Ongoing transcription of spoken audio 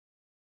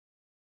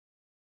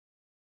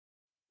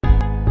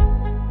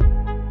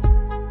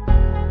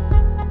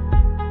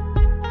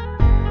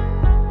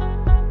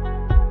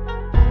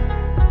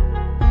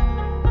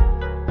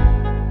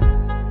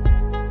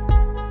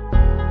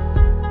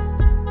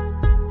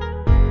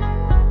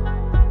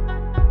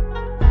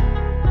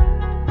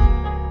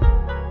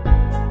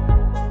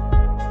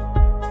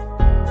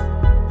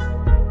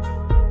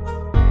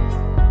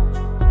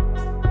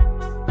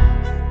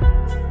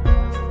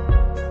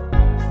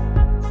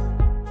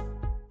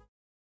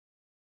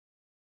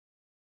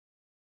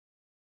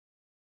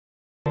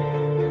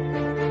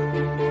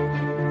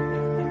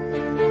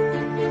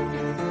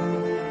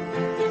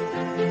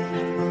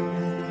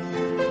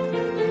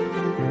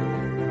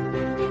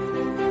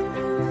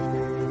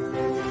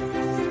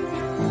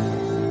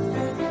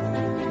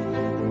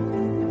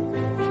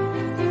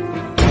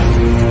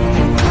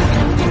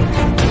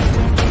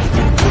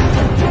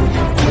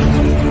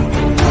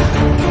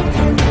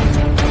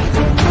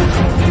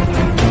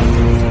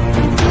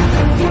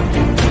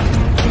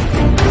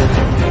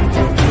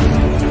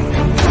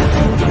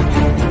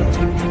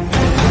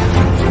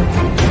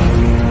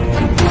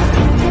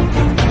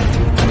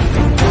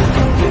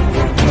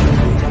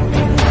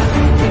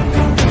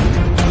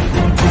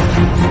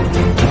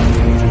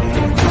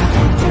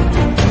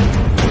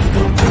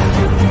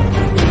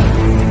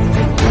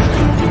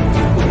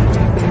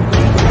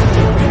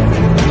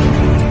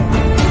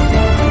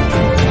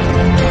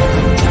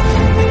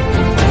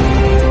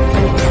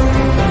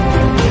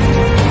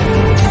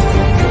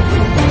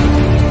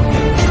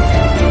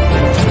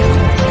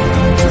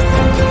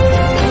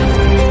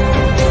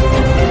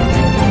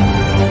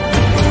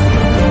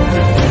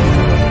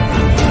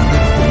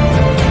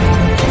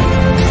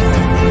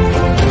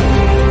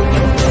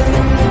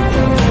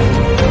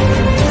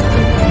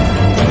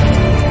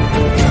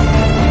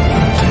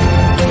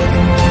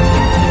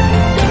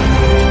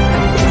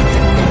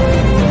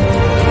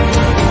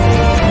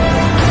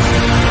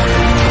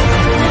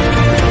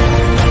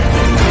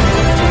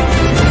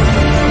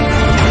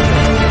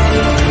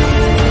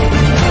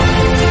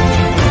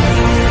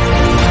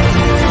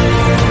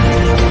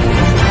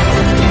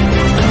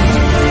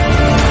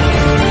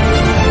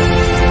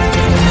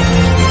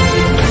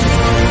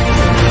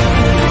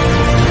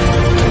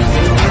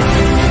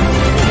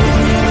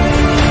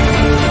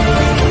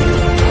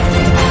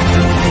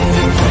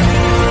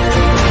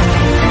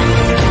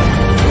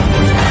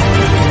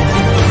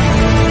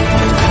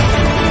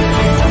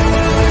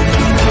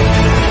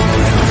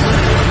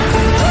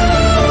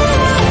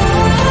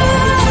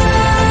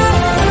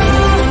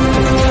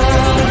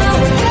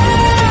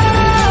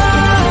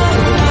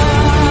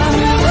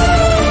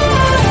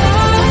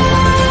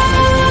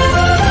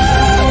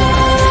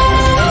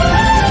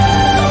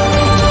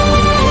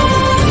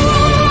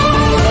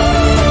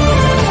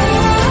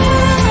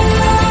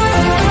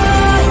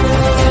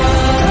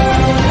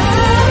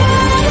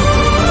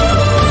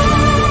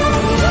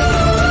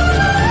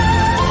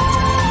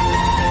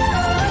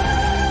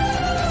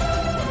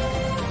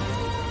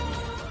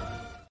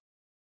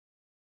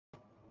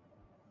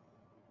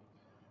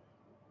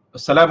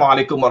Assalamu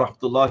alaikum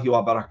warahmatullahi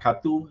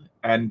wabarakatuh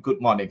and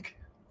good morning.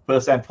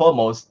 First and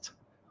foremost,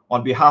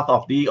 on behalf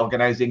of the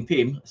organizing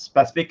team,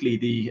 specifically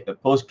the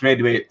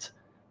Postgraduate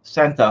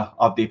Center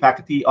of the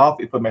Faculty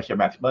of Information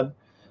Management,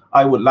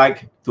 I would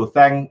like to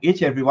thank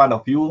each and every one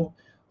of you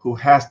who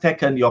has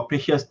taken your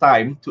precious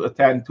time to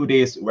attend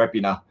today's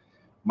webinar.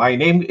 My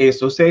name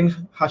is Hussein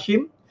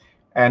Hashim,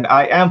 and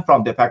I am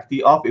from the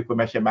Faculty of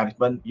Information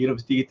Management,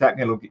 University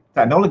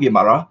Technology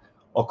Mara,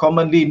 or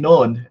commonly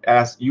known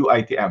as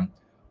UITM.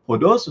 For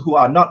those who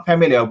are not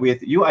familiar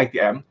with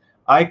UITM,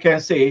 I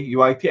can say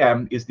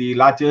UITM is the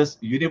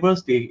largest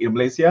university in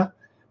Malaysia,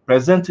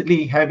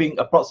 presently having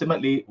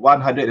approximately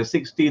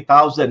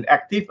 160,000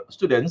 active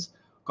students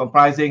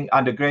comprising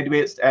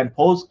undergraduates and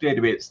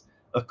postgraduates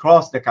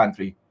across the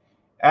country.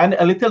 And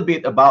a little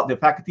bit about the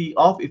Faculty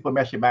of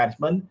Information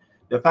Management.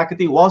 The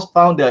faculty was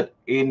founded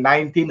in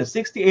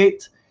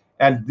 1968,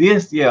 and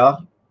this year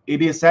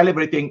it is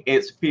celebrating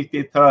its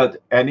 53rd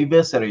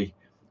anniversary.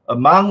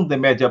 Among the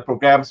major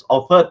programs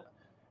offered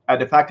at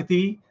the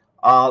faculty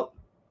are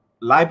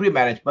library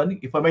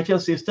management, information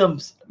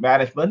systems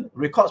management,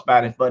 records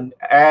management,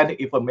 and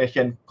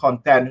information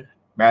content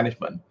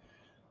management.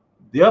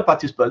 Dear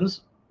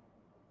participants,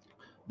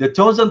 the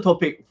chosen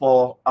topic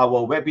for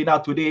our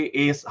webinar today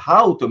is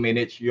how to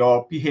manage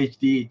your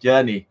PhD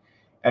journey.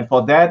 And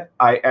for that,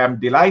 I am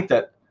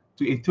delighted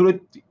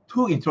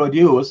to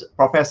introduce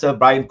Professor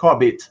Brian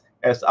Corbitt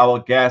as our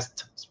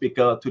guest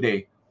speaker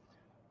today.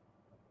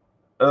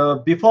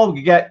 Before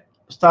we get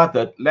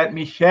started, let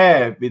me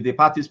share with the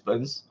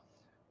participants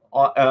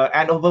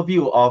an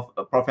overview of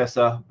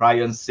Professor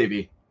Brian's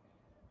CV.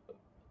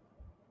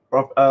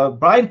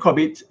 Brian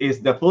Corbitt is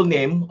the full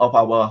name of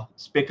our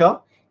speaker.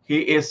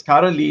 He is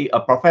currently a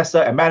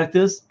Professor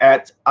Emeritus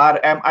at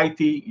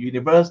RMIT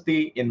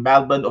University in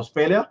Melbourne,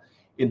 Australia,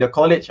 in the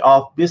College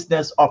of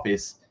Business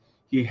Office.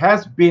 He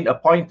has been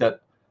appointed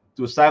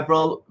to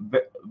several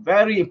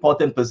very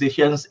important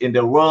positions in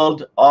the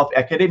world of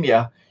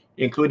academia,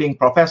 including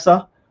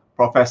Professor,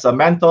 Professor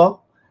Mentor,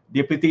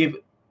 Deputy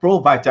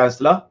Pro-Vice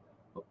Chancellor,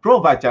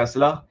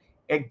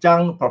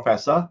 Adjunct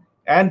Professor,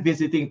 and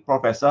Visiting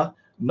Professor,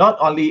 not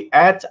only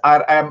at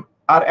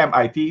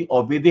RMIT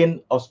or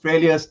within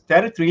Australia's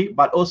territory,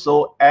 but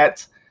also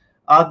at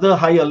other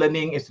higher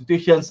learning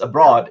institutions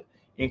abroad,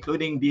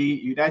 including the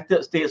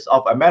United States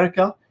of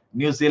America,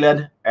 New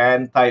Zealand,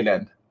 and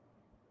Thailand.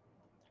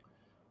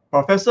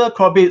 Professor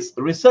Corbitt's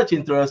research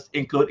interests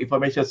include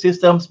information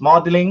systems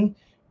modeling,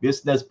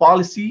 business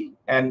policy,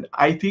 and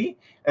IT,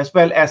 as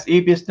well as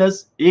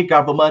e-business,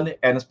 e-government,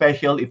 and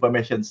spatial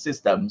information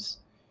systems.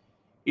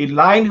 In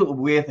line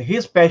with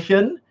his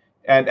passion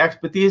and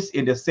expertise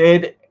in the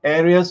said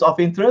areas of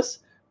interest,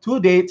 to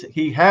date,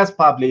 he has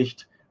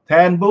published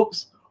 10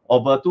 books,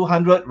 over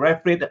 200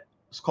 refereed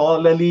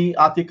scholarly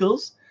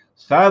articles,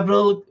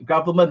 several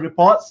government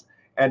reports,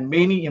 and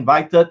many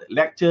invited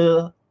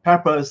lecture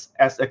papers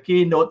as a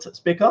keynote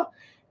speaker,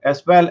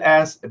 as well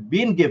as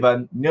been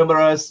given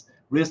numerous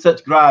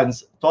research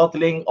grants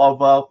totaling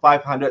over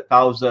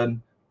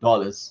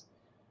 $500,000.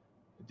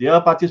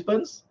 Dear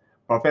participants,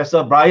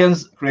 Professor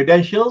Brian's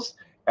credentials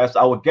as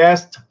our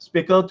guest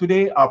speaker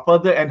today are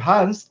further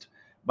enhanced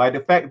by the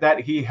fact that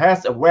he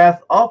has a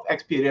wealth of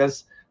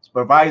experience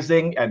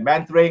supervising and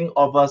mentoring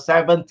over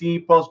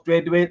 70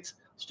 postgraduate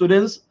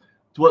students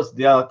towards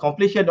the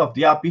completion of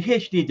their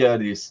PhD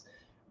journeys.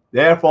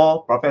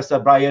 Therefore, Professor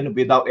Brian,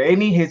 without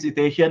any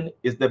hesitation,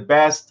 is the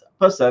best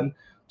person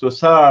to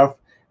serve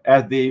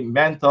as the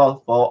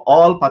mentor for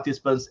all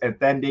participants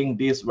attending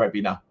this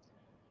webinar.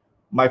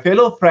 My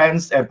fellow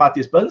friends and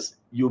participants,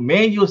 you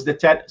may use the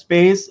chat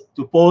space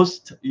to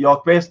post your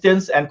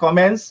questions and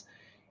comments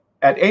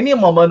at any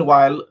moment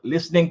while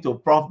listening to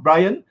Prof.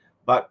 Brian,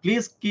 but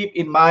please keep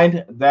in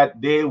mind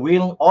that they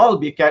will all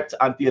be kept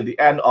until the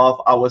end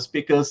of our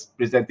speaker's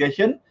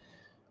presentation,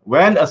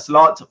 when a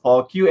slot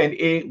for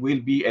Q&A will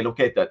be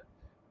allocated.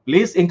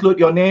 Please include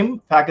your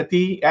name,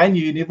 faculty, and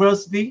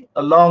university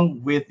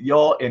along with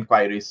your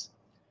inquiries.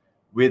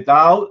 With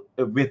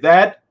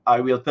that, I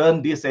will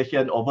turn this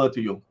session over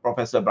to you,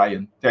 Professor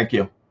Brian. Thank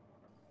you.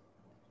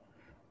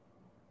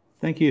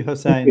 Thank you,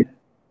 Hussein.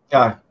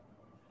 Yeah.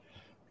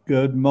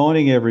 Good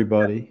morning,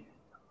 everybody.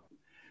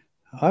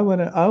 I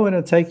want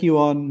to take you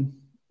on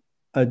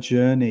a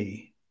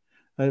journey.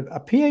 A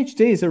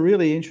PhD is a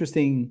really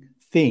interesting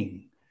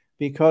thing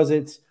because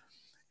it's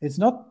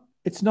not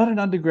an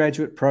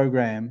undergraduate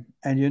program,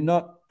 and you're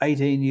not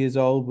 18 years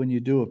old when you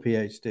do a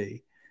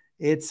PhD.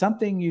 It's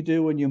something you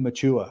do when you're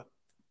mature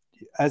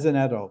as an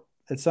adult.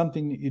 It's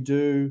something that you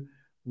do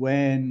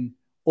when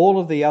all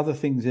of the other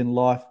things in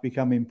life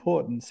become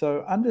important.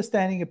 So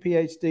understanding a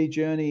PhD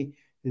journey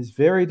is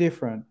very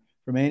different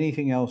from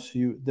anything else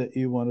that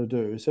you want to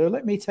do. So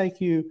let me take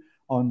you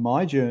on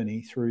my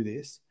journey through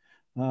this.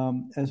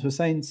 As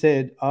Hussein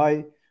said,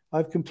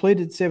 I've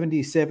completed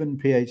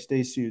 77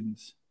 PhD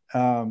students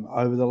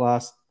over the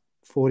last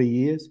 40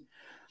 years,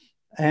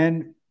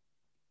 and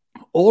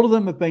all of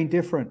them have been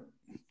different.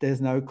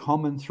 There's no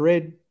common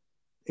thread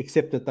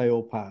except that they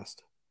all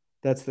passed.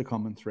 That's the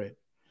common thread.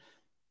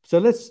 So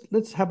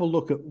let's have a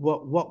look at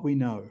what we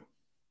know.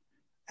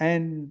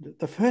 And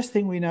the first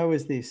thing we know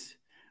is this,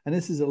 and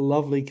this is a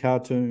lovely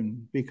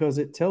cartoon because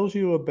it tells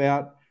you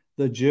about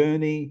the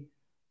journey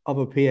of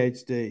a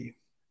PhD.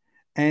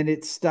 And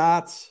it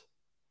starts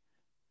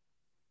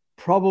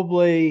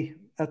probably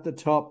at the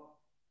top,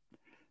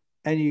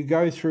 and you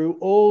go through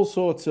all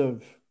sorts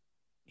of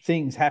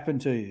things happen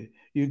to you.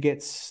 You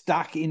get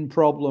stuck in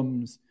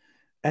problems,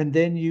 and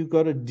then you've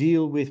got to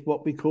deal with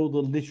what we call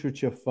the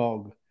literature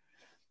fog.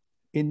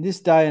 In this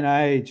day and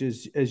age,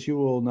 as you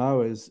all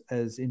know,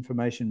 as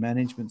information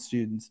management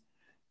students,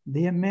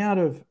 the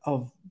amount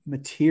of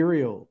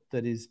material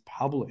that is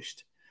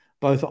published,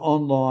 both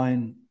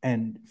online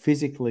and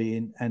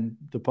physically and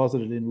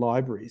deposited in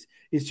libraries,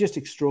 is just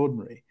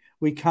extraordinary.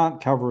 We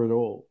can't cover it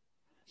all.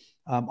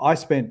 I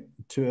spent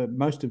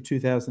most of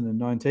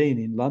 2019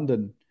 in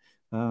London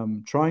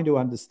trying to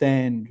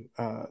understand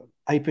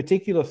a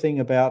particular thing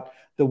about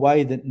the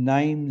way that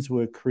names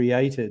were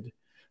created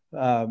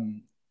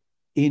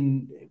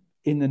in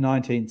the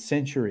 19th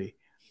century.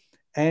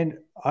 And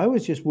I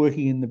was just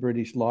working in the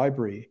British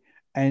Library,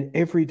 and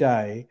every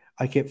day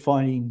I kept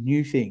finding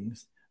new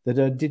things that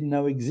I didn't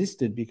know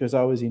existed because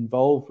I was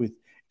involved with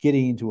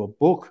getting into a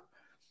book.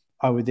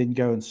 I would then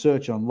go and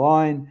search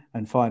online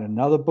and find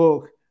another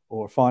book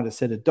or find a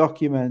set of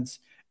documents,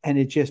 and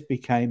it just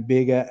became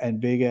bigger and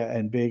bigger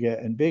and bigger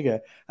and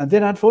bigger. And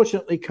then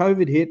unfortunately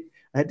COVID hit.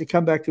 I had to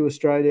come back to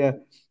Australia,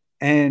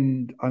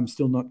 and I'm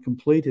still not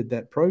completed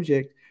that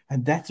project.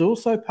 And that's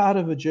also part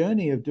of a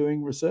journey of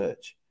doing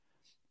research,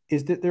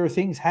 is that there are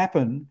things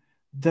happen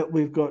that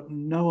we've got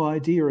no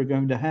idea are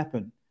going to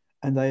happen,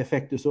 and they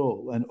affect us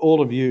all. And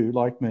all of you,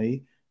 like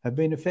me, have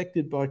been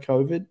affected by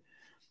COVID.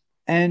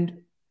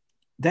 And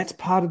that's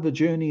part of the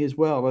journey as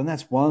well. And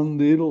that's one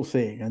little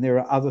thing. And there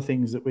are other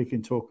things that we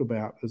can talk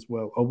about as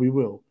well, or we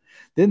will.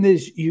 Then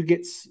you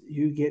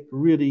get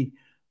really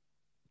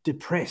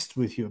depressed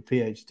with your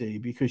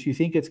PhD because you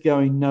think it's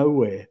going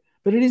nowhere,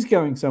 but it is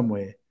going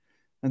somewhere.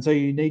 And so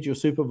you need your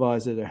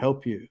supervisor to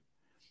help you.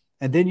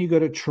 And then you've got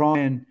to try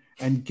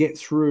and get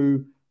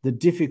through the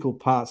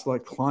difficult parts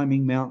like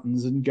climbing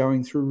mountains and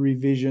going through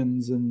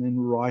revisions and then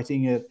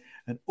writing it.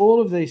 And all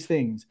of these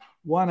things,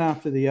 one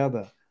after the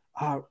other,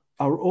 are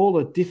all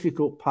a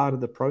difficult part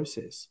of the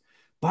process.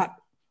 But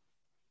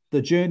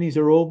the journeys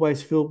are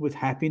always filled with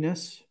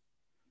happiness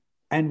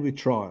and with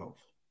trials.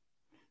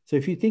 So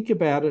if you think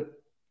about it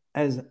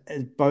as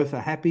both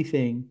a happy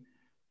thing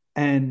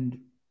and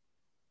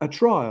a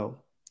trial,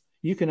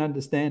 you can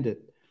understand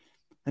it.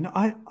 And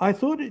I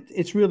thought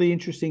it's really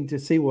interesting to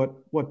see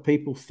what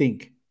people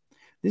think.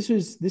 This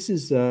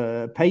is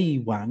Pei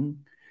Wang,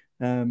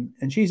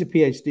 and she's a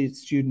PhD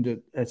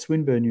student at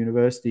Swinburne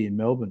University in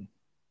Melbourne.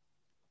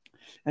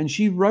 And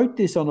she wrote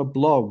this on a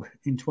blog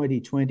in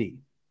 2020.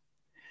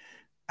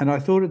 And I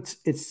thought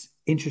it's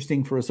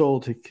interesting for us all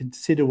to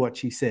consider what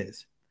she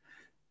says.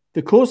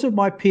 The course of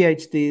my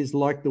PhD is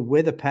like the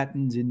weather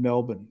patterns in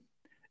Melbourne.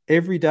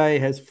 Every day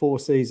has 4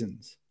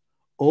 seasons,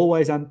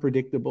 always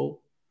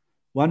unpredictable.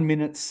 1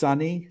 minute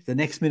sunny, the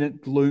next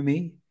minute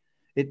gloomy.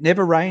 It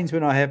never rains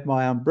when I have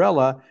my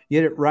umbrella,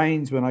 yet it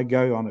rains when I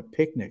go on a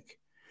picnic.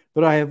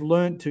 But I have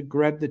learned to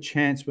grab the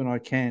chance when I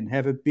can,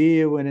 have a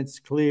beer when it's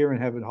clear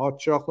and have a hot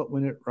chocolate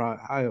when it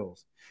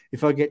hails.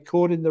 If I get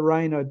caught in the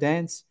rain, I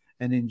dance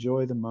and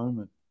enjoy the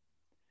moment.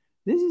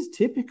 This is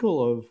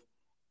typical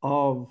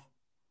of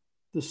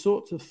the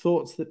sorts of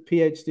thoughts that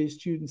PhD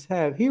students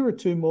have. Here are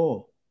 2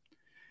 more.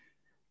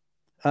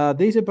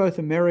 These are both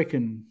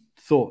American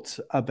thoughts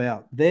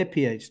about their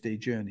PhD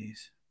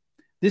journeys.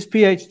 This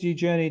PhD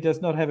journey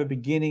does not have a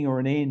beginning or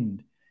an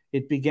end.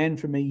 It began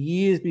for me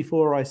years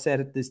before I sat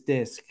at this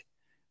desk,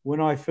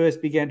 when I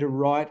first began to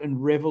write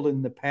and revel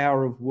in the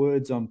power of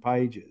words on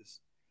pages.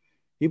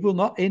 It will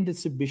not end at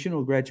submission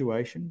or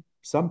graduation.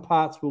 Some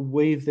parts will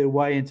weave their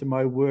way into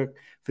my work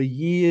for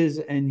years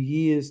and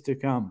years to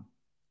come.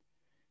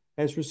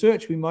 As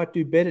research, we might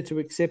do better to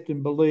accept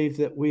and believe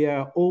that we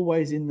are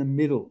always in the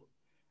middle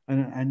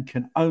and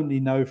can only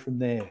know from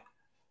there.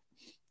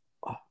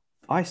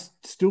 I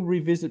still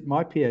revisit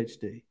my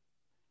PhD,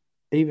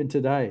 even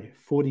today,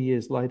 40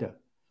 years later,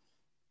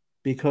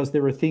 because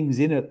there are things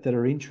in it that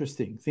are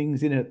interesting,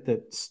 things in it that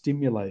are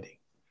stimulating.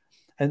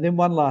 And then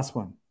one last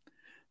one.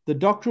 The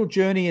doctoral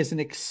journey is an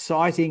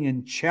exciting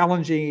and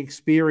challenging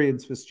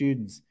experience for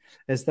students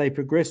as they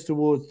progress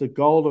towards the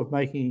goal of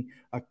making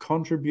a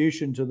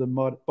contribution to the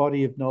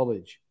body of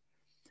knowledge.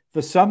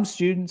 For some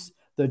students,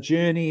 the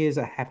journey is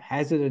a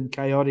haphazard and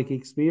chaotic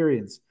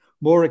experience,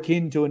 more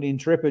akin to an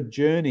intrepid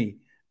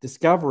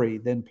discovery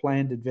than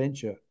planned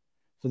adventure.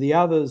 For the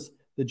others,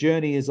 the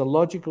journey is a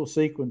logical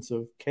sequence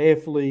of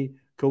carefully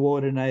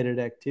coordinated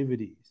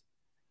activities.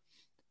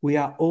 We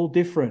are all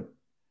different,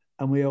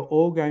 and we are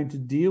all going to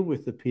deal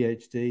with the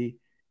PhD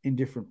in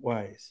different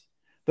ways.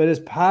 But as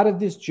part of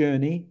this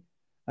journey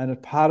and as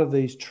part of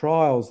these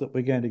trials that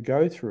we're going to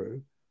go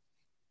through,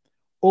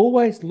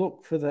 always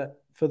look for the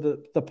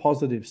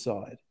positive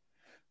side.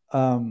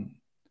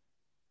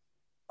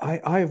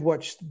 I have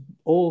watched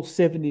all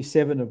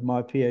 77 of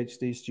my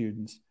PhD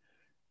students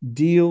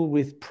deal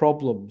with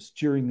problems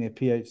during their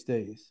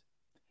PhDs.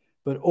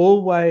 But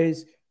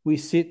always we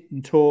sit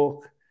and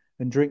talk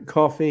and drink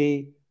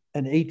coffee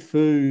and eat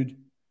food.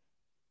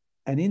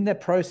 And in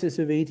that process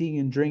of eating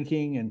and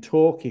drinking and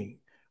talking,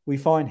 we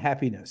find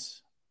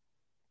happiness.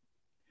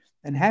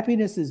 And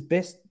happiness is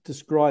best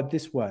described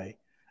this way,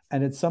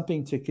 and it's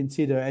something to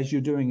consider as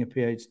you're doing a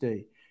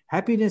PhD.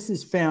 Happiness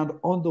is found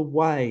on the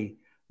way,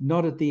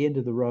 not at the end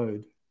of the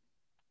road.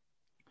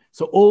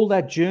 So all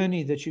that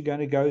journey that you're going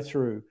to go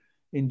through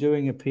in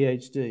doing a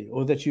PhD,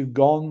 or that you've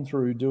gone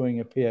through doing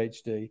a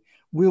PhD,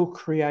 will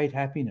create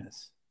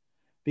happiness.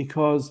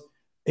 Because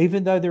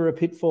even though there are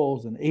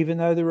pitfalls, and even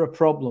though there are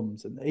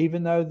problems, and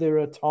even though there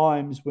are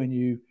times when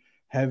you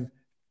have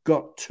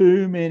got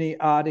too many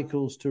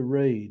articles to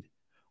read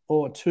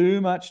or too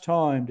much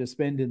time to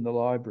spend in the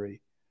library,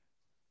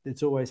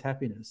 it's always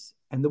happiness.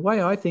 And the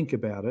way I think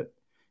about it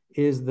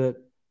is that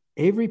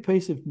every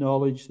piece of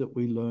knowledge that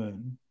we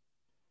learn,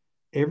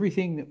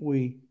 everything that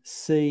we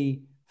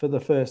see for the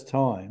first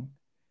time,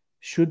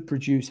 should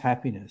produce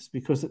happiness,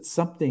 because it's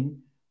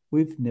something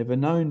we've never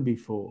known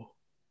before.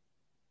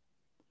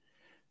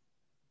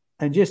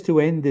 And just to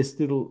end this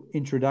little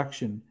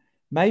introduction,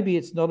 maybe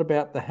it's not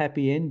about the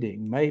happy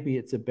ending, maybe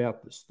it's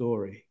about the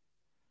story.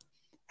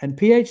 And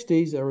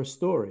PhDs are a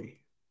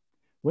story.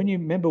 When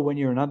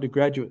you're an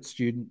undergraduate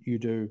student, you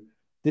do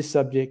this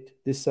subject,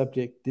 this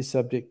subject, this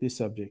subject, this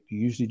subject. You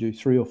usually do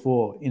 3 or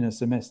 4 in a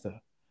semester.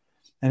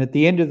 And at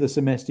the end of the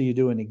semester, you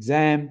do an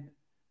exam,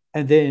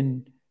 and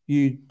then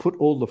you put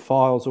all the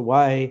files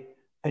away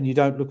and you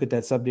don't look at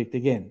that subject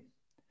again.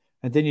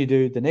 And then you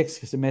do the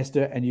next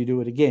semester and you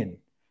do it again.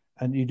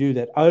 And you do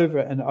that over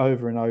and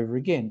over and over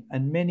again.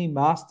 And many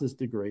master's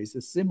degrees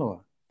are similar.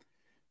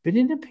 But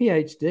in a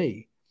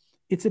PhD,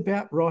 it's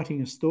about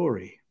writing a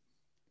story.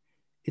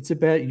 It's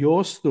about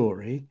your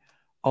story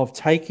of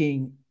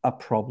taking a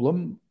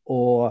problem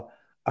or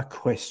a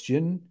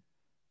question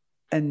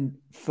and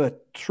for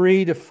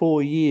 3 to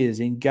 4 years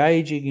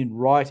engaging in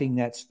writing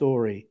that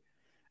story.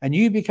 And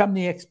you become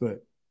the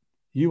expert.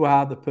 You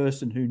are the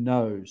person who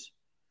knows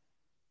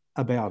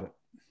about it.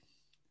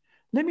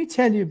 Let me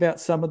tell you about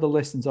some of the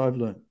lessons I've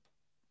learned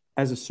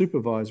as a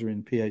supervisor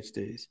in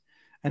PhDs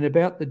and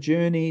about the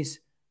journeys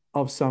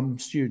of some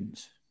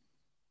students.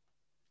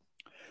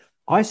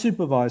 I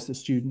supervised a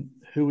student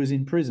who was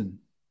in prison.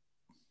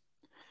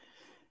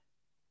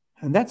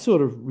 And that's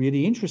sort of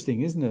really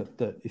interesting, isn't it?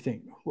 That you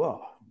think,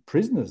 well,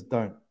 prisoners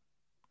don't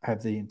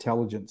have the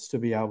intelligence to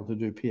be able to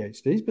do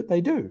PhDs, but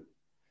they do.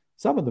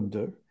 Some of them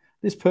do.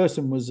 This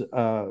person was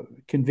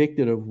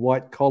convicted of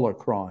white-collar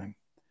crime.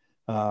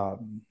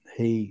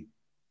 He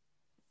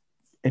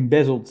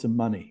embezzled some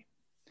money.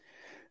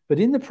 But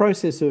in the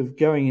process of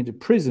going into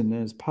prison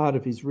as part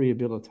of his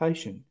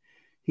rehabilitation,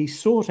 he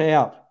sought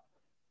out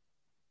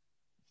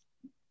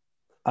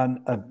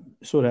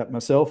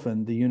myself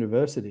and the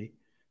university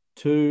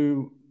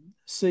to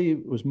see,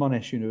 it was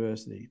Monash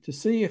University, to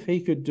see if he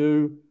could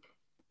do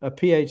a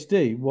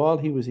PhD while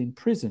he was in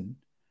prison,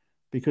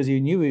 because he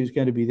knew he was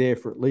going to be there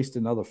for at least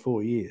another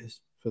 4 years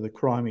for the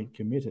crime he'd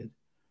committed.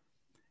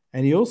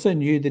 And he also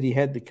knew that he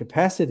had the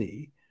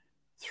capacity,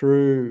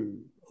 through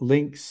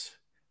links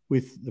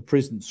with the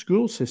prison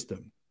school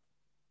system,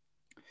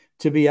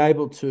 to be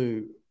able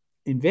to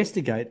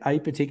investigate a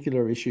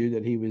particular issue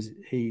that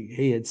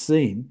he had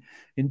seen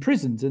in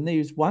prisons. And he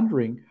was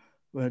wondering,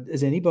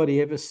 has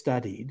anybody ever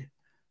studied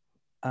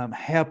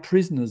how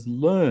prisoners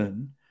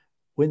learn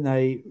when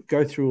they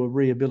go through a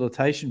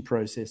rehabilitation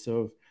process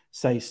of,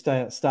 say,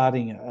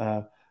 starting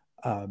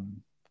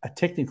a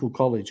technical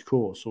college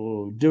course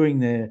or doing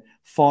their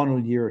final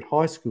year at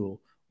high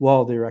school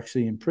while they're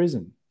actually in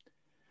prison?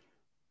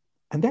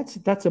 And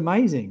that's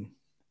amazing.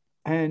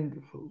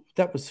 And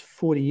that was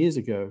 40 years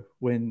ago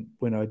when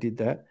I did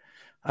that.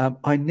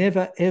 I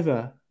never,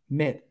 ever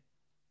met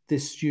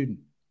this student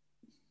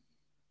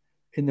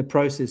in the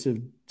process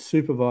of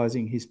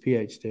supervising his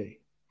PhD.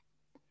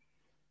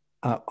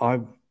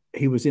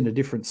 He was in a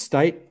different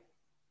state.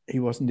 He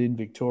wasn't in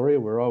Victoria,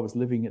 where I was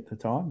living at the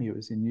time. He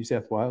was in New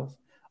South Wales.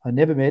 I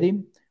never met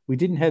him. We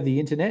didn't have the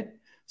internet.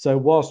 So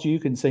whilst you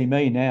can see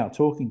me now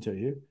talking to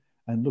you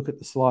and look at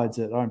the slides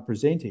that I'm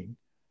presenting,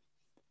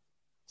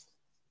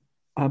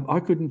 I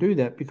couldn't do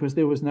that because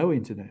there was no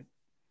internet.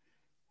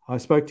 I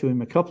spoke to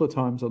him a couple of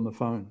times on the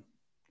phone,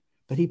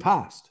 but he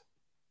passed.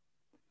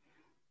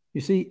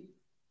 You see,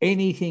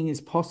 anything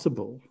is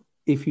possible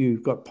if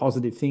you've got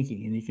positive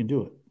thinking and you can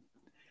do it.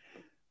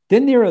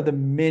 Then there are the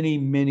many,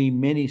 many,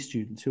 many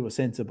students who are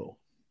sensible.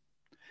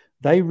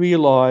 They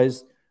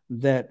realize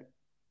that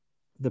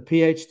the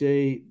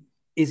PhD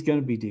is going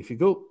to be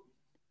difficult.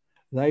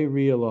 They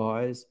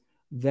realize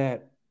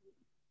that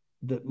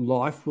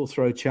life will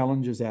throw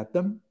challenges at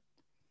them,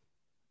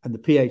 and the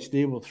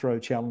PhD will throw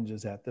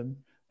challenges at them,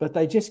 but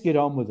they just get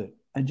on with it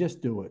and just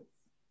do it.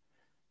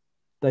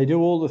 They do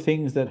all the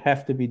things that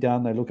have to be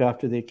done. They look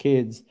after their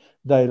kids.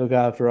 They look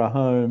after a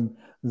home.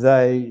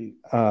 They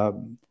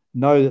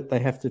know that they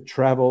have to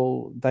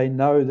travel. They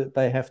know that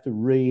they have to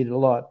read a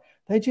lot.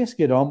 They just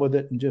get on with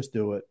it and just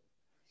do it.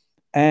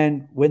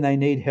 And when they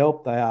need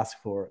help, they ask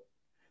for it.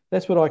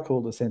 That's what I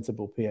call the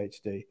sensible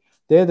PhD.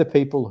 They're the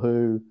people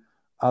who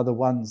are the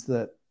ones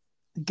that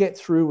get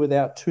through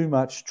without too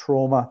much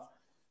trauma.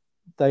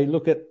 They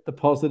look at the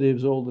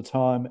positives all the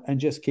time and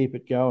just keep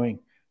it going,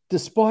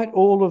 despite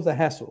all of the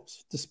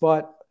hassles,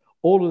 despite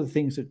all of the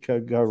things that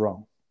could go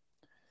wrong.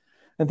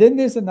 And then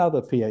there's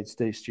another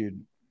PhD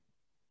student.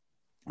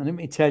 And let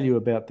me tell you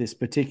about this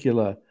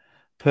particular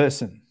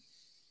person.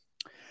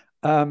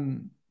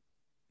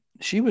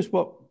 She was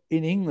what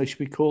in English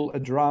we call a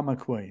drama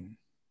queen.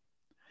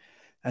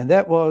 And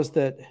that was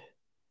that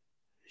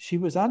she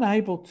was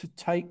unable to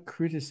take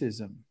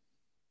criticism.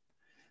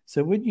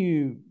 So when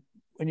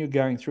you're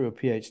going through a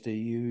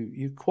PhD,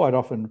 you quite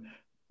often,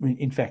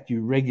 in fact,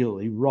 you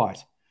regularly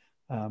write.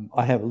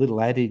 I have a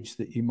little adage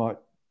that you might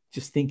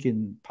just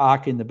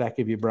park in the back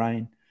of your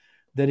brain,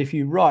 that if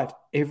you write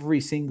every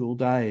single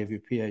day of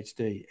your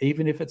PhD,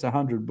 even if it's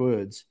 100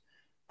 words,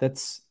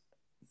 that's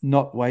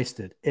not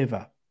wasted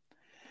ever.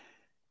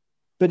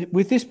 But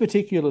with this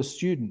particular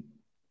student,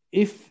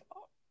 if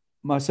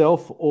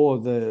myself or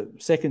the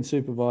second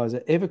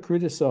supervisor ever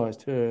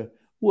criticized her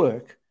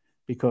work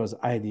because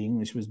A, the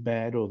English was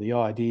bad or the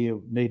idea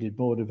needed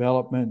more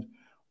development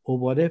or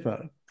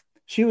whatever,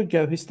 she would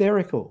go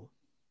hysterical.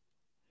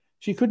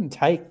 She couldn't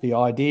take the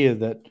idea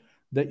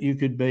that you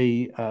could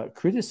be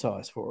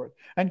criticized for it.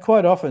 And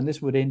quite often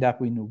this would end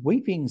up in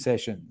weeping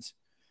sessions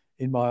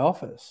in my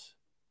office.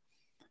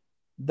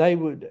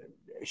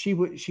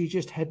 She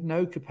just had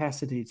no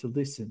capacity to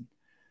listen,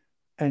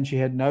 and she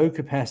had no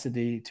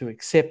capacity to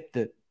accept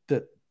that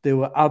there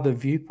were other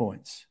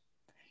viewpoints.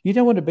 You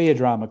don't want to be a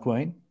drama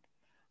queen.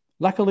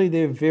 Luckily,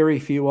 there are very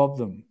few of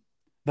them,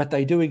 but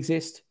they do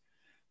exist.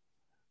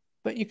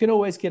 But you can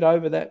always get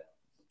over that.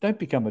 Don't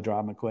become a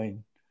drama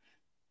queen.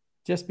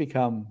 Just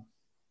become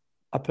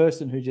a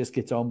person who just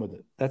gets on with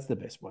it. That's the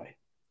best way.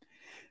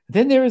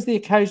 Then there is the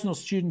occasional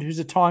student who's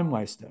a time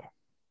waster.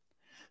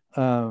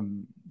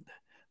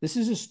 This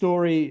is a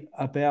story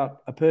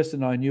about a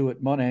person I knew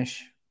at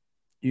Monash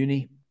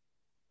Uni.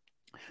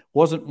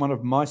 Wasn't one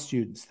of my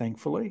students,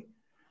 thankfully.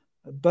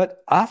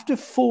 But after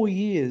 4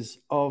 years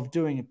of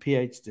doing a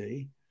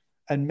PhD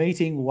and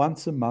meeting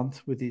once a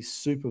month with his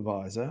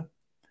supervisor,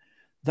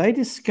 they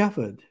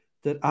discovered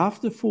that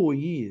after 4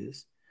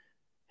 years,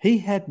 he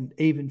hadn't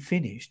even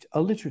finished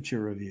a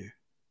literature review.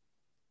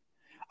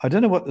 I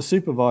don't know what the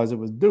supervisor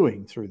was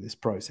doing through this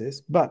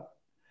process, but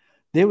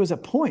there was a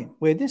point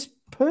where this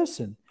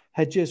person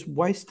had just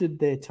wasted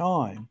their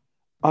time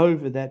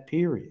over that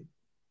period.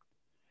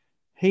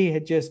 He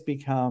had just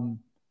become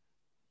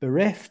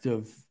bereft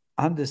of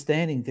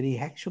understanding that he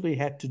actually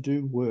had to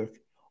do work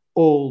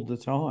all the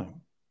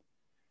time.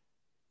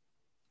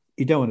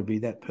 You don't want to be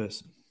that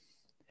person.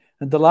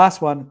 And the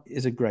last one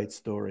is a great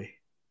story.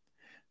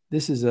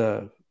 This is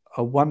a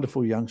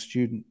wonderful young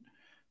student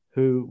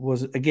who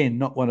was, again,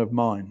 not one of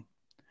mine,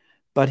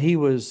 but he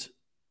was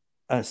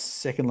a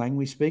second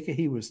language speaker.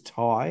 He was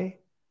Thai,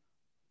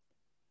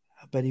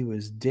 but he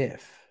was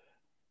deaf.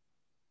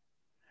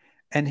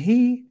 And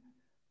he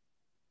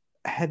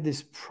had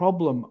this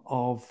problem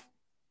of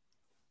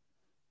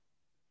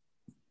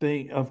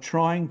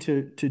trying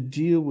to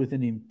deal with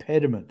an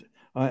impediment.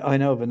 I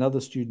know of another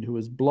student who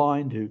was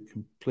blind who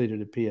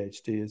completed a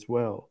PhD as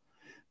well.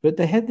 But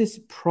they had this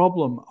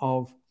problem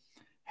of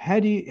how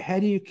do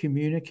you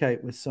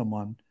communicate with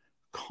someone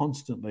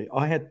constantly?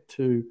 I had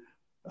to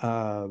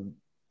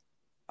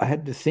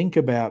think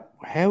about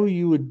how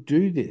you would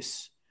do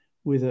this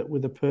with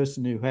a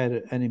person who had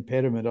an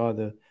impediment,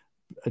 either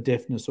a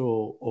deafness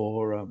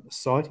or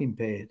sight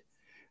impaired.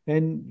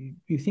 And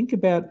you think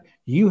about,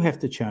 you have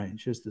to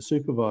change as the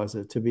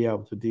supervisor to be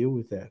able to deal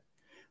with that.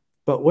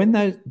 But when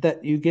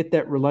that you get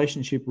that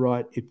relationship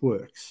right, it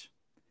works.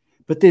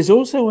 But there's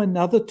also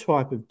another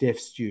type of deaf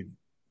student.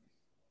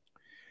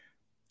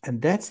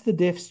 And that's the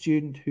deaf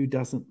student who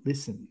doesn't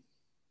listen.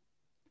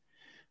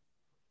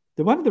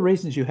 One of the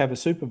reasons you have a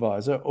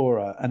supervisor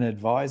or an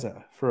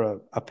advisor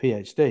for a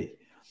PhD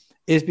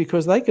is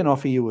because they can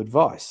offer you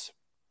advice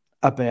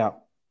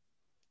about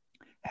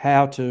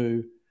how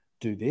to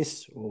do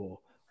this or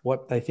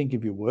what they think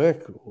of your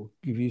work, or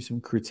give you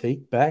some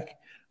critique back,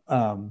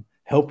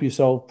 help you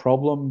solve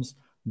problems,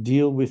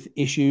 deal with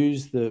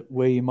issues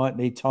where you might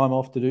need time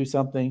off to do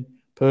something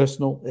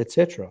personal,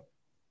 etc.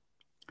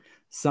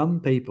 Some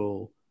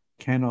people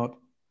cannot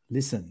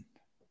listen.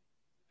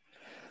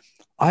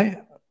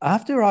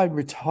 After I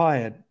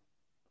retired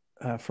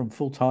from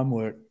full-time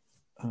work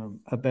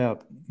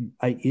about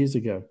 8 years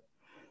ago,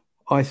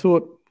 I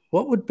thought,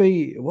 what would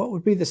be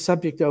the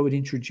subject I would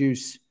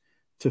introduce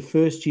to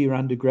first-year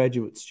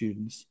undergraduate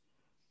students?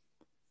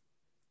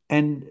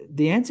 And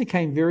the answer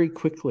came very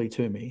quickly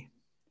to me,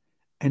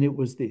 and it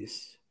was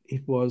this.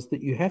 It was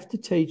that you have to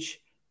teach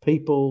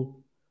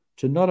people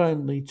to not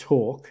only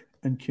talk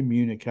and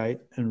communicate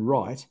and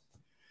write,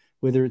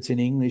 whether it's in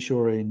English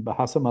or in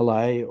Bahasa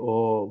Malay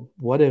or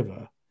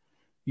whatever,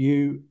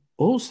 you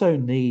also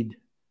need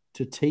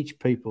to teach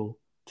people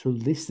to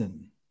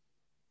listen.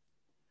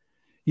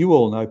 You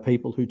all know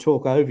people who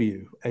talk over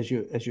you as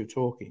you're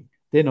talking.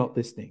 They're not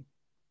listening.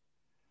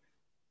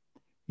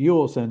 You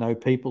also know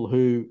people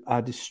who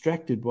are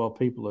distracted while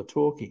people are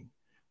talking.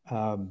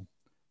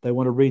 They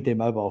want to read their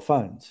mobile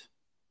phones.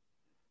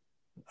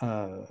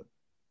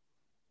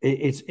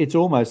 It's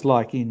almost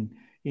like in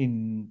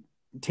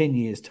 10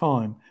 years'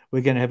 time,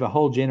 we're going to have a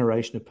whole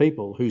generation of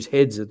people whose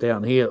heads are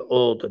down here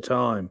all the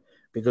time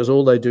because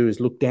all they do is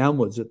look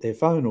downwards at their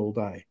phone all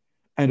day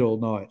and all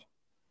night.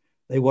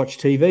 They watch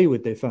TV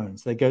with their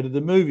phones. They go to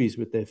the movies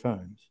with their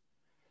phones.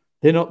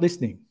 They're not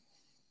listening.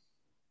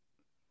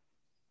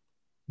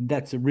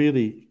 That's a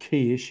really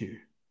key issue.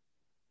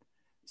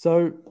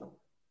 So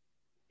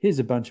here's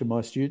a bunch of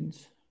my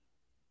students.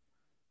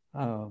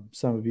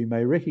 Some of you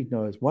may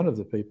recognize one of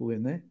the people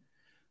in there.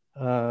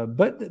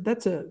 But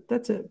that's a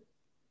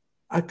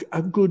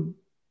good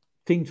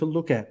thing to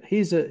look at.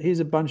 Here's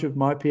a bunch of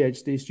my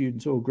PhD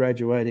students all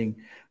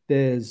graduating.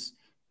 There's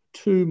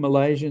three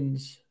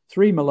Malaysians,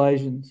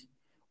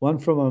 one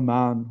from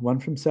Oman, one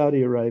from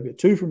Saudi Arabia,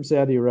 two from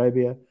Saudi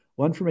Arabia,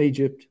 one from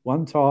Egypt,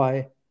 one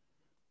Thai.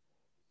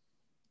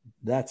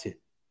 That's it.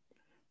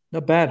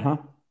 Not bad, huh?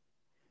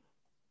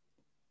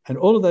 And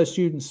all of those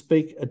students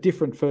speak a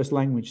different first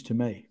language to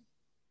me.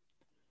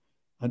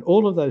 And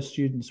all of those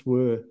students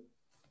were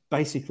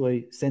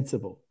basically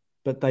sensible,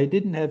 but they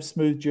didn't have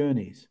smooth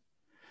journeys.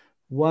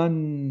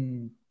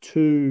 1,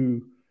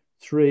 2,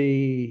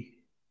 3,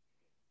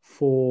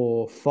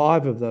 4,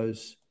 5 of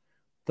those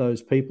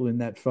people in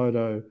that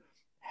photo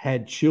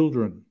had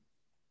children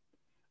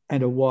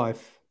and a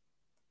wife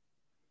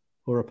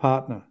or a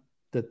partner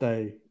that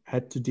they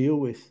had to deal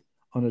with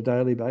on a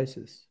daily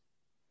basis.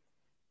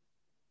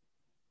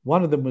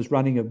 One of them was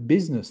running a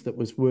business that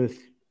was worth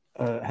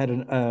had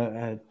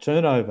a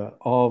turnover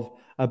of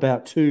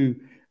about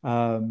 $200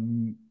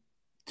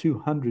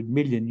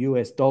 million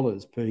US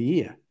per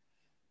year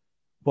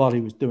while he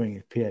was doing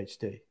his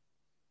PhD.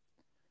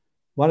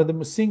 One of them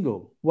was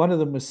single. One of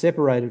them was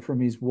separated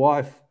from his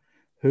wife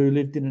who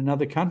lived in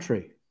another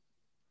country.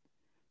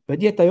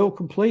 But yet they all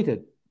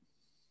completed.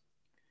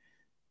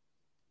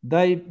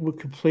 They were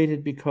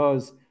completed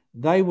because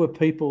they were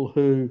people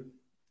who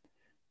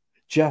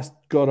just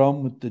got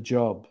on with the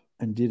job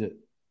and did it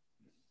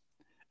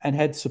and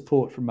had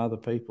support from other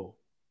people.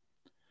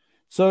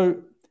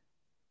 So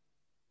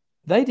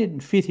they didn't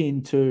fit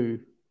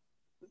into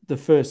the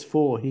first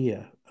 4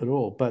 here at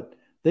all, but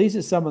these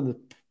are some of the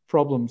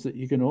problems that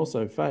you can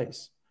also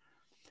face.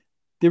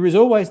 There is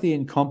always the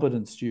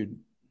incompetent student.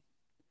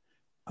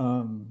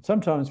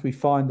 Sometimes we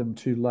find them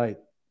too late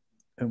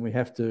and we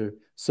have to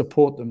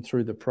support them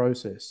through the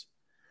process.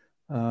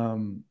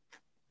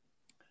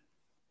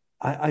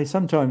 I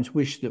sometimes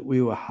wish that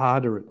we were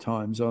harder at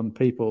times on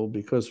people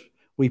because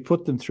we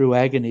put them through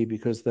agony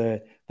because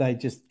they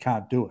just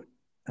can't do it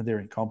and they're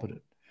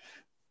incompetent.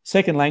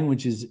 Second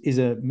language is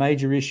a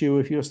major issue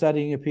if you're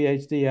studying a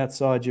PhD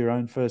outside your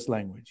own first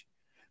language,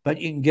 but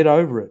you can get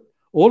over it.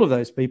 All of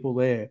those people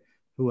there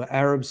who are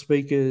Arab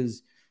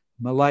speakers,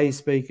 Malay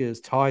speakers,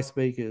 Thai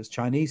speakers,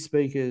 Chinese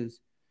speakers,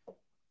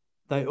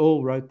 they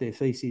all wrote their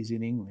theses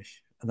in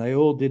English and they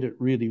all did it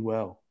really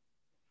well.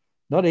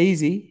 Not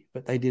easy,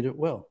 but they did it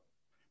well.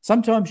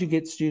 Sometimes you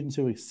get students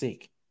who are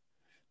sick.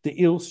 The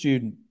ill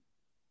student,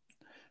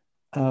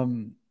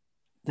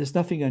 there's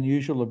nothing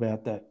unusual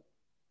about that.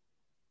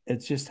 It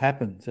just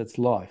happens. It's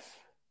life.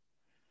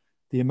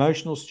 The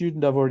emotional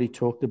student I've already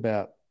talked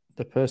about,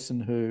 the person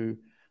who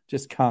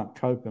just can't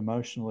cope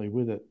emotionally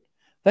with it.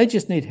 They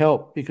just need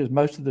help because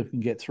most of them can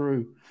get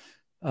through.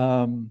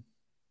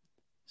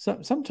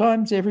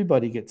 Sometimes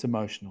everybody gets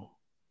emotional,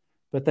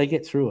 but they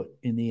get through it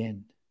in the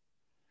end.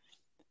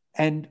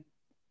 And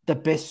the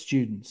best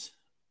students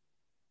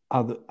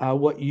are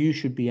what you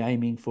should be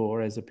aiming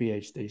for as a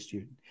PhD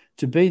student,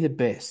 to be the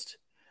best.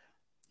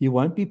 You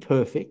won't be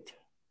perfect.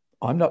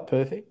 I'm not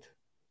perfect.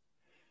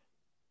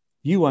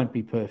 You won't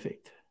be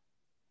perfect,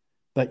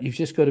 but you've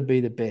just got to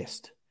be the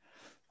best.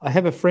 I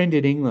have a friend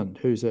in England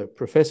who's a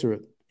professor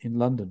in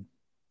London,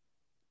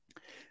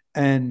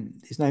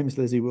 and his name is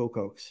Leslie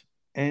Wilcox,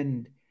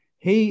 and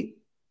he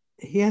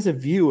has a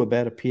view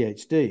about a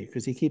PhD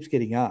because he keeps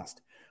getting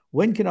asked,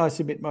 when can I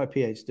submit my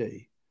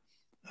PhD?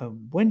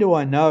 When do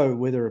I know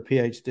whether a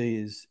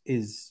PhD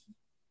is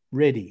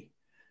ready?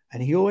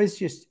 And he always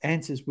just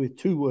answers with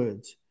 2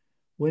 words,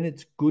 when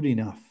it's good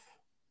enough.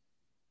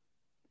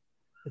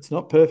 It's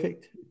not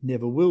perfect,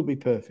 never will be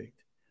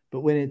perfect, but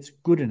when it's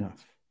good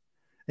enough.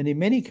 And in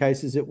many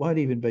cases, it won't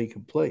even be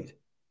complete.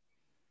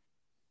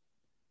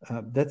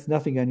 That's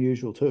nothing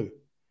unusual too.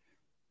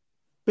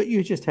 But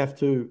you just have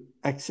to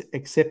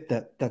accept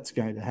that that's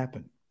going to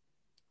happen.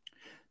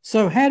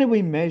 So how do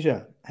we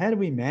measure? How do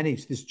we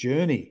manage this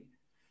journey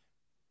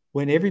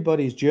when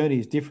everybody's journey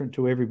is different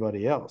to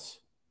everybody else?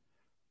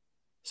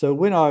 So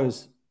when I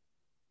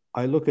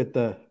look at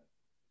that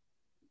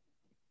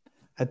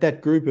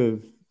group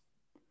of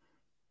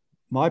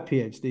my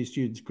PhD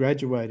students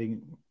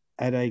graduating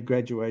at a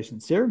graduation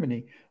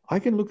ceremony, I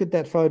can look at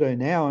that photo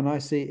now and I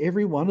see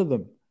every one of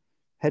them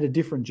had a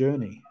different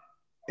journey.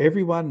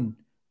 Everyone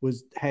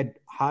had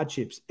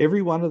hardships.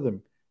 Every one of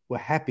them were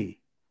happy.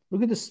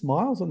 Look at the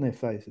smiles on their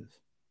faces.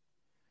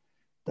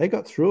 They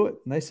got through it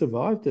and they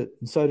survived it,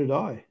 and so did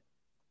I.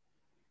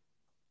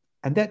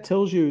 And that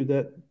tells you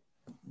that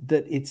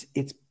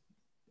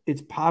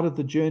it's part of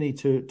the journey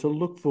to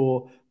look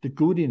for the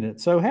good in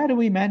it. So how do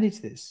we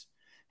manage this?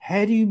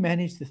 How do you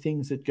manage the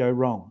things that go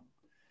wrong?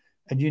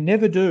 And you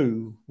never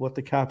do what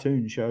the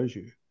cartoon shows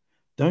you.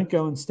 Don't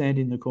go and stand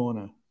in the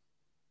corner.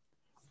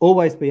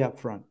 Always be up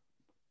front.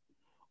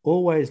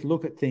 Always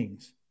look at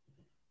things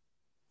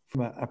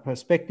from a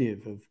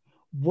perspective of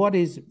what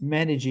is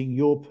managing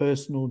your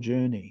personal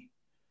journey.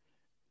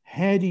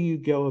 How do you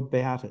go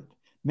about it?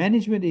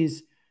 Management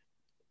is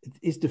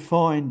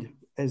defined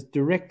as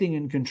directing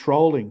and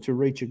controlling to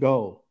reach a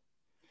goal.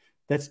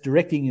 That's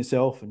directing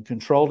yourself and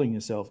controlling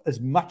yourself as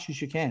much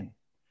as you can.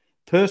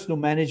 Personal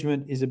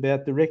management is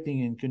about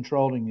directing and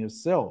controlling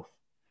yourself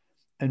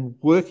and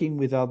working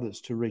with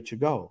others to reach a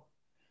goal.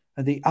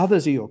 And the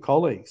others are your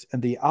colleagues,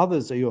 and the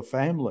others are your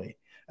family,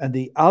 and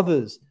the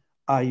others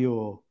are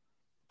your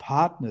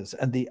partners,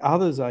 and the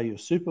others are your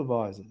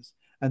supervisors,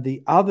 and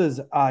the others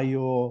are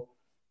your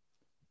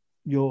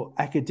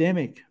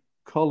academic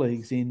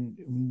colleagues in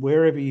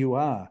wherever you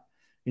are,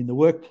 in the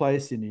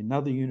workplace, in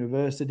another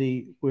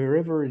university,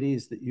 wherever it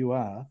is that you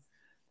are.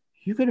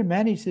 You've got to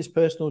manage this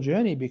personal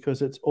journey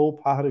because it's all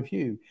part of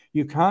you.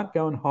 You can't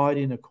go and hide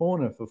in a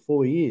corner for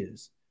 4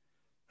 years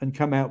and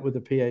come out with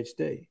a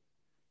PhD.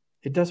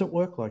 It doesn't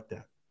work like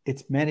that.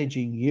 It's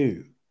managing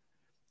you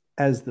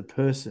as the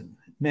person,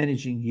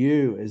 managing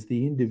you as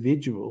the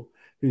individual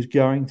who's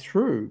going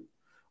through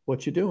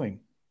what you're doing.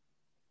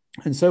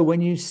 And so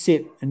when you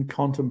sit and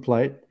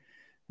contemplate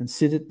and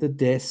sit at the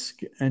desk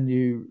and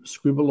you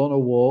scribble on a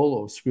wall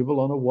or scribble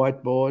on a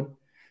whiteboard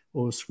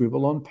or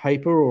scribble on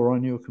paper or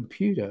on your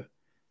computer,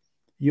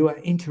 you are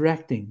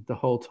interacting the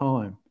whole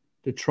time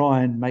to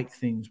try and make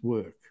things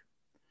work.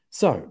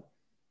 So,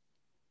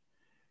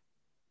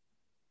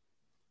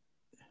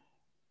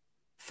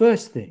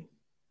 first thing,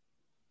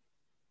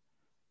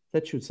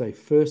 that should say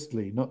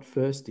firstly, not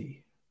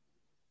firsty.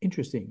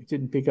 Interesting,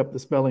 didn't pick up the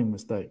spelling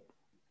mistake.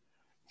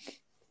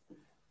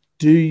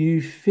 Do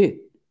you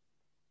fit?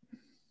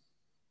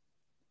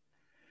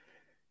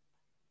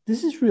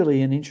 This is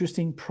really an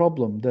interesting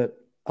problem that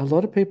a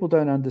lot of people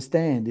don't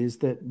understand, is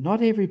that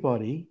not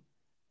everybody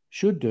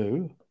should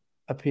do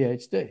a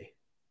PhD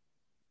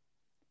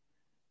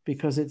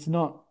because it's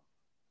not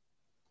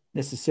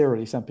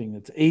necessarily something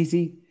that's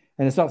easy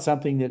and it's not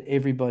something that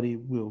everybody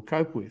will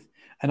cope with.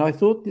 And I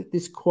thought that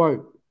this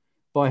quote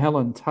by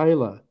Helen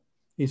Taylor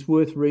is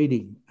worth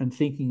reading and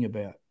thinking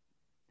about.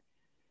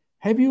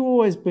 Have you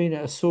always been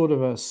a sort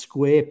of a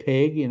square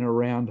peg in a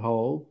round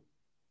hole?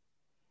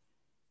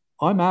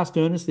 I'm asked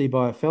earnestly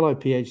by a fellow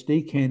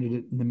PhD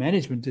candidate in the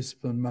management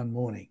discipline one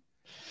morning.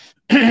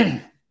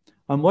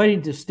 I'm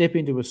waiting to step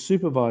into a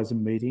supervisor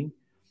meeting,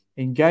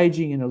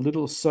 engaging in a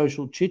little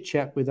social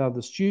chit-chat with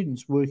other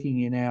students working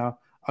in our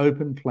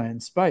open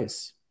plan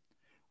space.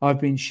 I've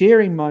been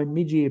sharing my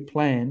mid-year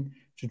plan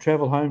to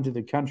travel home to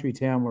the country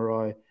town where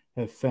I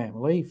have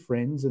family,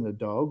 friends, and a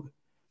dog.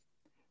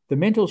 The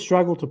mental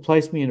struggle to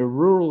place me in a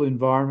rural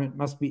environment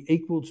must be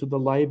equal to the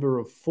labour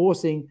of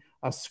forcing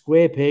a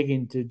square peg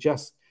into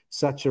just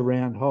such a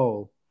round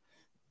hole.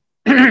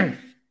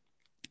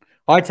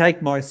 I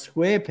take my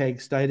square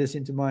peg status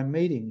into my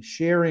meeting,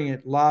 sharing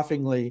it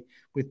laughingly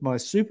with my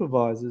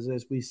supervisors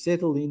as we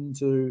settle in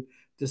to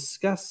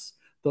discuss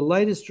the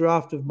latest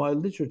draft of my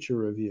literature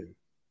review.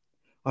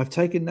 I've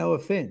taken no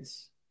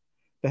offence.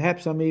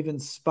 Perhaps I'm even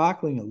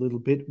sparkling a little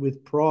bit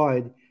with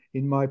pride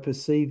in my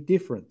perceived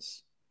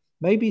difference.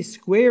 Maybe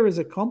square is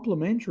a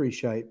complementary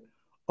shape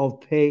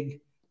of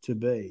peg to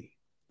be.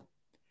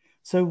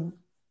 So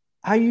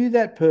are you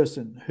that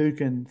person who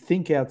can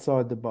think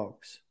outside the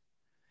box?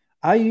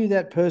 Are you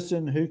that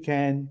person who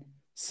can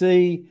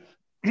see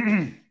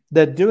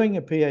that doing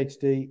a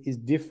PhD is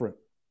different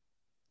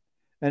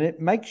and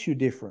it makes you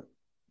different?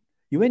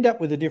 You end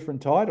up with a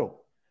different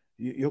title.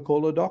 You're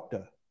called a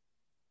doctor.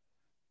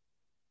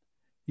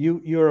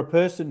 You're a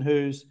person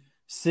who's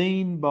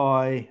seen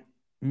by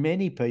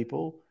many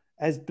people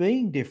as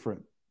being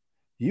different.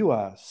 You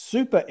are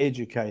super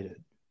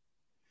educated.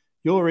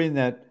 You're in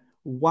that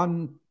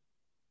 1%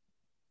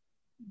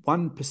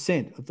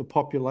 of the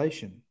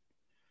population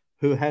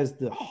who has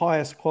the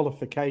highest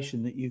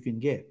qualification that you can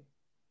get.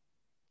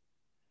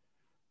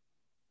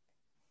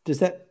 Do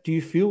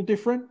you feel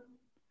different?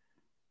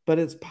 But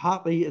it's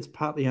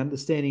partly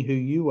understanding who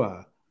you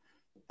are.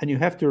 And you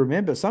have to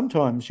remember,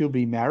 sometimes you'll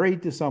be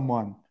married to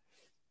someone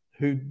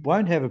who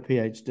won't have a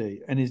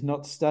PhD and is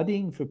not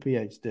studying for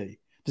PhD.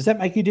 Does that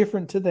make you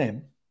different to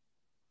them?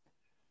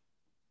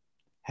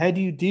 How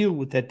do you deal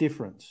with that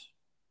difference?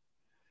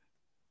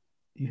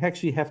 You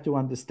actually have to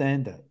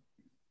understand that.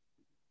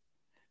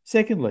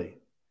 Secondly,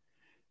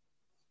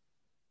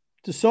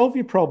 to solve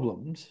your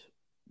problems,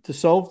 to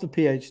solve the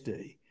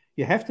PhD,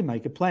 you have to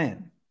make a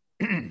plan.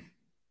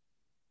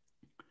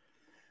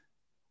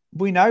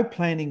 We know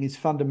planning is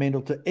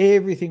fundamental to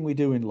everything we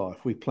do in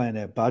life. We plan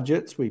our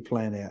budgets, we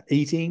plan our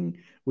eating,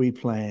 we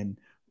plan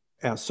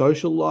our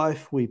social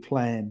life, we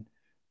plan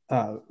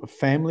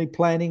family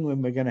planning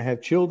when we're going to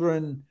have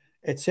children,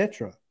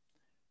 etc.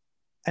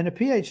 And a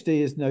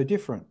PhD is no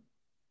different.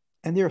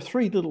 And there are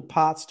three little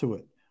parts to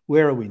it.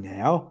 Where are we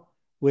now?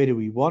 Where do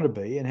we want to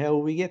be? And how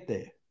will we get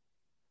there?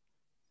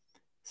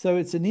 So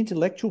it's an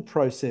intellectual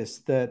process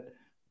that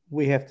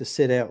we have to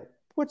set out.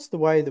 What's the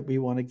way that we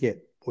want to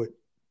get?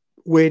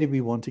 Where do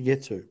we want to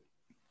get to?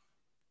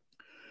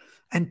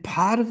 And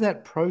part of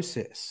that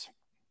process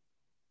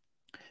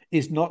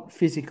is not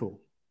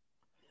physical.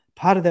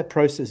 Part of that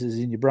process is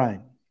in your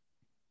brain.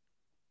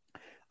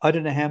 I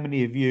don't know how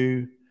many of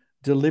you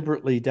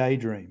deliberately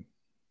daydream.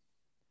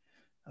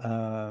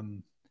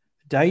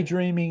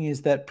 Daydreaming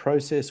is that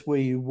process where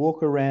you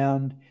walk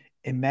around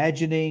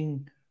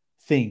imagining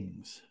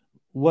things,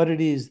 what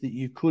it is that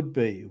you could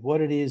be,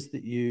 what it is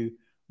that you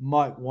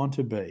might want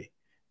to be.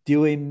 Do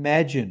you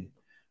imagine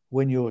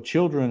when your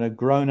children are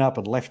grown up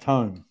and left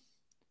home?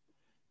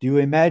 Do you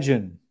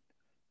imagine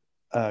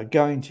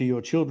going to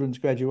your children's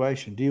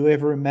graduation? Do you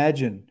ever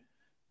imagine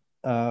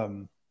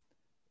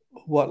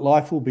what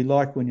life will be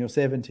like when you're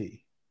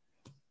 70?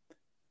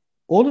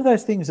 All of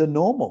those things are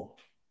normal.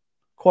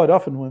 Quite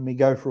often when we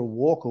go for a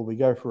walk or we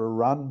go for a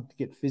run to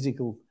get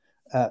physical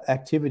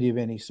activity of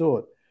any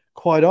sort,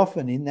 quite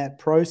often in that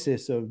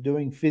process of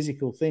doing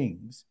physical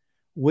things,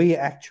 we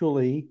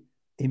actually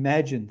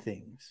imagine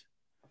things.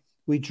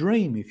 We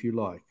dream, if you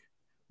like.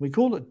 We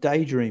call it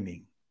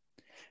daydreaming.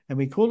 And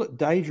we call it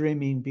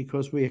daydreaming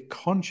because we are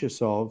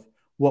conscious of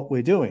what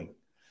we're doing.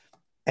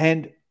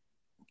 And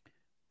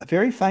a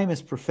very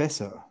famous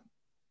professor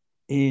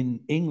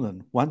in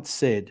England once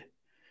said,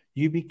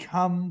 "You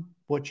become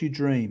what you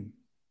dream."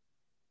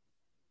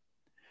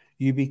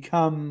 You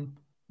become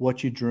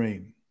what you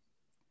dream.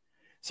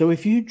 So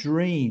if you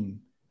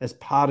dream as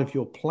part of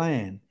your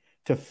plan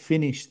to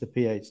finish the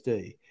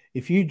PhD,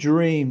 if you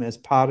dream as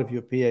part of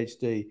your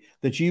PhD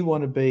that you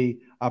want to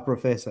be a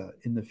professor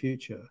in the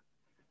future,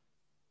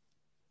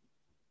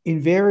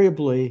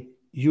 invariably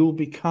you'll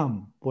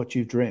become what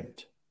you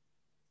dreamt.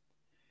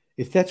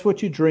 If that's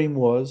what your dream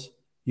was,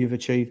 you've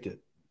achieved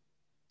it.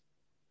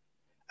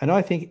 And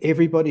I think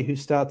everybody who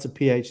starts a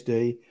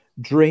PhD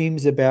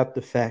dreams about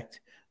the fact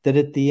that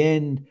at the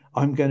end,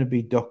 I'm going to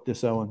be Dr.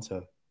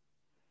 So-and-so.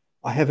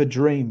 I have a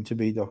dream to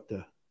be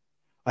doctor.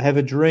 I have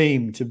a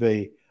dream to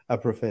be a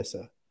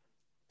professor.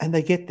 And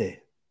they get there.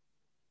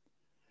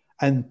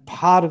 And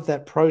part of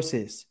that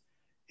process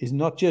is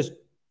not just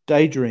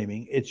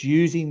daydreaming, it's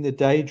using the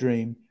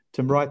daydream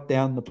to write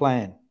down the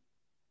plan.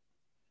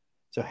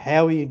 So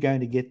how are you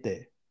going to get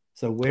there?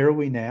 So where are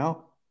we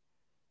now?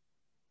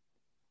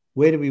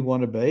 Where do we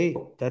want to be?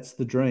 That's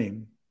the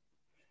dream.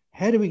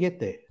 How do we get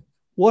there?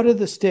 What are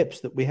the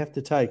steps that we have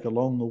to take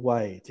along the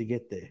way to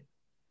get there?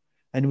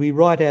 And we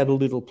write out a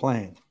little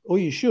plan, or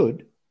you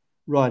should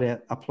write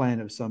out a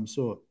plan of some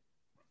sort.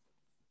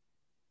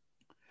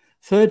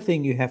 Third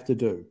thing you have to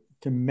do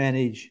to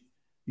manage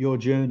your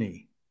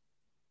journey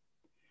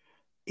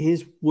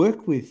is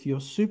work with your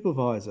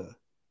supervisor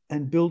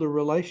and build a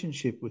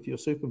relationship with your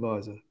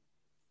supervisor.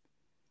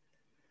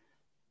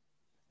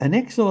 An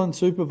excellent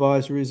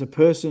supervisor is a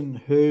person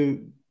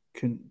who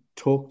can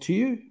talk to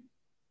you,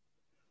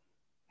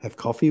 have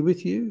coffee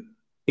with you,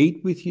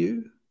 eat with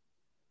you,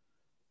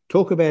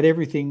 talk about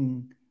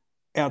everything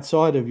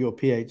outside of your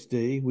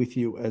PhD with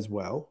you as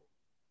well.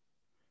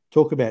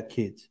 Talk about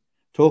kids,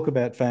 talk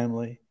about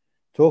family,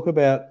 talk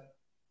about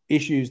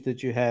issues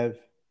that you have.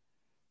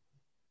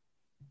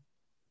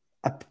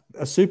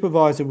 A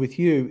supervisor with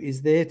you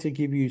is there to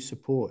give you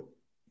support.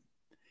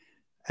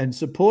 And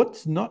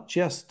support's not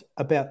just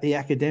about the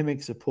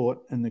academic support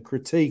and the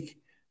critique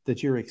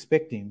that you're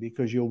expecting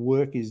because your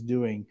work is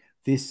doing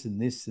this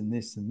and this and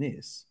this and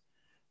this,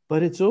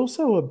 but it's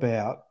also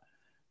about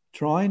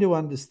trying to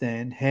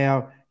understand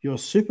how your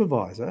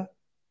supervisor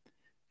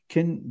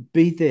can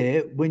be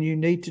there when you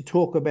need to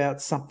talk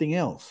about something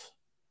else.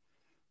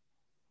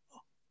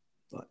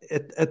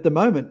 At the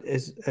moment,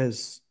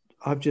 as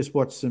I've just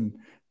watched some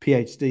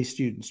PhD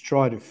students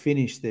try to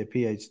finish their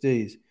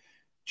PhDs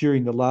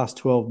during the last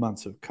 12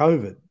 months of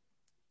COVID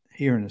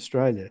here in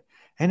Australia,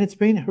 and it's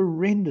been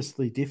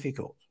horrendously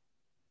difficult,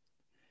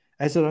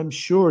 as I'm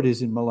sure it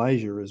is in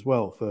Malaysia as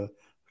well for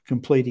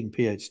completing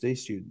PhD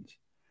students.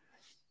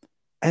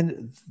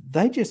 And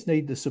they just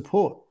need the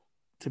support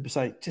to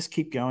say, just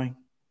keep going,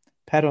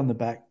 pat on the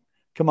back,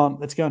 come on,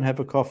 let's go and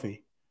have a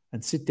coffee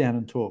and sit down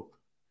and talk.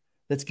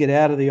 Let's get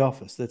out of the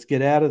office. Let's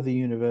get out of the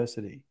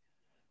university.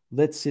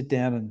 Let's sit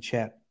down and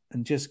chat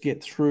and just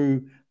get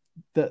through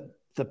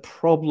the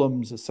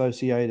problems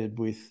associated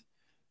with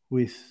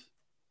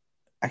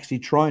actually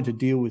trying to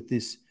deal with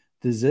this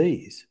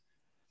disease.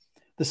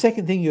 The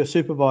second thing your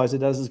supervisor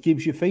does is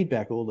gives you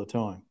feedback all the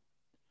time.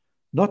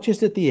 Not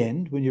just at the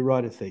end when you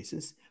write a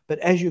thesis, but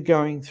as you're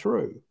going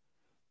through.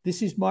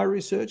 This is my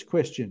research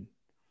question,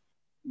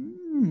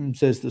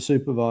 says the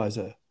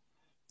supervisor.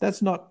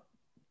 That's not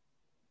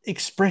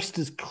expressed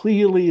as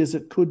clearly as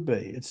it could be.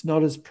 It's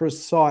not as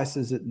precise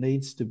as it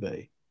needs to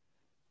be.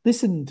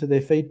 Listen to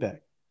their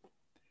feedback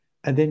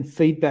and then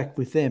feedback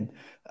with them.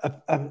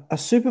 A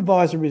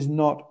supervisor is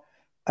not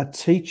a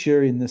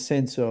teacher in the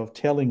sense of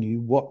telling you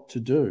what to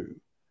do.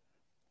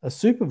 A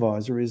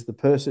supervisor is the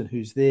person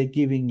who's there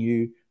giving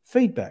you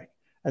feedback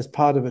as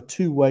part of a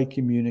two-way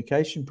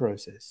communication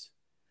process.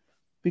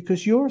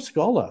 Because you're a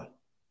scholar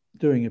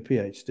doing a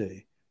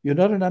PhD. You're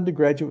not an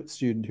undergraduate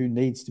student who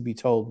needs to be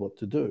told what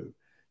to do.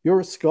 You're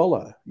a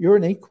scholar. You're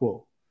an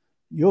equal.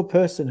 You're a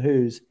person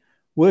who's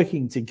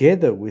working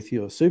together with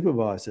your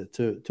supervisor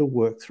to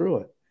work through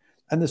it.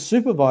 And the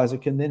supervisor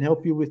can then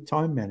help you with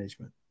time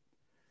management.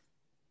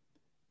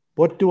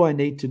 What do I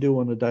need to do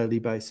on a daily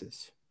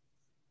basis?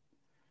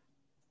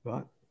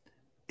 Right?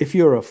 If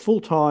you're a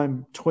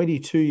full-time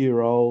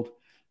 22-year-old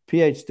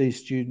PhD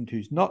student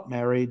who's not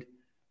married,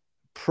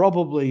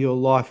 probably your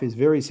life is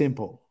very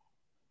simple.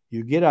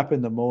 You get up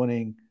in the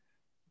morning,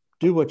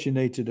 do what you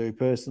need to do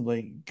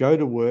personally, go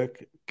to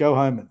work, go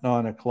home at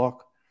 9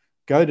 o'clock,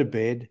 go to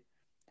bed,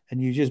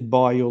 and you just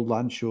buy your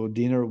lunch or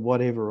dinner or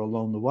whatever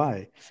along the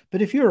way.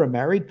 But if you're a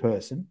married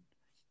person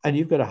and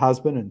you've got a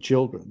husband and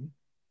children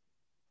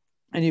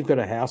and you've got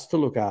a house to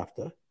look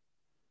after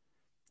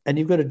and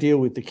you've got to deal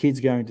with the kids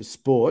going to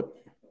sport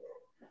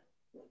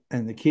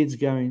and the kids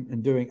going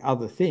and doing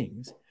other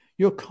things,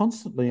 you're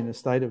constantly in a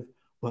state of,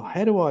 well,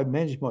 how do I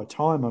manage my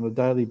time on a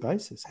daily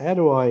basis? How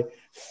do I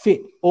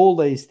fit all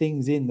these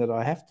things in that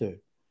I have to?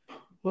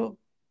 Well,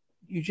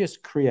 you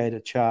just create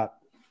a chart,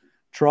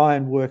 try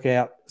and work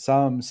out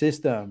some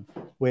system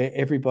where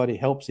everybody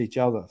helps each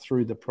other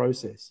through the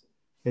process.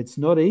 It's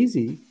not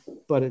easy,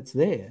 but it's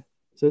there.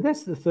 So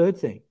that's the third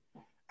thing.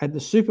 And the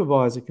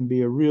supervisor can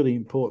be a really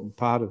important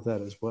part of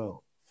that as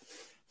well.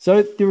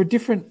 So there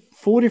are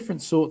four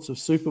different sorts of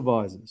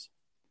supervisors.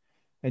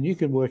 And you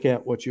can work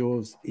out what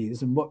yours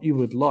is and what you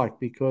would like,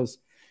 because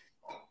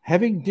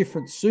having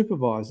different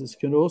supervisors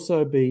can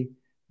also be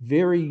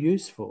very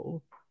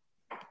useful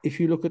if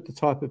you look at the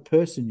type of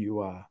person you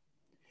are.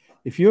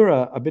 If you're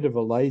a bit of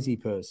a lazy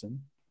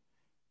person,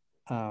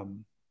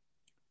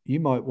 you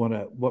might want to,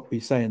 what we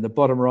say in the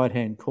bottom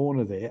right-hand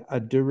corner there, a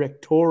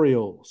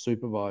directorial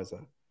supervisor.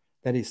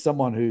 That is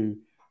someone who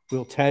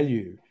will tell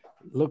you,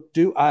 look,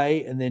 do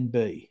A and then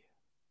B.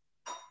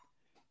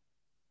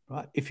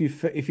 Right? If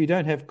you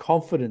don't have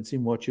confidence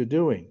in what you're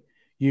doing,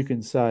 you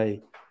can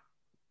say,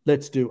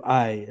 let's do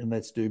A and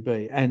let's do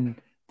B. And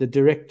the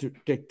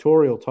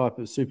directorial type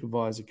of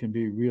supervisor can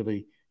be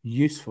really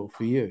useful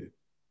for you.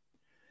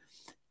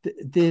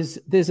 There's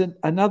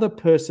another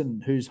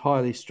person who's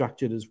highly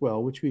structured as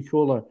well, which we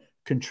call a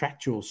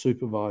contractual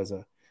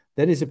supervisor.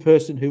 That is a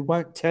person who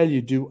won't tell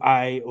you do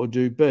A or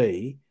do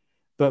B,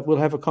 but will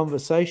have a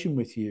conversation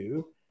with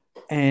you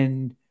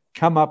and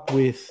come up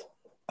with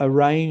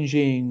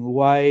arranging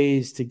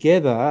ways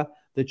together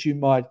that you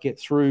might get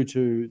through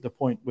to the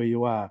point where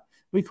you are.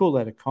 We call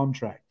that a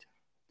contract.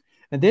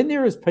 And then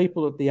there is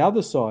people at the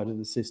other side of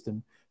the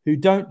system who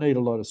don't need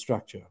a lot of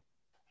structure.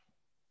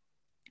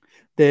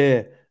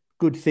 They're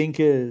good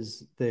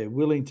thinkers. They're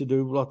willing to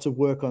do lots of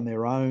work on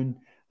their own.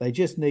 They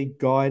just need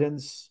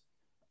guidance.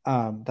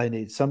 They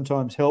need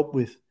sometimes help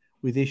with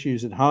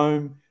issues at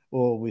home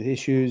or with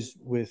issues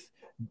with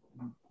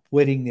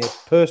wedding their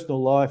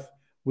personal life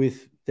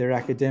with their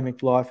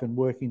academic life and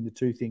working the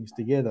two things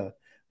together.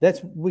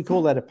 We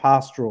call that a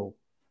pastoral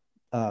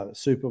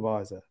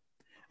supervisor.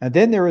 And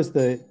then there is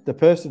the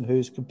person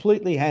who's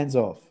completely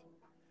hands-off,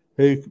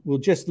 who will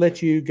just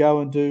let you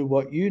go and do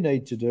what you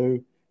need to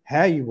do,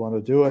 how you want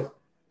to do it,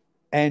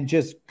 and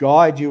just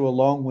guide you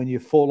along when you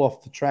fall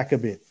off the track a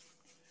bit.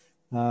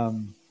 But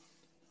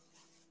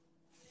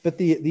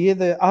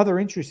the other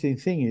interesting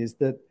thing is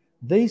that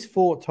these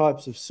four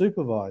types of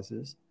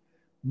supervisors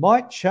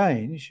might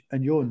change,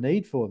 and your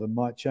need for them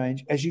might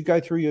change as you go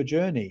through your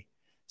journey.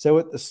 So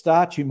at the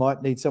start, you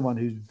might need someone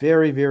who's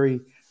very, very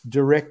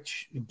direct,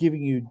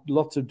 giving you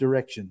lots of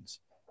directions.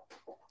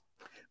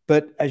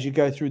 But as you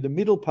go through the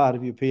middle part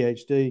of your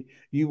PhD,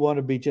 you want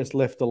to be just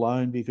left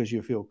alone because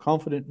you feel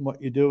confident in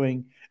what you're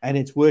doing and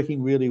it's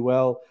working really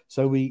well.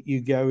 So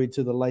you go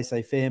into the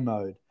laissez-faire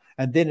mode.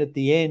 And then at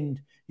the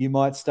end, you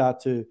might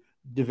start to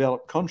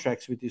develop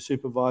contracts with your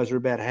supervisor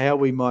about how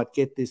we might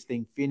get this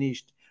thing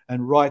finished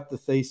and write the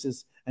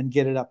thesis and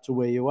get it up to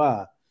where you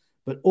are.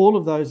 But all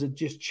of those are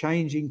just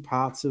changing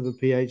parts of a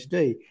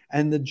PhD.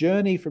 And the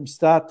journey from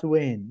start to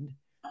end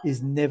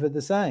is never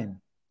the same.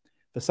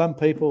 For some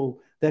people,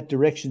 that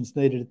direction's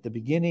needed at the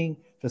beginning.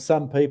 For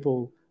some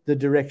people, the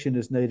direction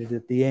is needed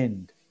at the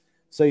end.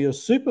 So your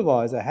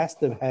supervisor has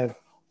to have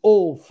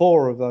all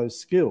four of those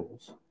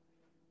skills.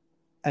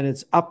 And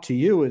it's up to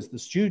you as the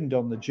student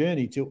on the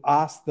journey to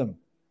ask them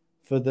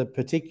for the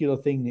particular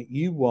thing that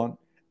you want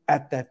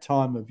at that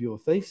time of your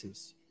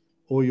thesis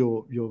or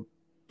you're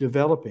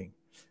developing.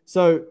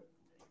 So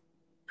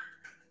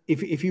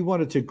if you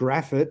wanted to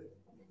graph it,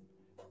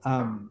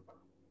 on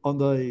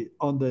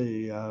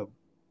the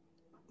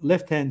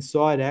left-hand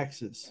side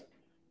axis,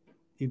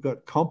 you've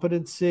got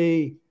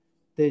competency.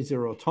 These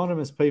are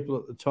autonomous people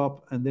at the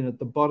top, and then at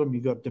the bottom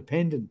you've got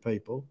dependent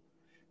people,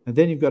 and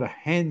then you've got a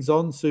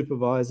hands-on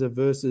supervisor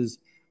versus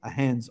a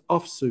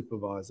hands-off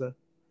supervisor.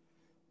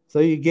 So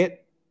you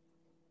get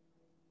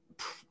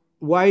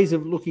ways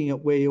of looking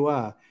at where you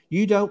are.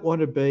 You don't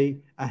want to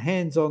be a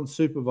hands-on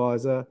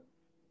supervisor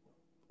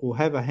or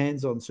have a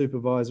hands-on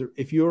supervisor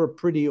if you're a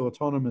pretty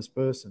autonomous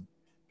person,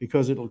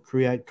 because it'll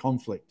create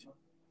conflict.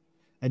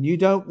 And you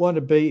don't want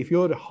to be, if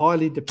you're a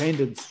highly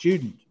dependent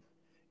student,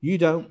 you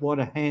don't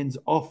want a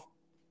hands-off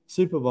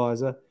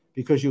supervisor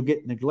because you'll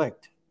get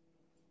neglect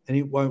and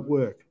it won't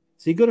work.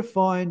 So you've got to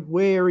find,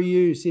 where are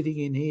you sitting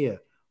in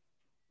here?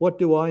 What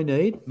do I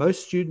need?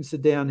 Most students are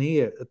down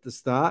here at the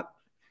start,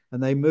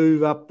 and they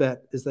move up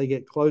that as they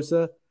get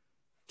closer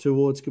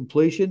towards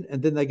completion,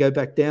 and then they go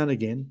back down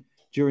again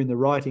during the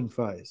writing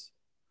phase.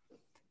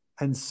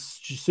 And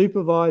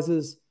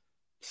supervisors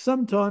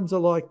sometimes are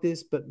like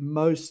this, but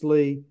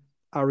mostly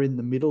are in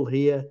the middle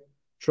here,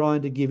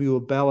 trying to give you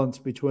a balance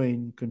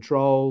between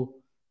control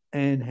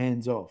and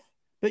hands-off.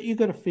 But you've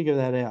got to figure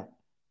that out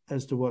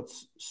as to what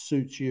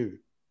suits you.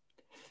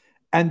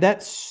 And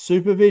that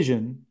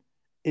supervision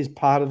is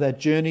part of that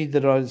journey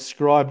that I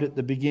described at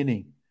the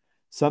beginning.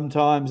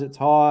 Sometimes it's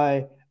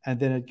high and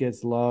then it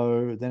gets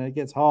low, then it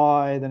gets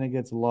high, then it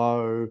gets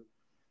low.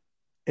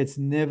 It's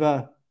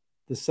never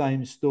the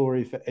same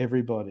story for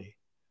everybody.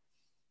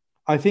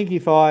 I think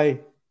if I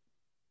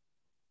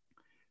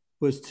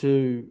was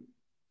to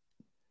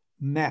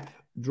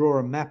draw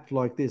a map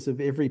like this of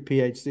every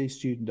PhD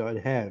student I'd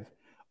have,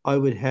 I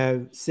would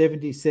have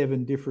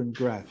 77 different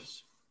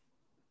graphs,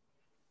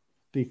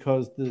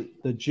 because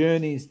the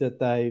journeys that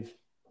they've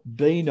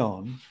been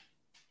on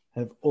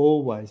have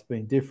always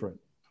been different.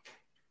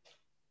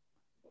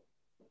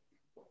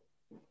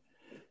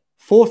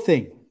 Fourth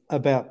thing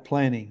about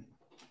planning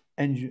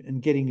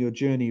and getting your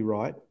journey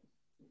right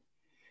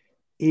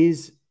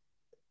is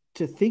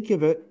to think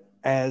of it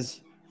as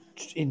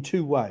in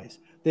two ways.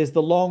 There's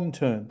the long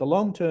term. The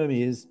long term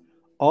is,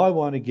 I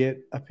want to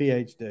get a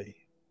PhD.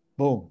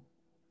 Boom.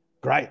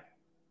 Great.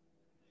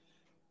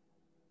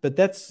 But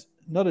that's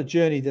not a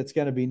journey that's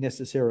going to be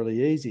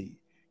necessarily easy.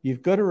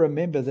 You've got to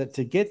remember that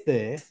to get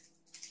there,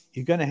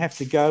 you're going to have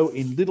to go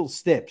in little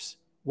steps,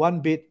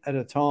 one bit at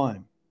a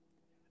time.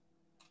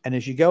 And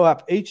as you go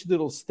up each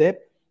little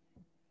step,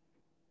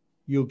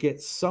 you'll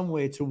get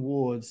somewhere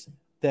towards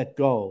that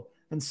goal.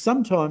 And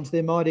sometimes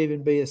there might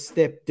even be a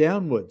step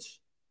downwards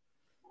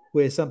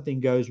where something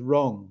goes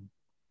wrong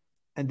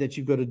and that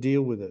you've got to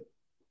deal with it.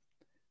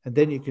 And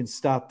then you can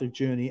start the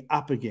journey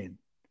up again.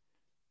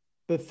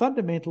 But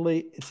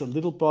fundamentally, it's a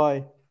little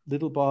by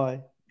little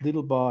by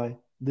little by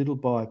little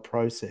by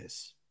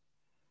process.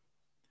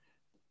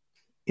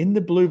 In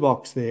the blue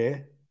box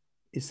there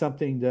is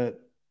something that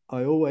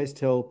I always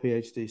tell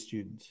PhD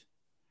students.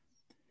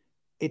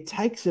 It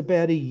takes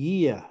about a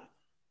year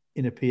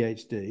in a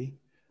PhD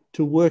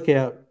to work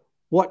out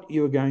what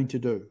you're going to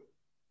do.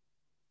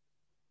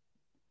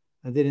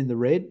 And then in the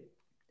red,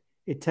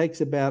 it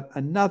takes about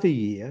another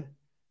year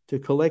to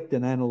collect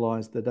and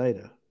analyze the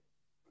data.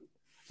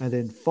 And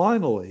then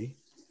finally,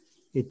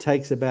 it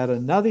takes about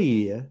another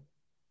year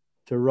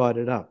to write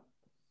it up.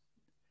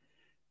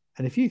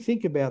 And if you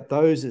think about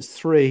those as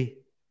three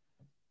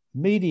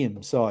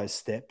medium-sized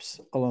steps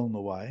along the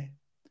way,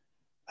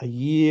 a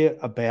year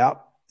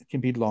about, it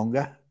can be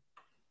longer,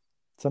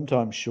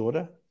 sometimes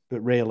shorter,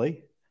 but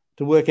rarely,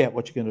 to work out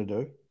what you're going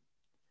to do.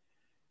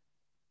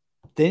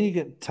 Then you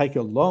can take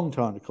a long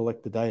time to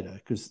collect the data,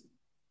 because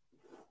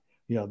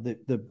you know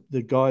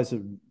the guys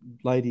and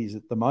ladies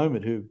at the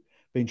moment who've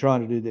been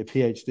trying to do their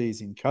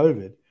PhDs in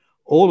COVID,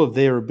 all of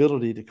their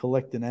ability to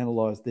collect and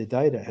analyze their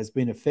data has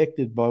been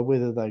affected by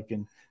whether they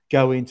can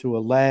go into a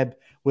lab,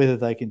 whether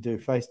they can do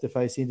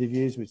face-to-face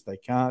interviews, which they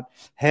can't.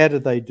 How do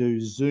they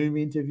do Zoom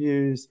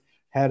interviews?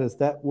 How does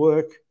that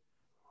work?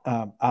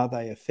 Are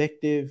they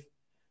effective?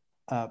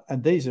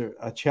 And these are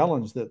a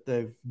challenge that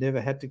they've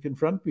never had to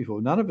confront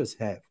before. None of us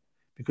have,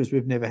 because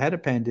we've never had a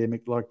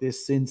pandemic like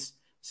this since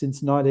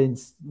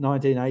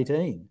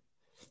 1918.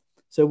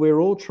 So we're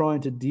all trying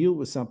to deal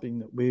with something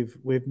that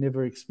we've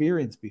never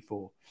experienced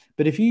before.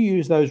 But if you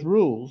use those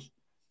rules,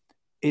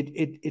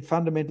 it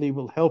fundamentally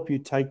will help you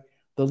take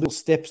the little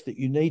steps that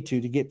you need to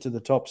get to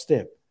the top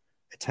step.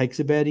 It takes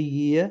about a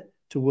year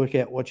to work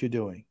out what you're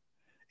doing.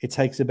 It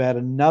takes about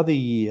another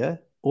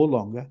year or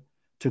longer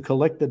to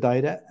collect the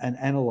data and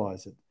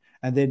analyze it.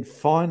 And then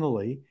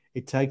finally,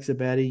 it takes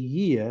about a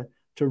year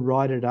to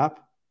write it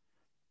up,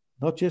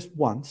 not just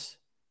once,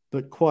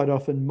 but quite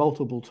often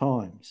multiple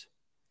times.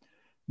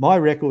 My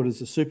record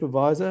as a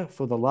supervisor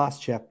for the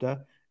last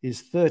chapter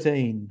is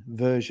 13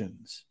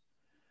 versions.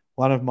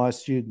 One of my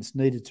students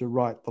needed to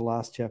write the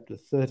last chapter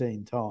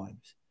 13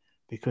 times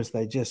because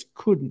they just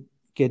couldn't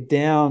get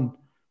down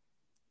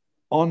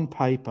on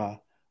paper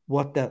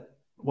what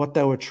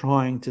they were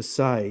trying to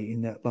say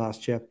in that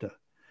last chapter.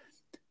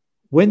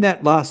 When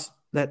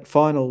that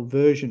final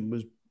version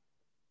was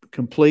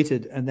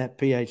completed and that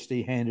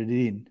PhD handed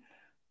in,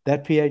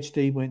 that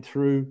PhD went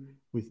through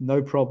with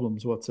no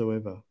problems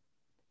whatsoever.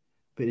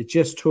 But it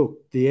just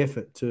took the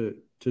effort to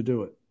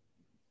do it.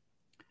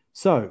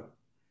 So,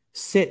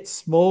 set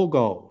small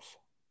goals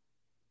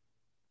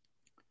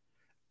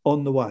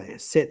on the way.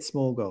 Set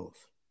small goals.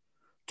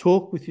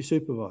 Talk with your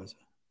supervisor.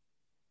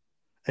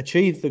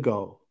 Achieve the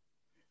goal.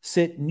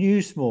 Set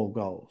new small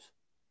goals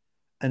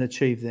and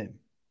achieve them.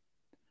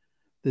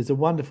 There's a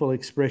wonderful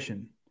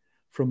expression: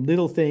 from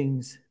little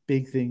things,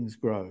 big things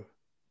grow.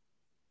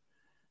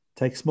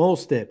 Take small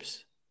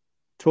steps,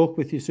 talk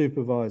with your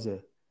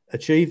supervisor,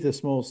 achieve the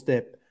small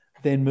step,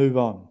 then move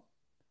on.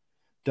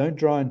 Don't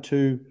try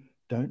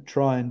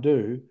and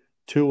do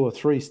 2 or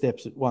 3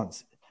 steps at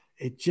once.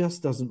 It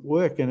just doesn't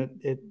work,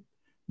 and it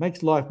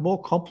makes life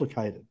more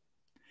complicated.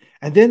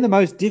 And then the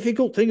most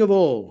difficult thing of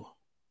all,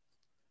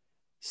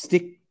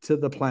 stick to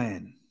the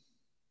plan.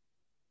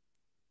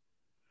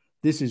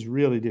 This is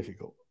really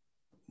difficult.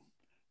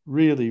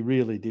 Really,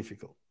 really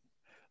difficult.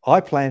 I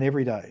plan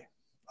every day.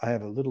 I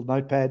have a little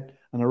notepad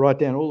and I write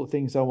down all the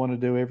things I want to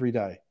do every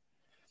day.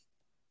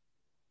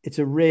 It's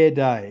a rare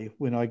day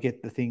when I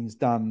get the things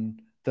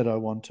done that I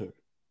want to,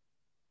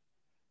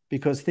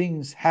 because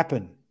things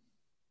happen.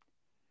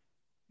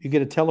 You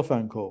get a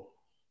telephone call.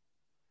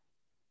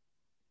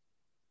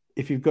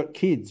 If you've got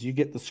kids, you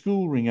get the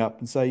school ring up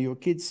and say your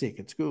kid's sick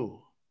at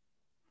school.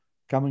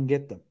 Come and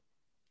get them.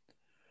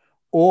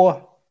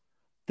 Or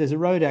there's a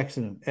road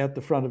accident out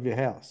the front of your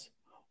house.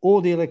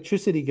 Or the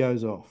electricity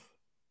goes off.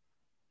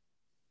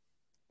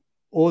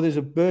 Or there's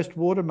a burst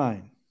water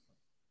main.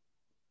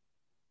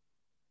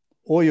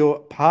 Or your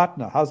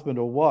partner, husband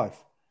or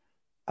wife,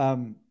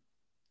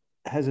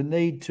 has a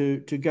need to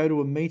go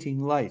to a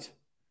meeting late,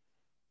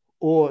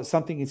 or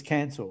something is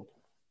cancelled.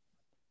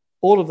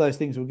 All of those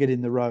things will get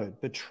in the road,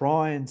 but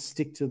try and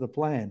stick to the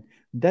plan.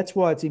 That's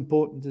why it's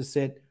important to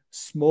set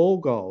small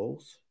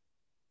goals,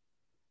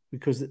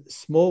 because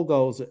small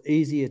goals are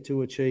easier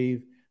to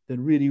achieve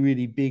than really,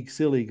 really big,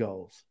 silly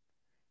goals.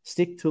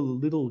 Stick to the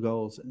little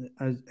goals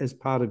as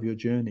part of your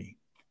journey.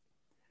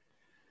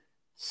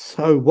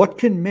 So what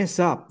can mess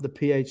up the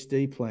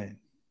PhD plan?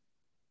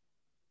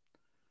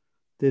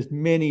 There's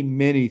many,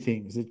 many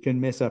things that can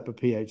mess up a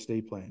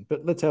PhD plan,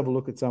 but let's have a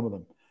look at some of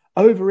them.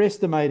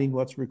 Overestimating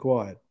what's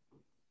required.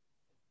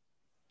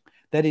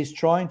 That is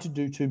trying to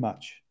do too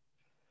much.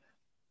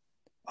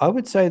 I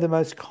would say the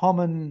most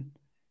common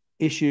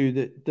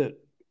issue that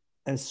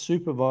as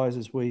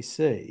supervisors we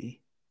see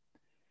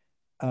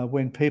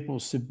when people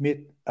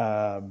submit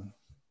a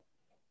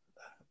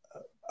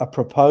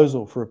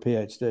proposal for a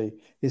PhD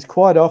is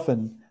quite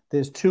often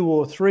there's 2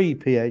 or 3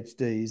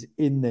 PhDs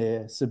in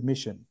their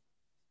submission.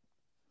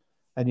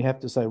 And you have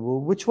to say, well,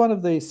 which one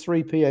of these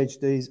 3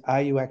 PhDs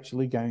are you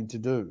actually going to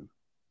do?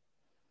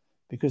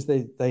 Because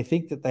they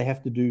think that they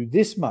have to do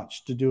this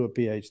much to do a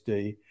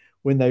PhD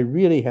when they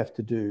really have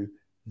to do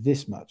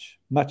this much,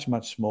 much,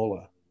 much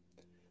smaller.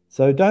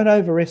 So don't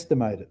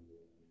overestimate it.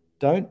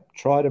 Don't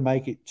try to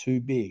make it too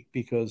big,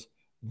 because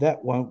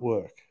that won't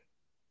work.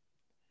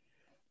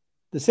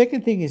 The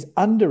second thing is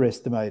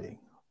underestimating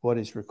what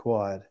is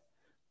required.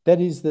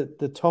 That is that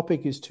the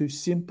topic is too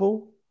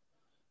simple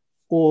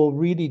or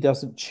really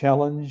doesn't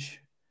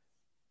challenge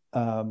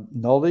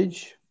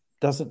knowledge,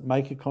 doesn't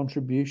make a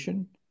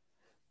contribution.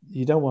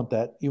 You don't want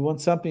that. You want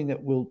something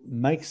that will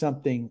make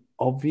something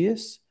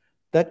obvious.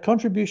 That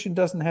contribution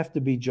doesn't have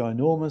to be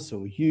ginormous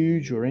or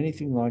huge or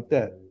anything like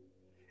that.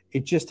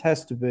 It just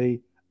has to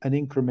be an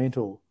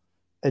incremental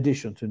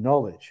addition to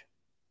knowledge.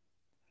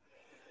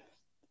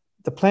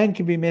 The plan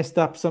can be messed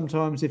up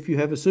sometimes if you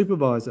have a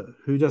supervisor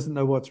who doesn't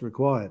know what's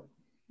required.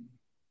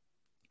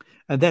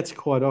 And that's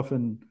quite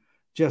often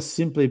just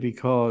simply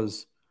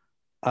because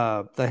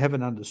they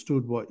haven't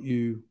understood what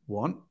you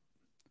want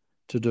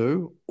to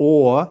do,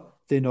 or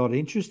they're not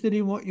interested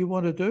in what you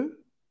want to do,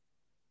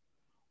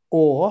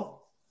 or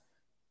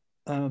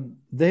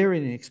they're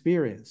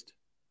inexperienced.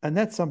 And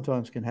that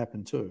sometimes can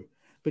happen too.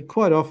 But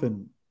quite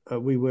often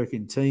we work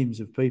in teams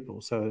of people,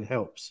 so it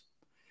helps.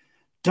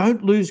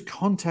 Don't lose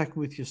contact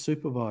with your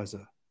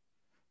supervisor.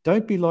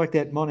 Don't be like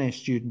that Monash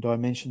student I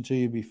mentioned to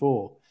you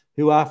before,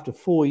 who after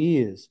 4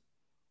 years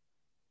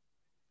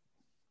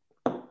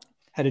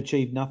had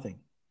achieved nothing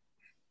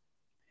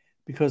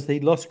because he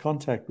lost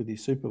contact with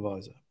his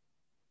supervisor.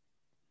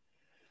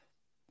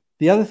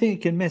 The other thing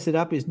that can mess it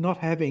up is not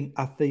having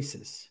a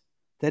thesis.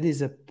 That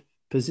is a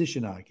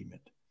position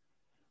argument.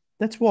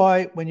 That's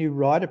why when you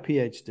write a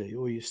PhD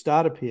or you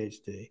start a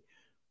PhD,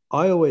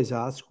 I always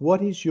ask,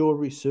 what is your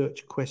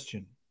research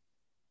question?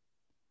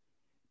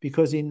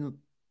 Because in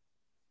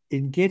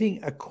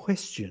getting a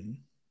question,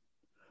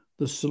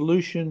 the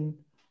solution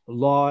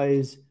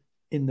lies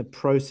in the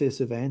process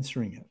of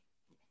answering it.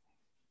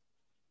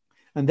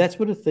 And that's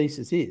what a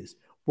thesis is.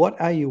 What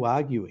are you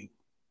arguing?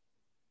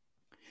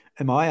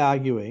 Am I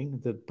arguing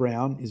that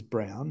brown is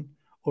brown,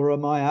 or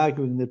am I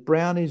arguing that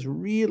brown is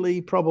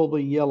really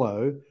probably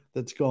yellow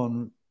that's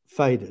gone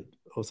faded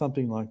or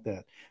something like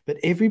that? But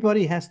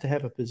everybody has to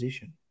have a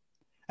position,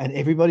 and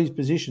everybody's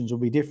positions will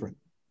be different.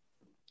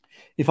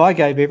 If I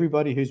gave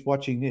everybody who's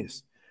watching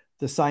this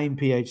the same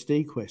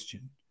PhD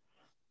question,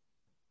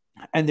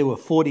 and there were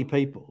 40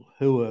 people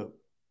who were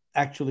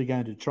actually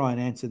going to try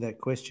and answer that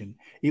question,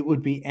 it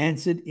would be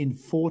answered in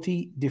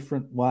 40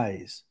 different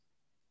ways.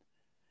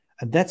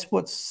 And that's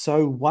what's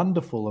so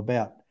wonderful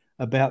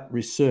about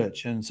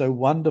research, and so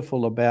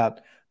wonderful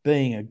about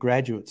being a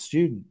graduate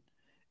student,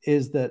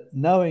 is that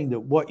knowing that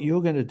what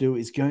you're going to do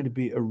is going to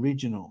be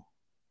original.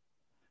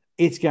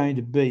 it's going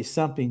to be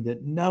something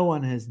that no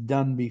one has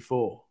done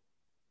before.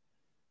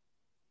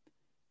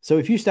 So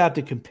if you start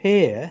to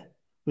compare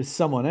with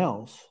someone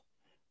else,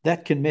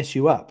 that can mess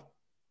you up.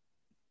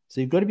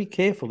 So you've got to be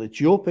careful.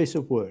 It's your piece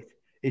of work.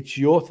 It's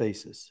your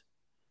thesis.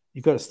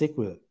 You've got to stick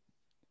with it.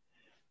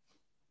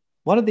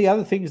 One of the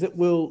other things that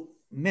will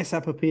mess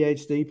up a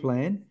PhD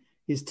plan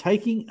is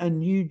taking a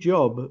new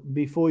job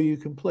before you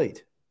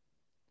complete,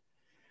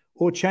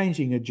 or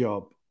changing a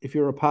job if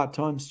you're a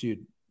part-time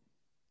student.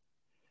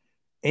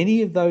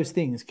 Any of those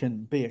things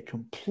can be a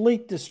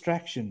complete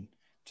distraction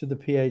to the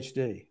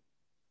PhD.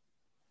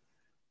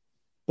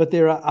 But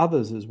there are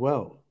others as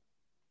well.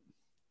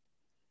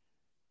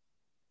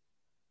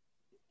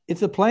 If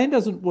the plan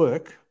doesn't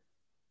work,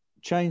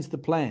 change the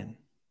plan,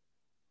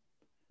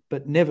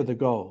 but never the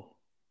goal.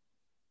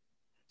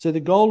 So the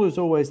goal is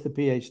always the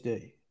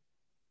PhD.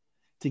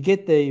 To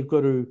get there, you've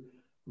got to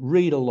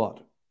read a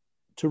lot,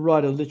 to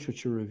write a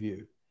literature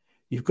review.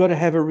 You've got to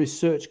have a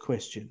research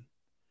question.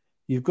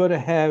 You've got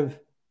to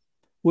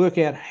work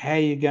out how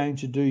you're going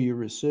to do your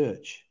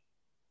research.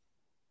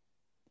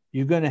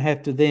 You're going to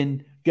have to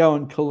then go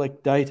and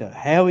collect data.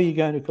 How are you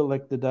going to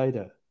collect the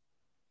data?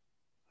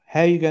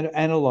 How are you going to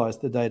analyze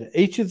the data?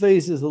 Each of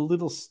these is a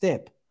little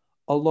step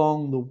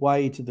along the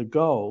way to the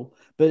goal,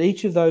 but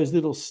each of those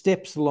little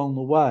steps along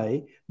the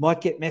way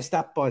might get messed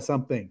up by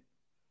something.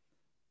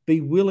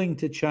 Be willing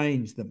to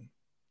change them.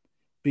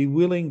 Be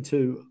willing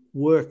to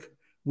work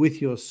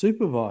with your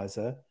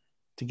supervisor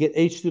to get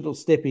each little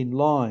step in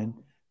line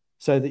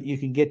so that you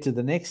can get to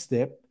the next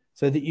step,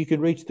 so that you can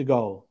reach the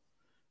goal.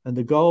 And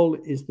the goal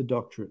is the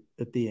doctorate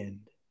at the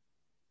end.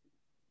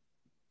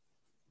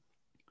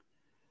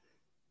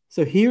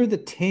 So here are the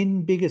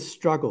 10 biggest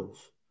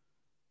struggles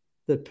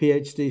that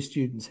PhD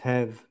students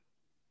have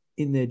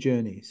in their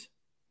journeys.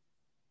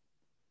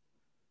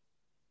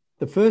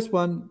 The first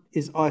one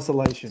is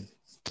isolation.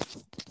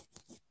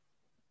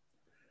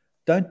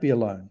 Don't be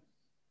alone.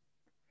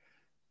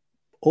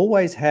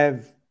 Always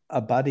have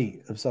a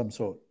buddy of some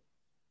sort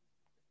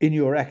in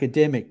your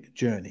academic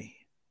journey.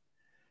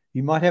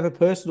 You might have a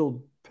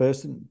personal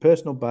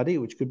buddy,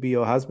 which could be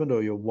your husband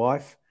or your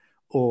wife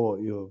or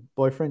your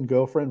boyfriend,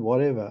 girlfriend,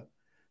 whatever,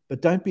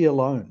 but don't be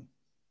alone.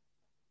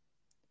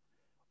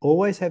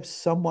 Always have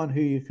someone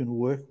who you can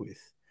work with.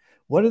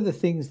 One of the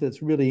things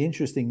that's really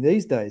interesting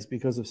these days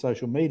because of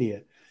social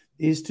media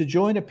is to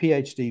join a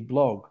PhD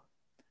blog.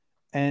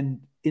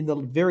 And in the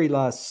very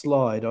last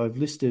slide, I've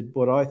listed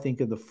what I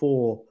think are the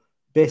 4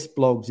 best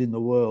blogs in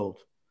the world.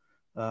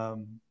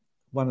 1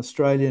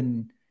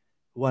 Australian,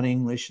 1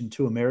 English, and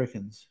 2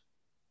 Americans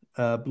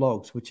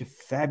blogs, which are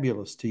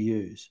fabulous to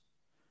use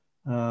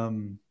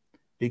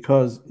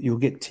because you'll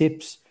get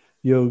tips.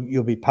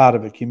 You'll be part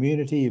of a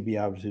community. You'll be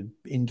able to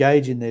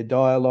engage in their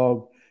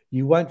dialogue.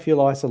 You won't feel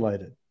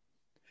isolated.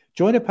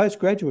 Join a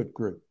postgraduate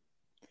group.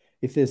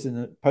 If there's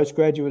a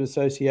postgraduate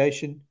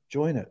association,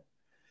 join it.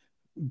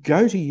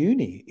 Go to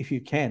uni if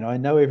you can. I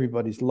know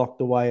everybody's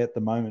locked away at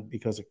the moment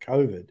because of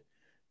COVID,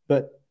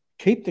 but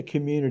keep the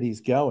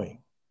communities going.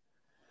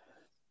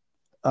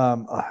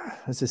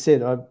 As I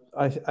said,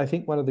 I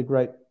think one of the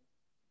great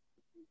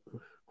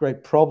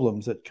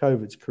problems that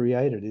COVID's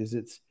created is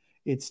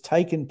it's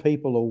taken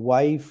people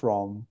away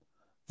from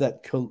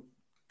that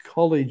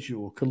college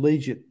or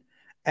collegiate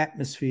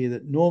atmosphere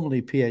that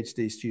normally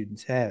PhD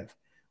students have,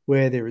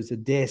 where there is a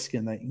desk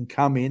and they can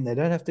come in. They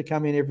don't have to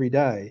come in every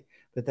day,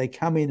 but they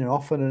come in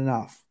often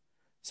enough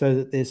so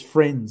that there's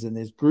friends and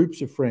there's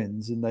groups of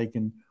friends and they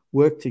can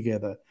work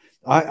together.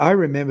 I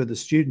remember the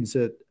students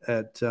at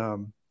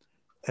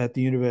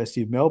the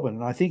University of Melbourne,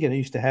 and I think it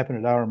used to happen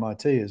at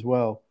RMIT as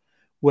well,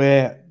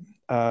 where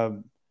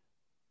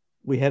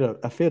we had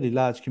a fairly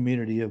large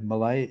community of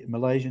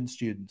Malaysian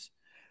students,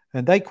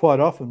 and they quite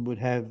often would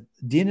have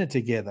dinner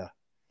together,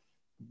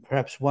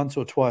 perhaps once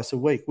or twice a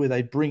week, where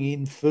they'd bring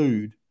in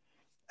food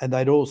and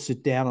they'd all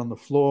sit down on the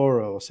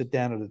floor or sit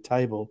down at a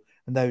table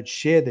and they would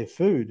share their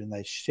food and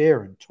they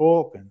share and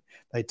talk and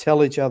they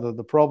tell each other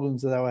the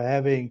problems that they were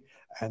having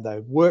and they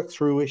work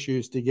through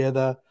issues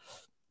together.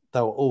 They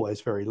were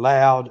always very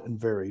loud and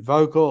very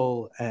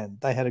vocal, and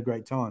they had a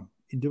great time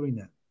in doing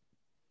that.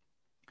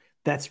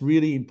 That's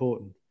really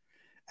important.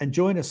 And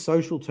join a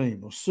social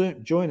team or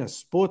join a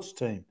sports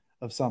team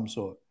of some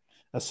sort,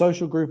 a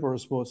social group or a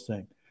sports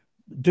team.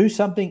 Do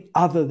something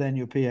other than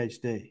your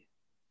PhD.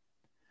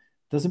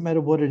 Doesn't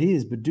matter what it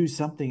is, but do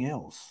something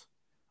else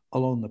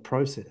along the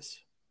process.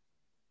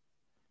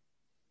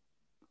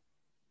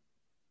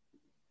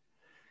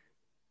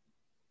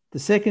 The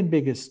second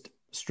biggest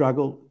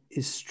struggle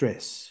is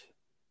stress.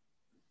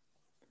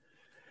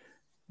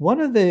 One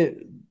of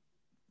the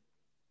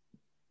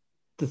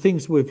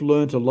things we've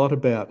learned a lot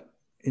about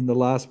in the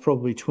last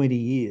probably 20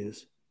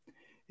 years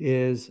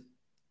is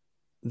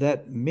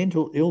that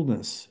mental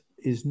illness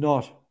is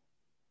not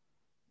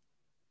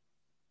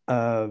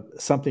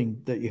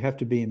something that you have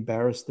to be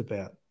embarrassed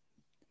about.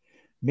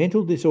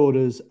 Mental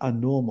disorders are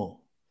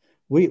normal.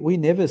 We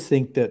never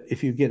think that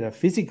if you get a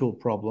physical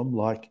problem,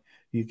 like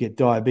you get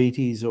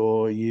diabetes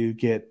or you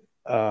get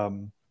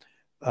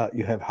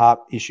you have heart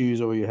issues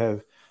or you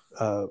have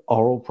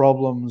oral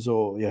problems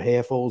or your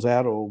hair falls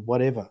out or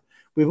whatever.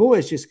 We've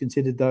always just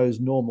considered those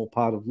normal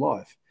part of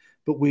life.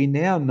 But we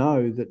now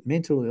know that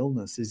mental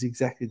illness is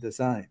exactly the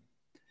same.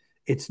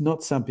 It's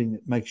not something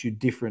that makes you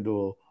different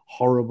or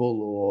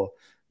horrible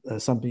or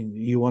something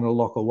you want to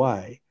lock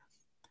away.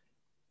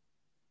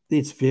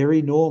 It's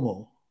very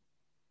normal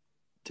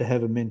to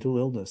have a mental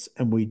illness.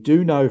 And we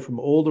do know from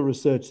all the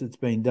research that's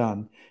been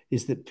done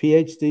is that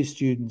PhD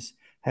students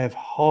have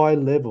high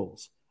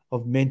levels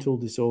of mental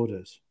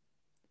disorders.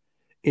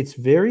 It's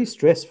very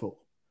stressful,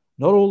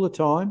 not all the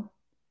time,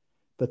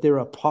 but there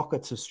are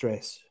pockets of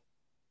stress.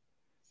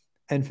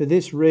 And for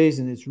this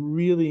reason, it's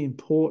really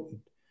important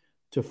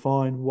to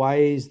find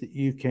ways that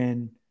you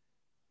can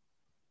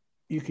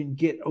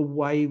get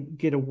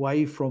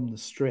away from the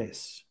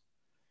stress,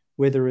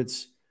 whether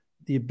it's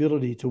the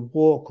ability to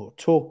walk or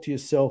talk to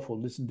yourself or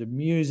listen to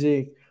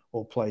music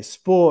or play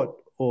sport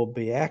or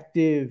be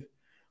active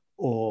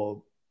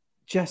or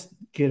just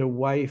get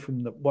away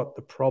from what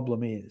the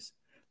problem is.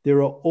 There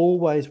are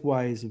always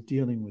ways of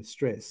dealing with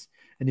stress.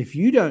 And if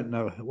you don't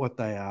know what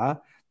they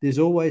are, there's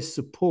always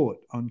support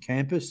on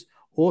campus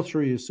or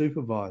through your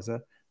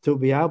supervisor to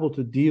be able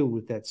to deal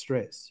with that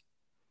stress.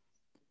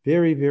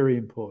 Very, very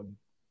important.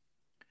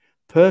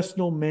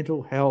 Personal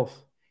mental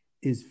health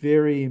is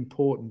very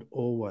important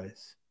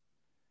always.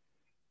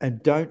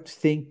 And don't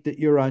think that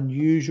you're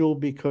unusual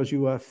because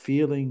you are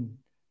feeling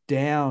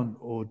down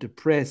or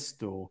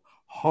depressed or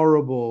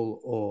horrible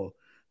or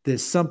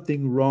there's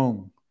something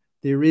wrong.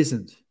 There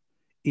isn't.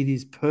 It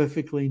is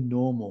perfectly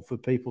normal for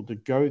people to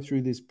go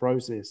through this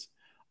process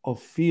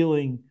of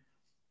feeling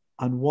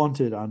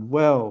unwanted,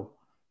 unwell,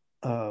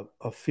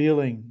 of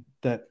feeling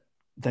that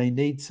they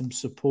need some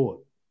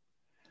support.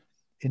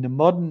 In the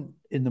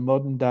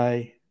modern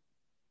day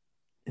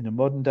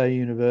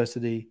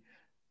university,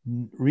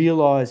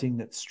 realizing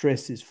that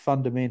stress is a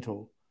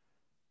fundamental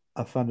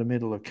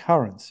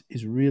occurrence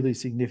is really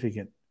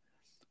significant.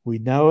 We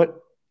know it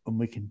and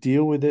we can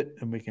deal with it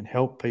and we can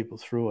help people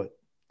through it.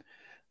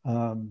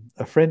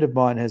 A friend of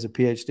mine has a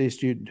PhD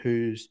student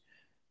who's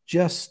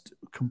just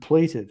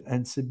completed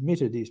and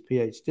submitted his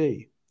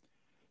PhD.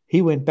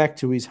 He went back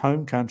to his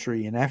home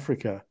country in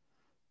Africa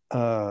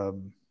at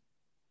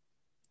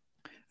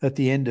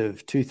the end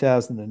of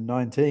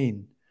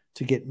 2019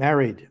 to get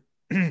married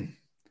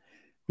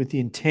with the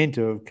intent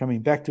of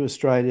coming back to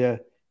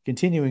Australia,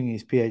 continuing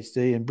his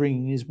PhD and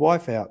bringing his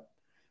wife out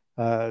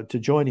to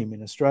join him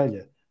in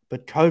Australia.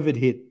 But COVID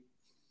hit.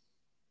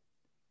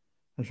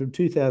 And from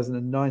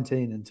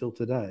 2019 until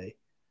today,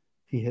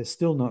 he has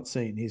still not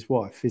seen his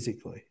wife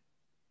physically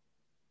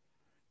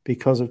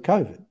because of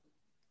COVID.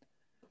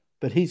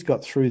 But he's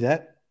got through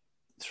that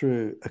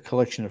through a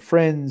collection of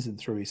friends and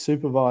through his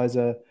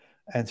supervisor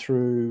and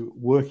through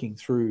working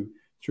through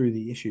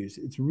the issues.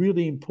 It's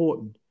really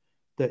important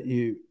that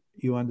you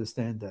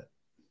understand that.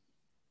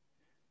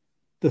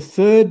 The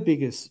third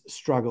biggest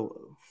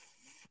struggle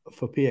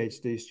for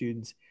PhD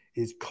students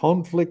is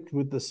conflict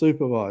with the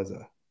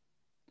supervisor.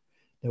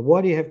 Now,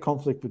 why do you have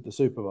conflict with the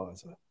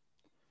supervisor?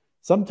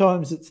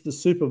 Sometimes it's the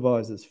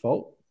supervisor's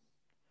fault.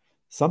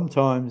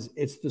 Sometimes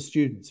it's the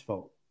student's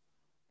fault.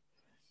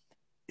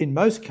 In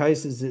most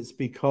cases, it's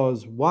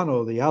because one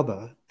or the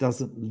other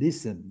doesn't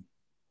listen.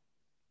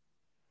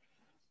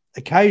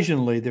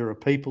 Occasionally, there are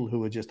people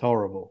who are just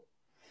horrible.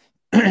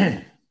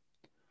 And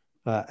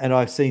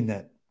I've seen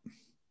that.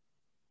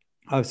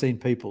 I've seen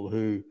people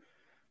who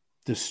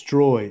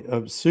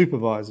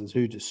supervisors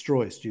who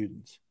destroy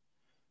students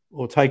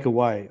or take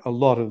away a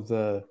lot of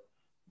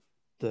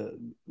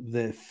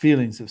their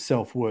feelings of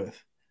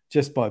self-worth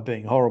just by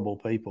being horrible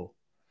people.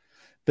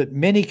 But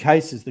many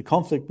cases, the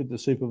conflict with the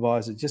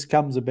supervisor just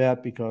comes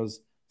about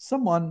because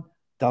someone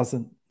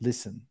doesn't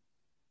listen.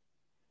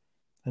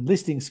 And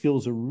listening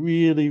skills are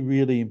really,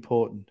 really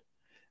important.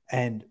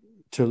 And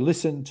to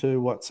listen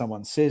to what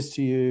someone says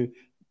to you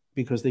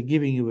because they're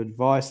giving you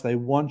advice, they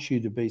want you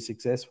to be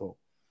successful.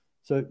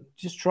 So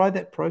just try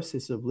that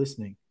process of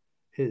listening.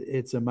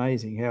 It's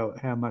amazing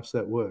how much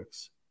that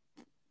works.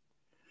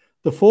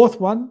 The fourth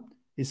one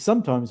is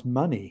sometimes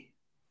money.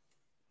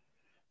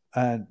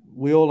 And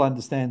we all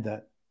understand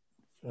that.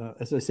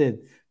 As I said,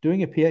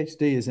 doing a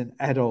PhD is an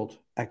adult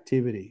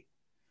activity.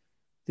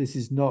 This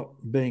is not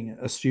being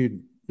a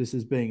student. This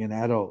is being an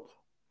adult.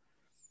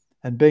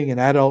 And being an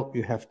adult,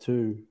 you have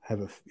to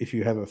if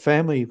you have a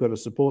family, you've got to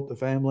support the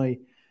family.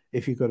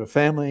 If you've got a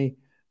family,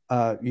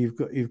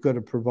 you've got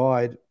to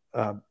provide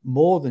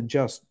more than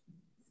just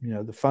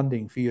the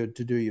funding for you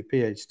to do your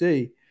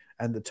PhD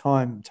and the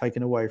time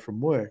taken away from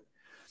work.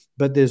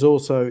 But there's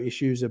also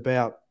issues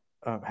about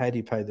how do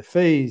you pay the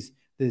fees?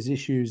 There's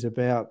issues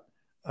about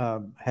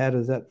how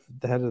does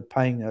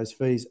paying those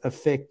fees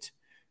affect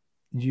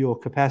your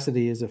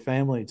capacity as a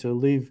family to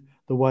live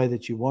the way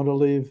that you want to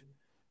live?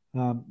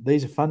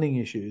 These are funding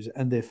issues,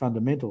 and they're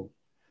fundamental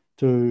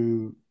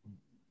to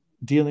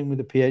dealing with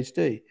a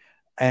PhD.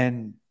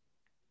 And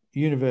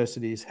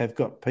universities have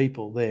got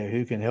people there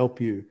who can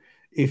help you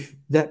if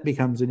that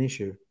becomes an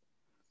issue.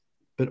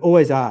 But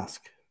always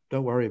ask.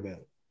 Don't worry about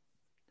it.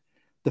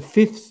 The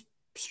fifth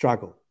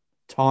struggle,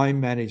 Time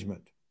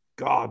management.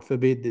 God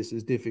forbid this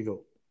is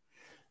difficult.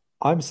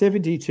 I'm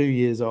 72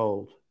 years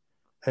old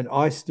and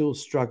I still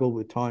struggle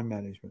with time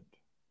management.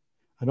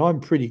 And I'm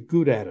pretty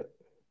good at it.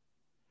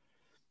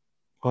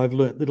 I've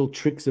learnt little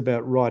tricks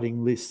about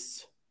writing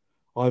lists.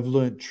 I've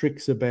learnt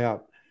tricks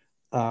about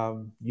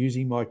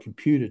using my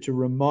computer to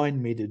remind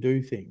me to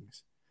do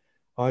things.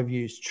 I've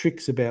used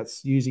tricks about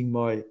using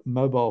my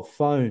mobile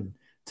phone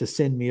to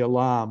send me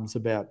alarms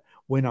about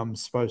when I'm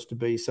supposed to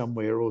be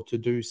somewhere or to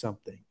do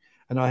something.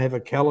 And I have a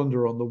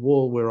calendar on the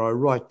wall where I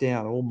write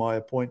down all my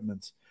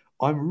appointments.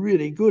 I'm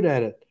really good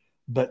at it,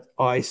 but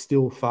I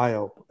still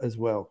fail as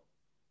well.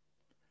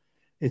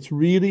 It's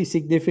really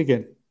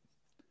significant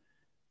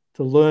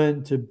to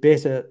learn to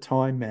better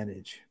time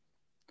manage.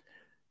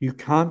 You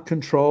can't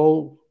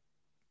control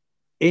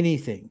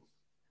anything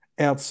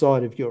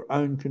outside of your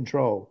own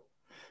control.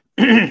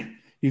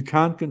 You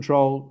can't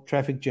control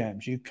traffic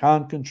jams. You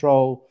can't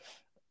control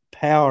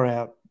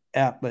power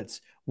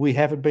outlets. We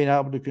haven't been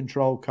able to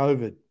control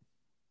COVID.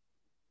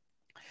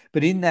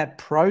 But in that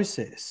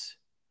process,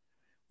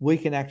 we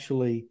can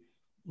actually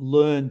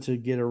learn to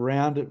get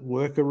around it,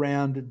 work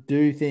around it,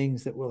 do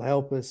things that will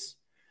help us.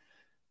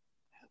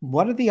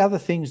 One of the other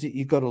things that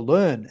you've got to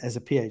learn as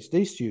a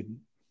PhD student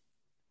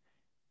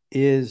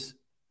is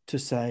to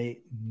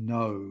say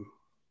no.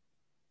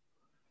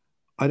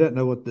 I don't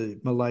know what the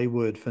Malay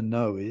word for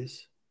no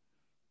is,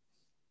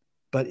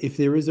 but if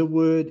there is a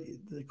word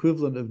the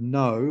equivalent of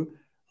no,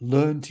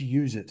 learn to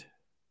use it.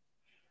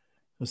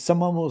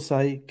 Someone will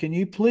say, can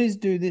you please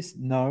do this?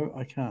 No,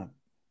 I can't.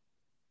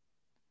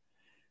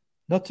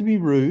 Not to be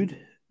rude,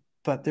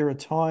 but there are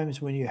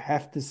times when you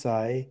have to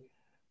say,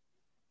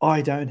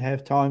 I don't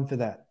have time for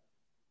that.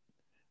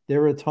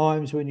 There are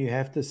times when you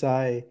have to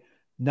say,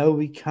 no,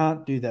 we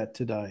can't do that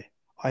today.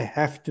 I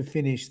have to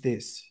finish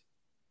this.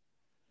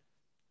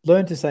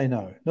 Learn to say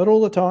no. Not all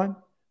the time,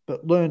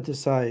 but learn to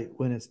say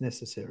when it's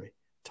necessary.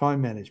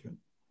 Time management.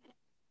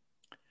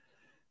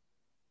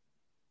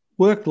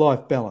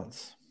 Work-life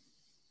balance.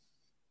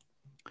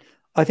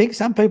 I think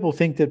some people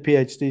think that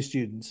PhD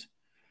students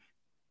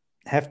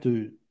have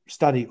to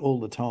study all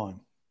the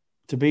time,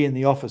 to be in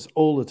the office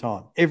all the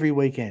time, every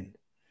weekend,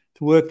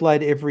 to work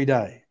late every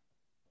day.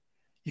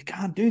 You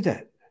can't do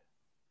that.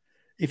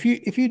 If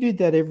you did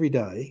that every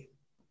day,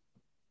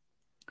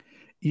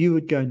 you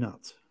would go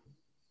nuts.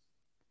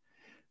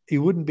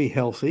 You wouldn't be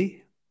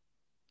healthy.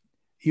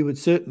 You would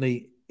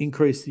certainly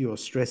increase your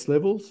stress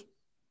levels.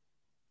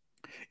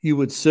 You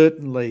would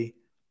certainly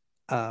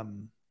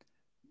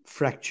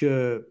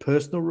fracture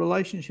personal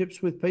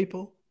relationships with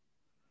people.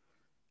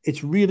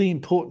 It's really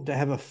important to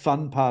have a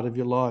fun part of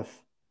your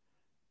life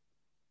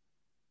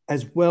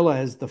as well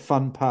as the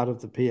fun part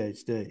of the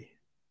PhD.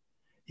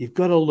 You've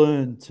got to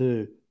learn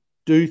to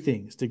do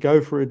things, to go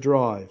for a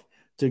drive,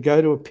 to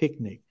go to a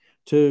picnic,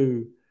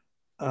 to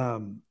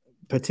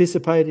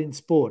participate in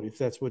sport if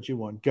that's what you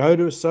want. Go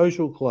to a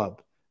social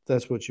club if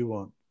that's what you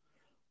want.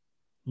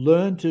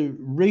 Learn to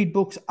read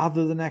books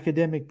other than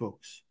academic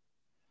books.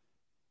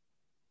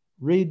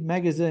 Read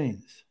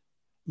magazines.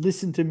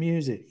 Listen to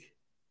music.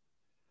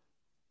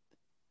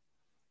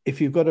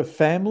 If you've got a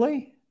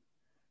family,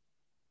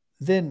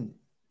 then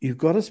you've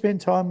got to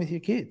spend time with your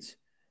kids.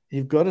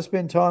 You've got to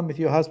spend time with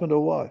your husband or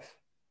wife.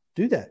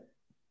 Do that.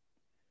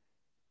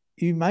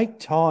 You make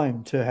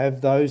time to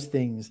have those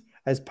things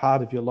as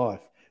part of your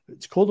life.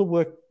 It's called a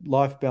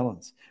work-life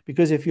balance,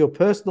 because if your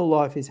personal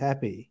life is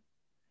happy,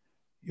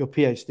 your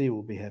PhD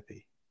will be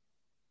happy.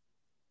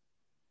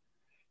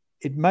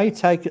 It may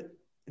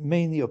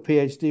mean your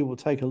PhD will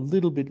take a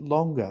little bit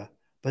longer,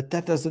 but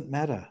that doesn't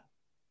matter.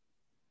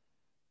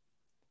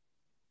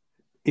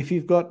 If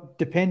you've got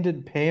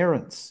dependent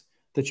parents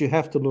that you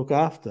have to look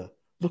after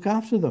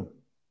them.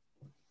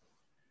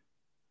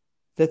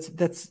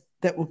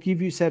 That will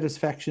give you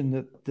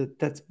satisfaction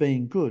that's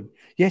being good.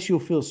 Yes, you'll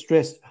feel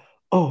stressed.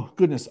 Oh,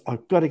 goodness,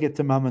 I've got to get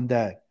to mum and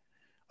dad.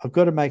 I've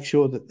got to make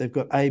sure that they've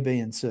got A, B,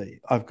 and C.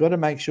 I've got to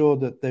make sure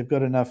that they've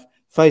got enough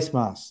face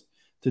masks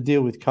to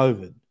deal with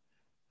COVID.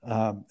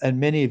 And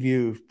many of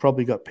you have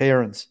probably got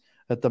parents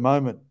at the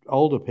moment,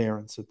 older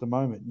parents at the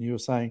moment, and you're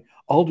saying,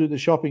 I'll do the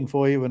shopping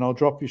for you and I'll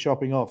drop your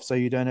shopping off so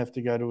you don't have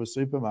to go to a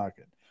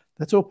supermarket.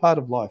 That's all part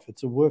of life.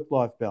 It's a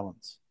work-life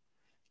balance.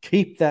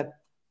 Keep that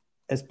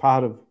as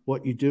part of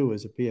what you do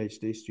as a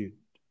PhD student.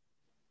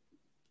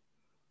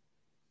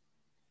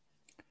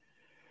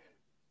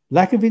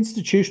 Lack of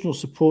institutional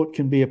support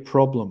can be a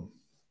problem.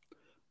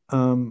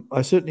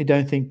 I certainly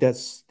don't think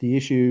that's the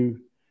issue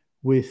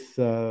with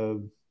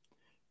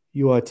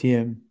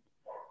UITM.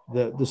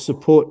 The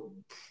support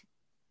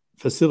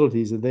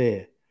facilities are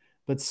there.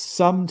 But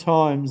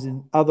sometimes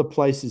in other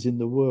places in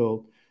the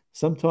world,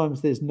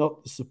 sometimes there's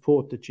not the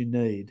support that you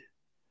need.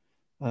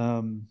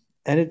 And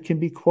it can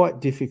be quite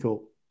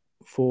difficult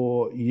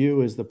for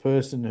you as the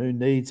person who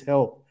needs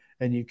help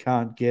and you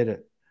can't get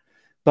it.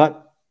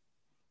 But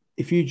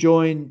if you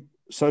join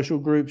social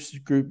groups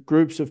of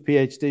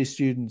PhD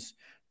students,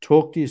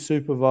 talk to your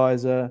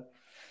supervisor.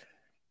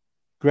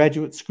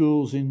 Graduate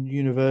schools and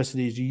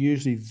universities are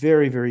usually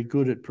very, very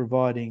good at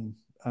providing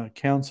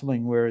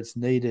counselling where it's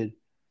needed,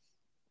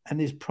 and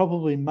there's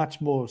probably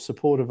much more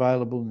support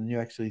available than you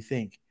actually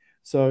think.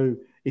 So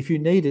if you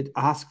need it,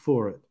 ask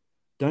for it.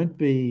 Don't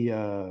be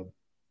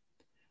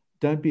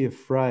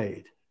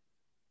afraid.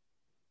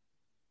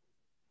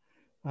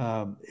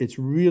 It's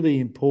really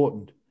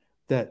important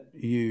that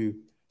you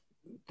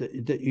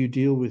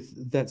deal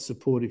with that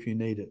support if you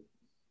need it.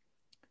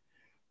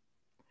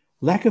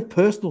 Lack of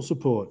personal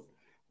support.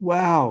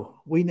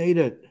 Wow, we need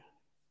it.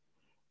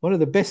 One of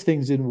the best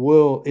things in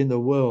the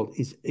world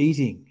is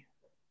eating.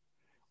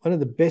 One of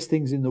the best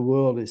things in the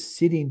world is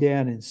sitting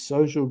down in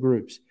social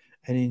groups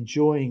and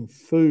enjoying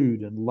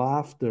food and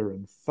laughter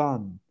and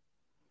fun.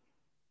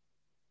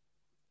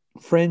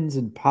 Friends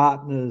and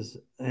partners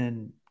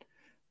and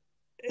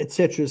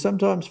etc.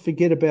 Sometimes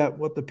forget about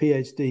what the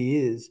PhD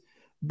is,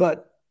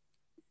 but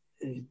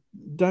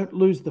don't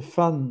lose the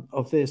fun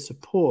of their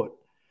support.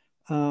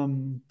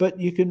 But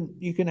you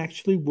can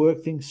actually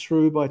work things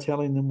through by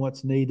telling them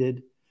what's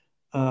needed.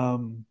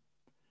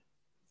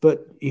 But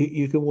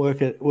you can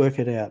work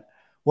it out.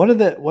 One of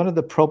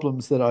the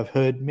problems that I've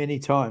heard many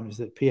times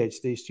that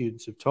PhD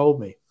students have told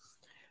me,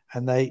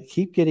 and they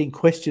keep getting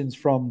questions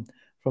from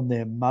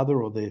their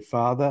mother or their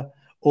father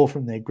or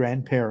from their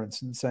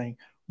grandparents and saying,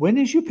 when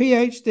is your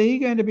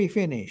PhD going to be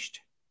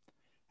finished?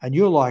 And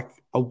you're like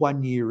a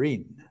 1 year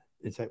in.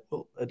 It's like,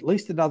 well, at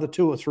least another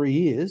 2 or 3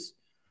 years.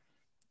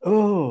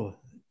 Oh, it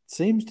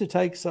seems to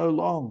take so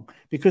long,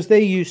 because they're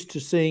used to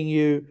seeing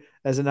you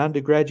as an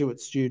undergraduate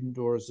student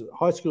or as a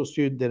high school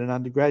student, then an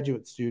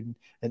undergraduate student,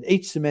 and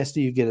each semester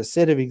you get a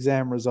set of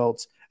exam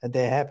results and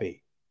they're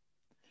happy.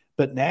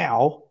 But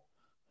now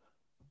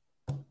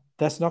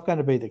that's not going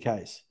to be the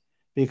case,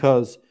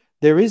 because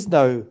there is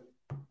no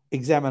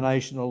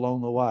examination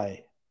along the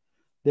way.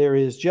 There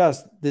is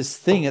just this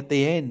thing at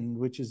the end,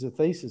 which is a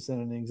thesis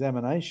and an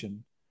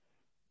examination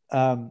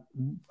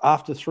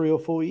after 3 or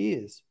 4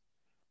 years.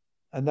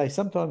 And they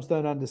sometimes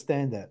don't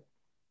understand that.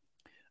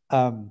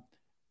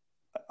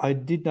 I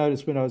did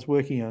notice when I was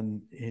working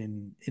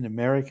in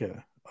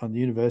America on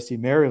the University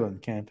of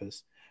Maryland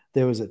campus,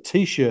 there was a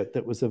T-shirt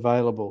that was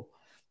available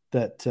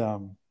that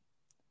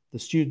the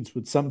students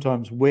would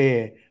sometimes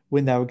wear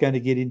when they were going to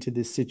get into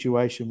this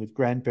situation with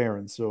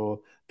grandparents or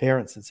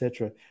parents,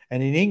 etc.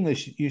 And in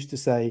English, it used to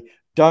say,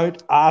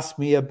 "Don't ask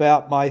me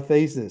about my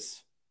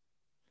thesis,"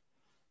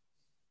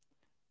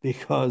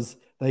 because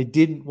they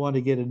didn't want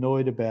to get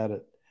annoyed about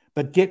it.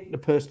 But get the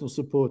personal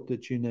support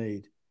that you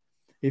need.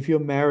 If you're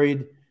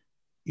married,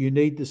 you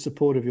need the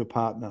support of your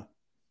partner.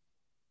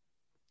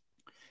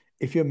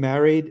 If you're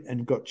married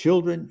and got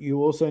children,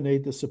 you also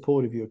need the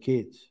support of your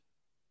kids.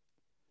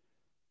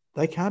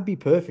 They can't be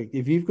perfect.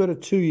 If you've got a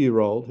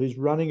 2-year-old who's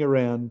running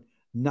around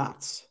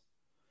nuts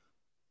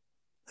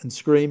and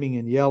screaming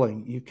and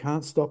yelling, you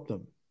can't stop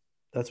them.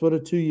 That's what a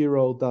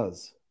 2-year-old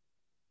does.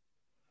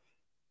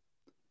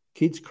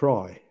 Kids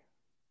cry.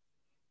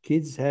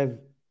 Kids have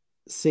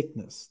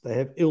sickness. They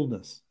have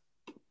illness.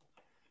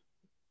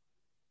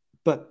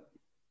 But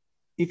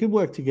you can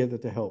work together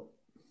to help.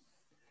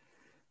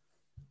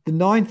 The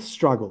 9th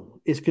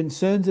struggle is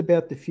concerns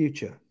about the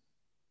future.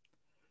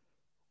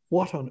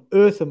 What on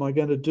earth am I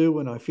going to do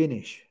when I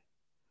finish?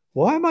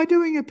 Why am I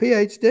doing a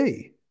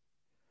PhD?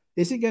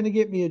 Is it going to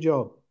get me a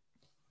job?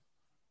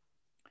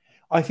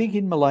 I think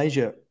in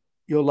Malaysia,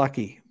 you're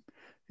lucky.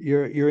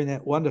 You're in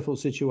that wonderful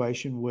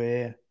situation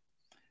where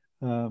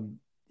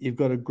you've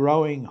got a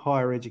growing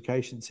higher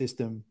education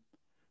system,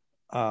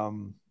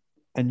 and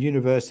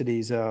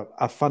universities are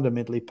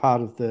fundamentally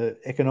part of the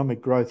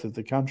economic growth of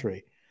the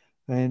country.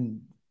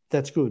 And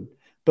that's good.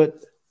 But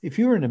if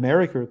you're in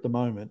America at the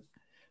moment,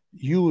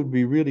 you would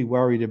be really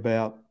worried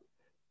about,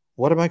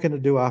 what am I going to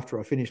do after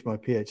I finish my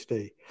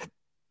PhD?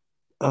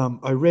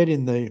 I read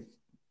in the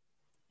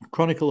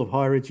Chronicle of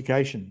Higher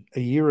Education a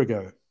year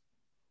ago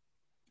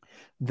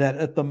that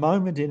at the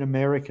moment in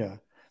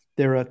America,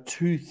 there are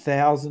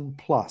 2,000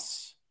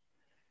 plus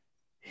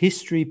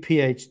history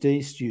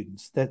PhD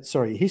students,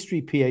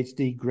 history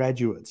PhD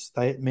graduates.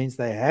 It means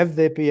they have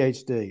their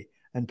PhD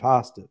and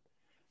passed it.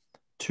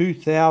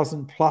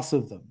 2,000 plus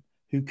of them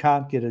who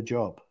can't get a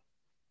job.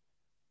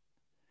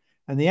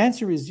 And the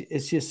answer is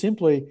just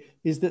simply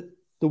that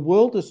the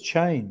world has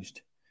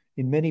changed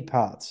in many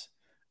parts,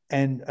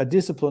 and a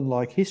discipline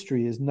like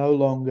history is no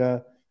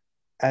longer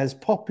as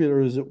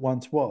popular as it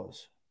once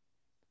was.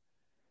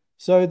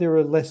 So there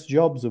are less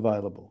jobs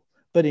available.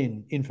 But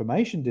in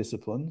information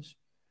disciplines,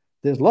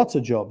 there's lots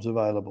of jobs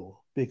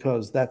available,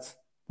 because that's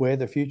where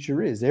the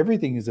future is.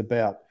 Everything is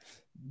about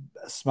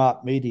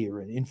smart media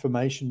and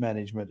information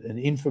management and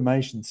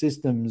information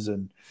systems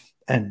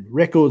and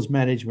records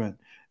management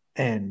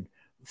and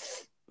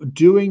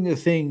doing the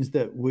things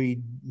that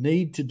we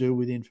need to do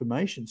with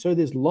information. So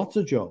there's lots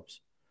of jobs.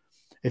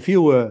 If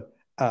you were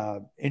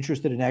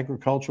interested in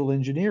agricultural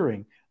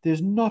engineering,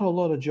 there's not a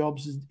lot of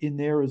jobs in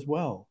there as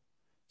well.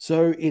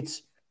 So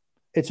it's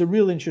a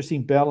real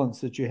interesting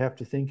balance that you have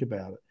to think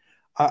about it.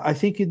 I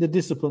think in the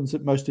disciplines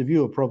that most of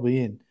you are probably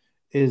in,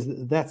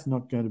 that's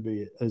not going to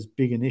be as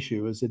big an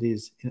issue as it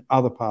is in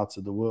other parts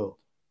of the world.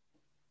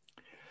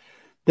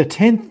 The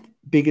 10th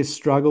biggest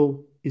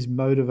struggle is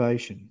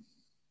motivation.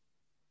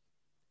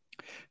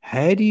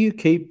 How do you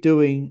keep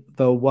doing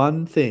the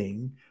one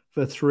thing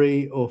for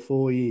 3 or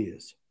 4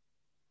 years?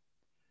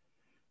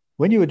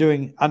 When you were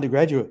doing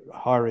undergraduate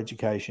higher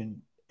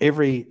education,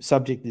 every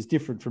subject is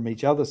different from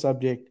each other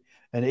subject,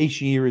 and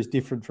each year is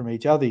different from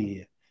each other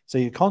year. So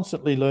you're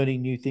constantly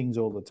learning new things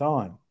all the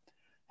time.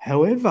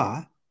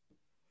 However,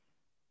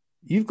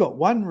 you've got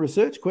one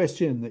research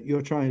question that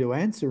you're trying to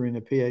answer in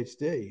a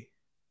PhD,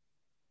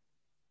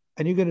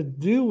 and you're going to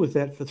deal with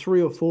that for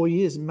 3 or 4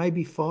 years,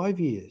 maybe 5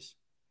 years.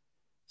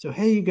 So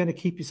how are you going to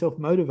keep yourself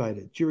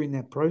motivated during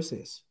that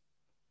process?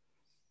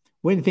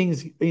 When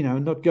things, are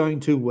not going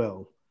too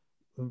well,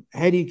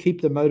 how do you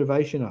keep the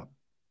motivation up?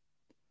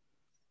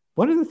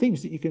 One of the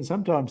things that you can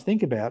sometimes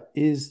think about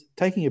is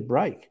taking a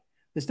break.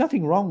 There's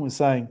nothing wrong with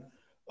saying,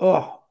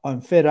 oh,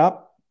 I'm fed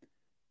up.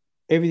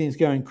 Everything's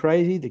going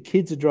crazy. The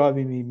kids are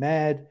driving me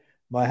mad.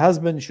 My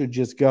husband should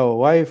just go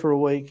away for a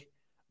week.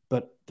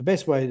 But the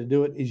best way to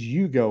do it is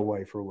you go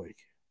away for a week.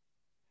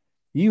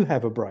 You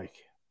have a break.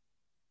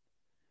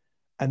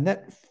 And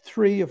that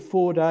 3 or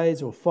 4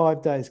 days or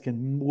 5 days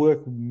can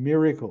work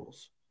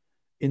miracles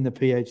in the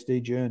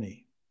PhD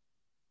journey.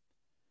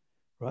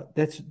 Right?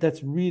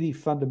 That's really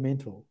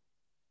fundamental.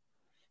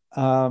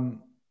 The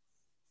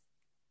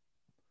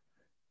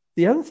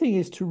other thing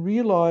is to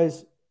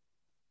realize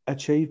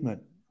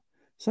achievement.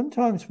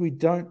 Sometimes we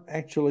don't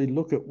actually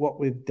look at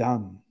what we've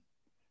done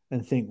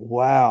and think,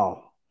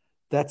 wow,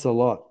 that's a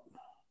lot.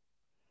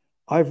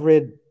 I've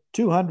read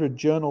 200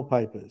 journal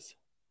papers.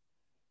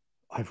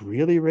 I've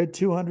really read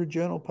 200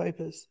 journal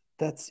papers?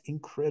 That's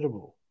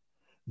incredible.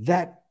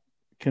 That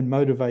can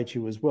motivate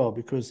you as well,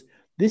 because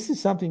this is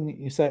something that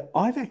you say,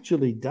 I've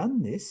actually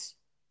done this.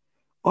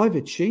 I've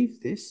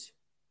achieved this.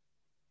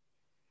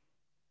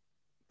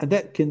 And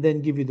that can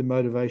then give you the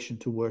motivation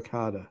to work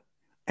harder.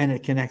 And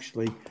it can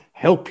actually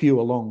help you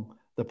along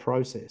the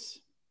process.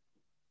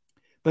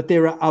 But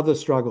there are other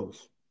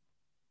struggles.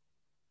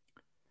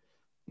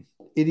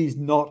 It is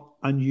not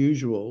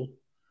unusual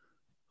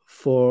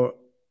for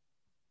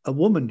a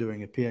woman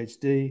doing a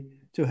PhD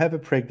to have a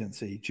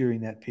pregnancy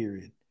during that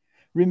period.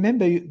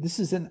 Remember, this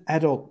is an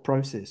adult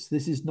process.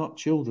 This is not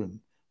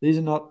children. These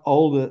are not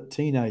older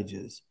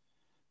teenagers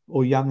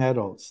or young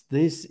adults.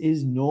 This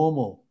is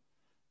normal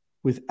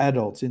with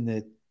adults in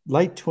their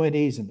late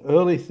 20s and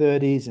early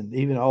 30s and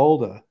even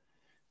older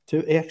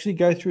to actually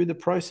go through the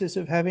process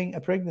of having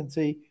a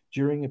pregnancy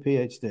during a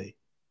PhD.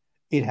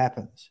 It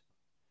happens.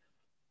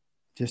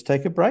 Just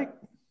take a break,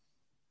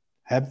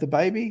 have the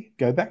baby,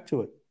 go back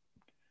to it.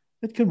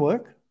 It can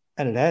work,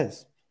 and it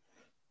has.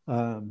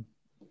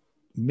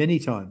 Many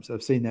times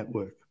I've seen that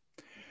work.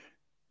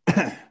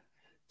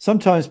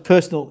 Sometimes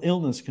personal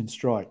illness can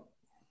strike.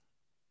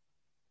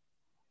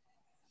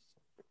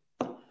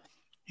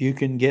 You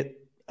can get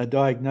a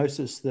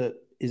diagnosis that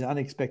is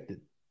unexpected,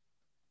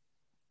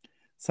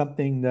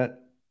 something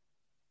that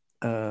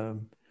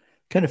can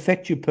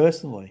affect you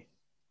personally.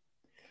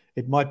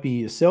 It might be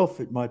yourself,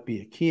 it might be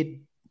a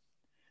kid,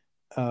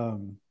 but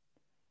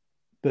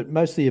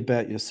mostly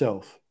about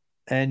yourself.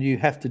 And you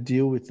have to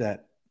deal with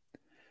that.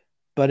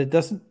 But it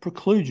doesn't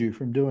preclude you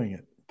from doing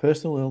it.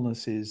 Personal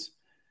illness is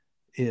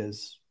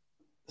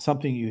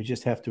something you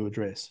just have to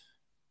address.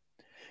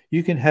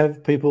 You can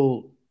have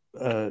people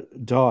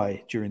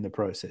die during the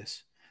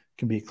process. It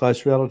can be a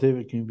close relative,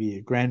 it can be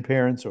a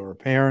grandparents or a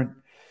parent.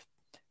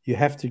 You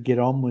have to get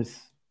on with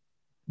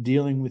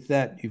dealing with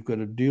that. You've got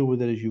to deal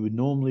with it as you would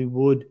normally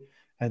would,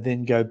 and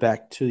then go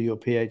back to your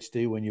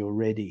PhD when you're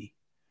ready.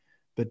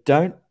 But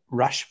don't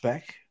rush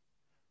back.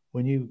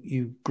 When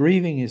you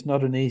grieving is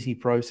not an easy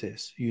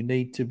process. You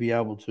need to be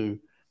able to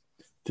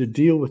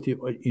deal with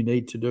what you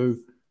need to do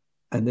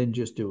and then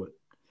just do it.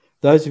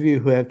 Those of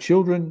you who have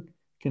children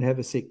can have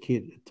a sick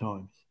kid at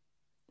times.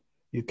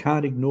 You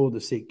can't ignore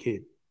the sick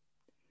kid.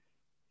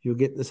 You'll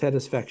get the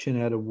satisfaction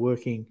out of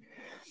working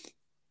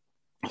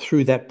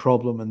through that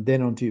problem and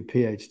then onto your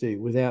PhD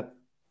without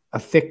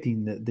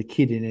affecting the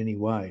kid in any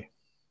way.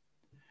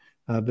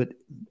 But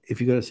if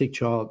you've got a sick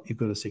child, you've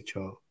got a sick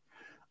child.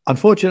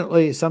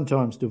 Unfortunately,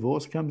 sometimes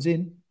divorce comes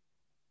in,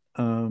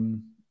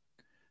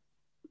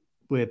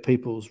 where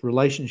people's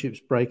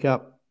relationships break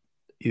up.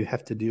 You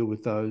have to deal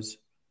with those.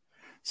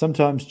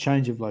 Sometimes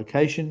change of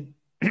location,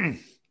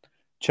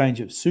 change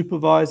of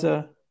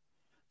supervisor,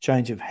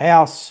 change of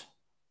house,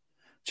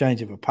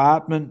 change of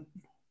apartment.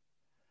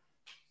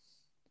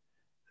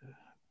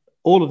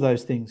 All of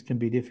those things can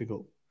be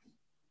difficult.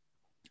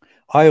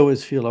 I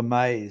always feel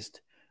amazed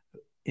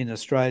in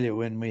Australia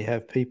when we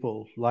have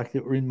people like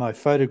that were in my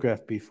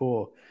photograph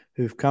before,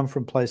 who've come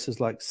from places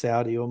like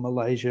Saudi or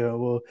Malaysia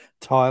or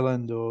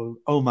Thailand or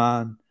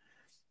Oman.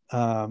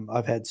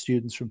 I've had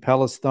students from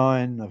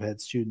Palestine. I've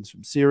had students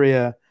from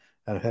Syria.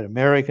 I've had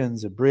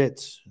Americans and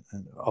Brits,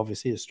 and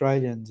obviously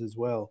Australians as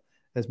well.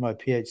 As my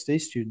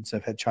PhD students,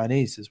 I've had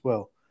Chinese as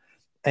well.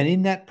 And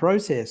in that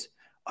process,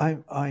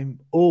 I'm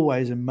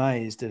always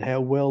amazed at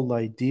how well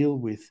they deal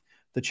with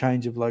the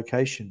change of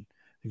location,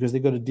 because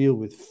they've got to deal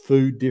with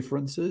food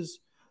differences.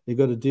 They've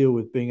got to deal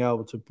with being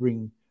able to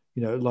bring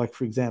like,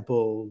 for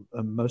example,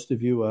 most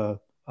of you are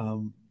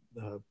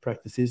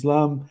practice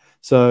Islam,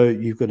 so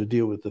you've got to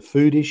deal with the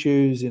food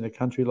issues in a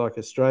country like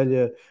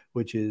Australia,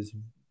 which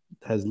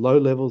has low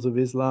levels of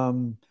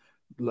Islamic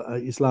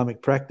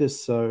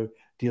practice. So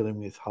dealing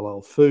with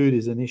halal food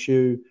is an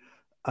issue.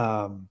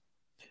 The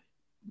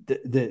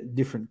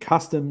different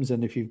customs,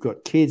 and if you've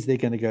got kids, they're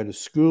going to go to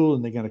school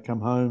and they're going to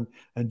come home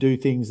and do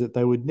things that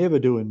they would never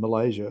do in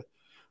Malaysia,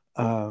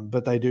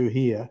 but they do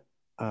here,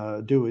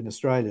 do in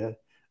Australia,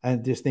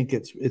 and just think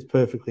it's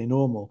perfectly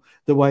normal.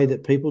 The way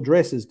that people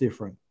dress is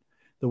different.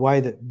 The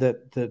way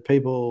that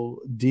people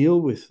deal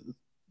with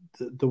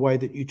the way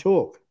that you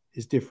talk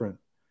is different.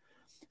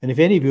 And if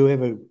any of you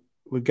ever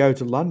would go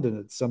to London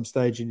at some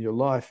stage in your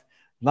life,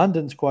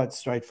 London's quite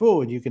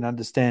straightforward. You can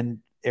understand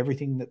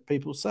everything that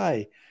people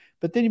say.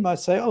 But then you might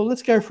say, oh,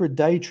 let's go for a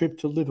day trip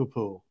to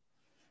Liverpool.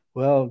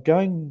 Well,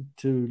 going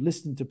to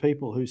listen to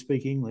people who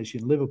speak English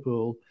in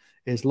Liverpool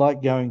is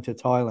like going to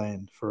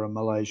Thailand for a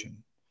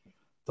Malaysian.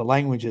 The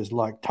language is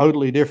like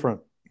totally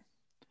different,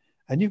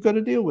 and you've got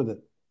to deal with it.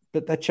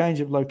 But that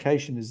change of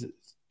location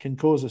can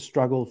cause a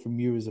struggle from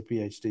you as a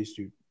PhD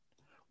student.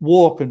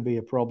 War can be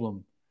a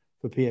problem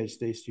for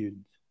PhD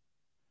students.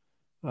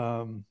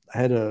 I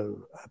had a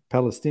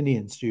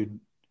Palestinian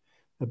student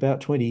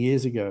about 20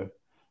 years ago,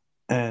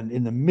 and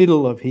in the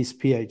middle of his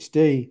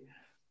PhD,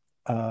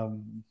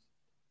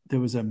 there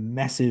was a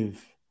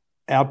massive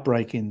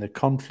outbreak in the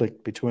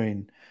conflict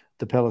between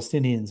the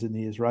Palestinians and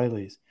the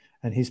Israelis,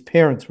 and his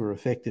parents were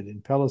affected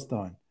in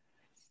Palestine.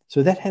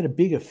 So that had a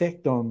big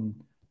effect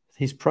on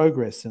his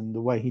progress and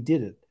the way he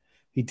did it.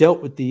 He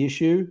dealt with the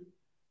issue.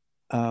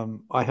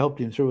 I helped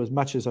him through as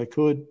much as I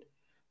could.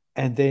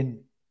 And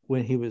then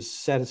when he was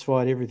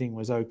satisfied everything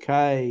was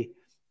okay,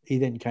 he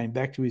then came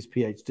back to his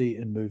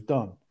PhD and moved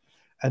on.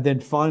 And then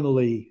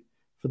finally,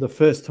 for the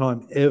first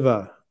time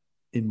ever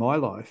in my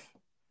life,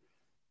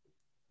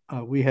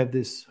 we have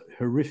this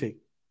horrific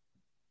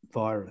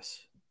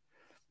virus,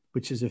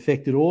 which has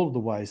affected all of the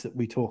ways that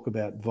we talk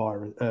about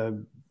virus,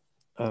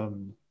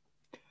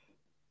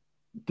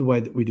 the way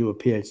that we do a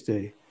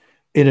PhD.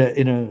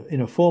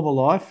 In a former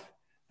life,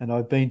 and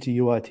I've been to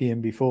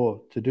UITM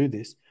before to do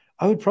this,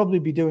 I would probably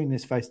be doing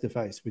this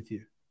face-to-face with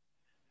you.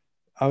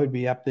 I would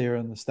be up there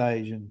on the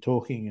stage and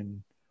talking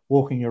and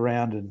walking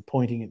around and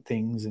pointing at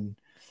things and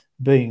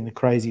being the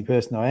crazy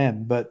person I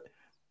am, but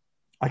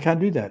I can't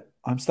do that.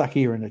 I'm stuck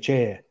here in a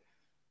chair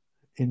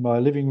in my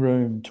living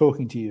room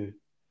talking to you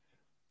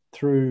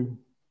through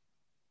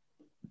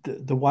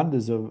the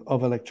wonders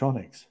of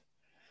electronics.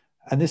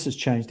 And this has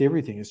changed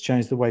everything. It's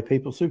changed the way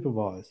people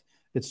supervise.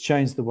 It's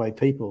changed the way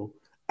people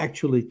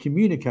actually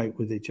communicate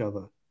with each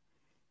other.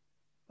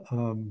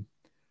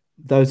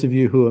 Those of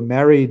you who are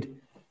married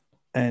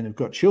and have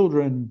got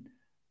children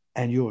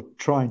and you're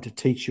trying to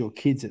teach your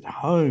kids at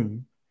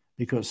home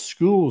because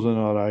schools are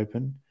not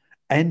open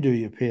and do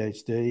your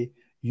PhD,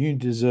 you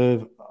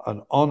deserve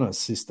an honour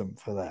system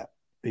for that,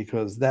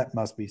 because that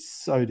must be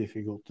so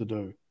difficult to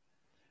do.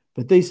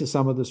 But these are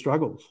some of the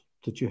struggles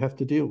that you have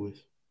to deal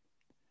with.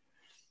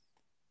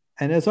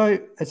 And as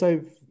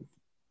I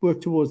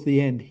work towards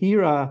the end,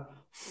 here are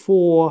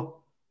 4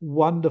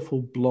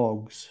 wonderful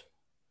blogs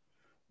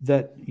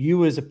that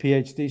you as a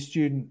PhD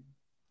student,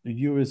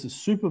 you as a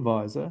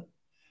supervisor,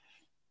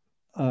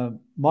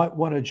 might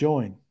want to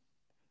join.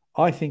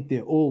 I think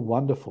they're all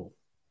wonderful.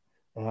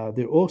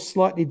 They're all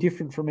slightly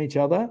different from each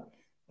other.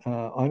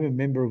 I'm a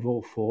member of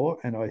all 4,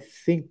 and I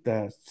think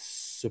they're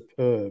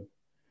superb.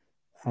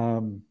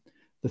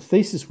 The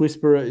Thesis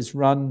Whisperer is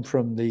run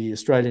from the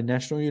Australian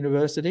National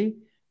University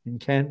in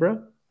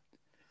Canberra.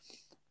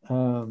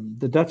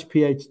 The Dutch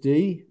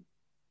PhD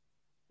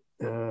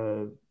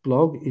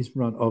blog is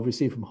run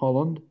obviously from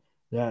Holland.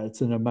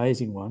 It's an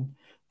amazing one.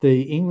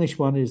 The English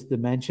one is the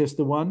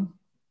Manchester one,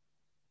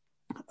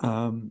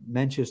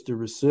 Manchester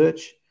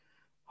Research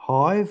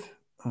Hive.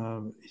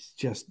 It's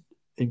just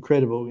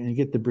incredible, and you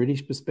get the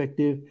British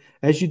perspective,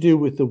 as you do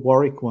with the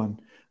Warwick one.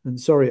 And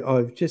sorry,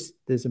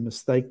 there's a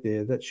mistake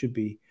there. That should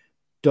be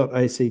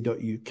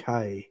 .ac.uk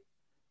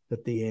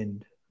at the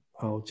end.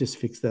 I'll just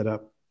fix that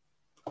up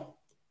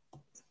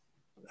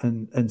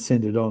and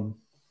send it on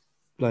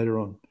later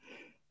on.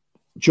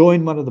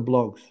 Join one of the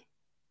blogs.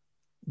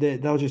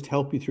 They'll just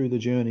help you through the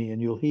journey,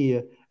 and you'll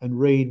hear and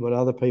read what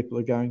other people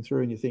are going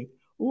through, and you think,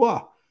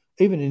 wow,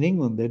 even in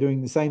England, they're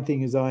doing the same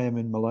thing as I am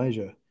in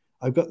Malaysia.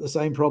 I've got the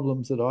same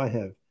problems that I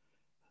have.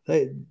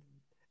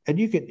 And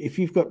you can, if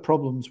you've got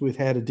problems with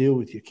how to deal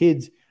with your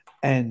kids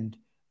and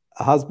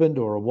a husband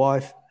or a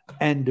wife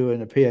and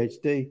doing a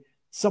PhD,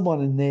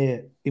 someone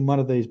in one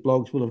of these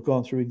blogs will have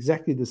gone through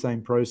exactly the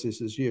same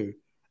process as you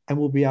and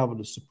will be able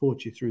to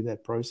support you through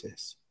that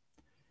process.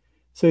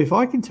 So if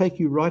I can take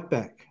you right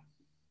back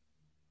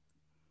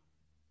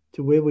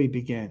to where we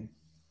began,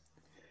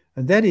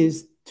 and that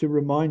is to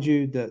remind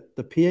you that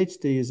the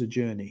PhD is a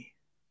journey,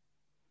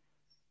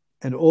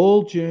 and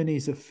all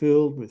journeys are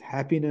filled with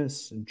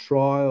happiness and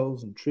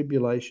trials and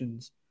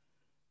tribulations,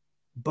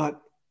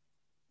 but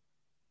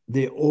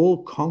they're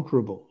all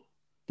conquerable.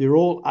 They're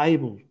all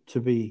able to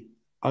be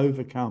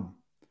overcome.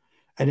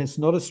 And it's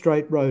not a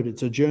straight road.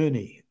 It's a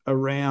journey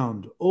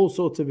around all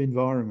sorts of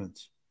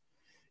environments.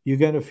 You're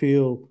going to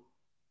feel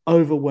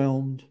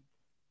overwhelmed.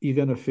 You're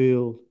going to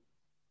feel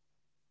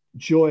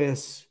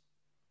joyous.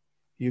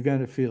 You're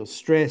going to feel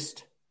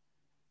stressed.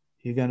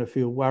 You're going to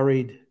feel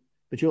worried.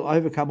 But you'll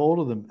overcome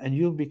all of them, and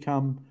you'll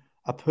become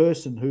a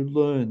person who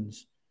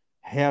learns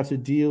how to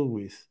deal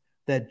with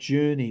that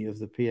journey of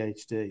the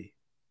PhD.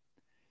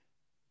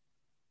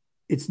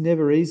 It's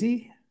never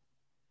easy,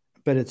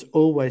 but it's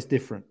always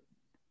different.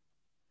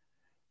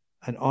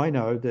 And I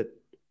know that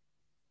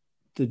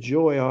the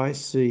joy I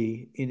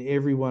see in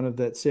every one of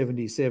that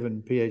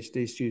 77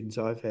 PhD students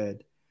I've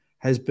had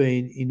has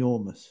been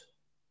enormous.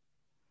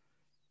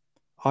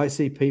 I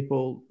see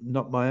people,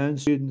 not my own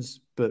students,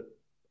 but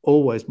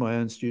always my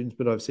own students,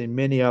 but I've seen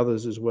many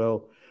others as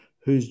well,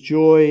 whose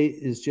joy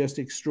is just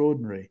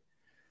extraordinary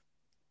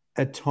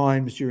at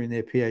times during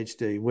their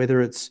PhD, whether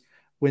it's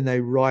when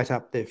they write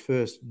up their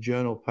first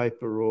journal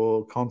paper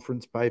or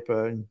conference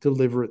paper and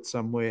deliver it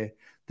somewhere,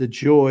 the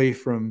joy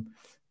from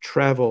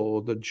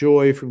travel, the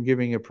joy from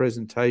giving a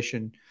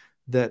presentation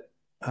that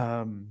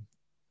that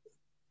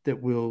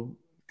will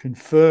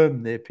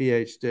confirm their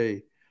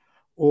PhD,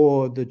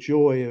 or the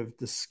joy of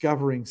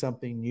discovering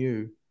something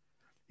new,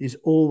 is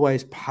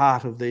always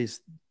part of this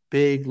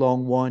big,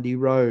 long, windy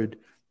road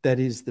that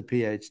is the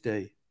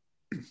PhD.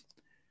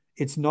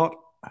 It's not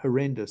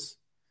horrendous.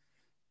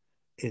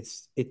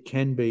 It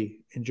can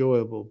be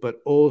enjoyable, but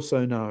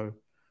also know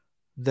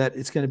that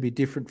it's going to be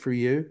different for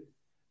you,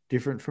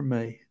 different for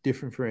me,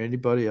 different for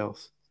anybody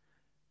else.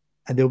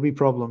 And there'll be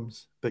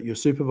problems, but your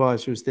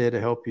supervisor is there to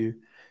help you.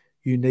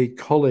 You need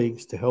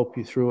colleagues to help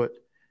you through it,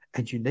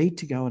 and you need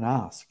to go and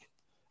ask.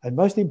 And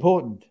most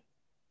important,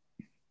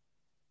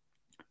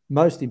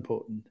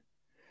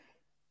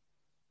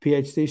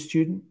 PhD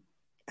student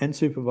and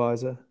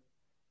supervisor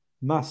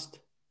must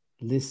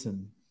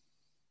listen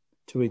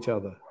to each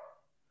other.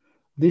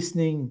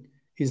 Listening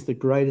is the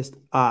greatest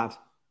art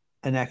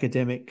an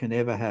academic can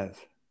ever have.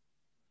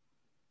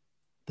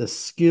 The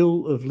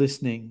skill of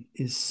listening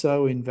is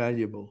so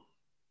invaluable.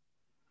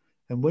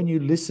 And when you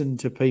listen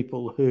to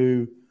people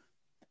who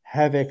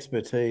have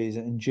expertise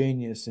and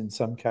genius in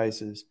some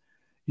cases,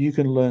 you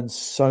can learn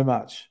so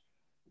much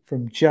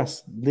from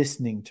just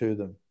listening to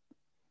them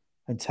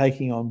and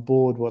taking on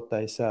board what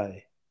they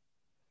say.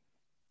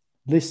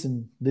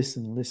 Listen,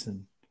 listen,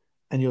 listen,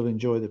 and you'll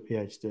enjoy the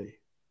PhD.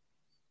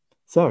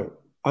 So,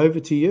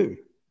 over to you.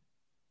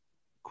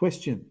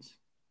 Questions?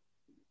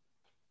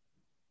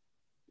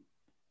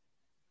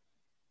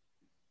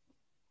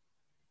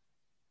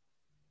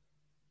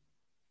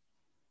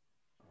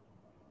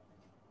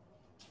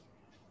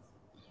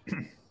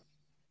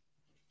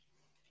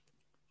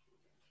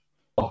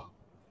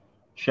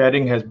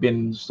 Sharing has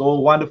been so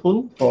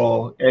wonderful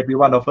for every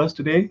one of us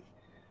today.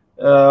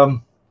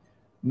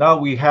 Now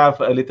we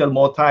have a little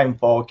more time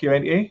for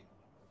Q&A.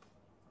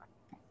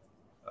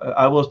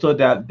 I was told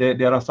that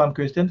there are some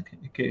questions.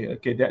 Okay.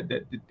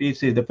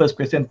 This is the first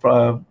question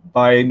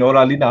by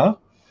Nora Lina.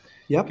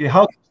 Yep. Okay,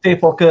 how to stay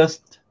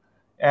focused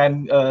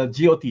and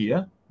GOT?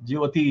 Yeah?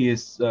 GOT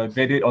is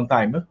graduate on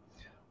time.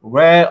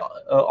 Where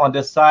on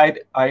the side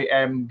I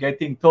am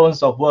getting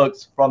tons of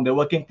works from the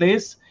working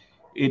place.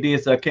 It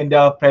is a kind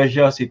of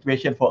pressure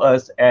situation for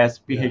us as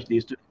PhD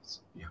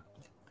students.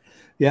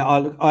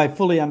 Yeah, I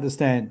fully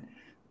understand.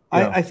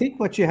 Yeah. I think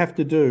what you have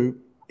to do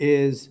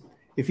is,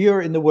 if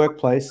you're in the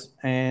workplace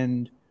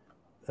and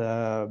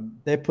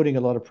they're putting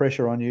a lot of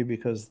pressure on you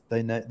because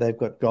they've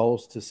got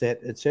goals to set,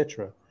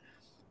 etc.,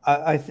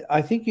 I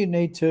think you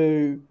need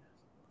to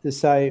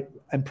say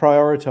and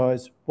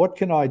prioritize, what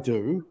can I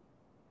do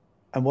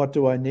and what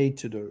do I need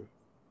to do,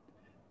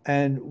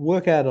 and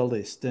work out a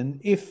list. And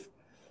if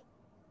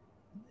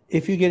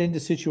you get into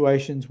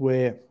situations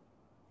where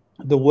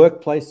the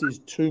workplace is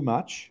too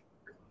much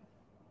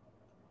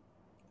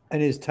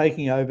and is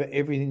taking over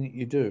everything that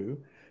you do,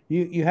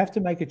 you have to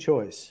make a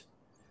choice.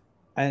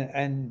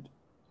 And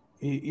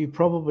you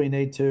probably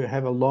need to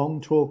have a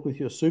long talk with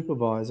your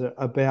supervisor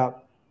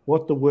about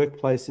what the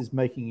workplace is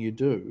making you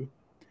do.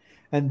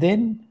 And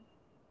then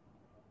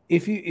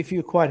if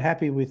you're quite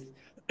happy with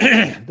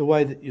the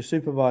way that your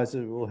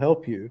supervisor will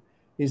help you,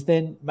 is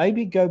then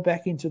maybe go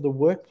back into the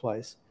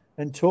workplace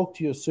and talk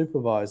to your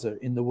supervisor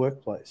in the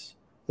workplace,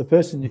 the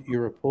person that you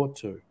report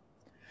to.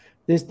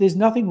 There's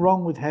nothing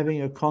wrong with having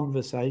a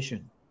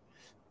conversation.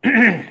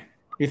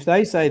 If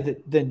they say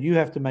that then you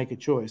have to make a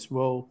choice,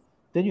 well,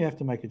 then you have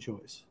to make a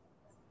choice.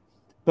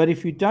 But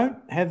if you don't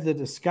have the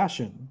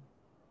discussion,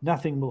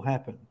 nothing will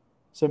happen.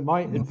 So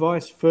my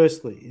advice,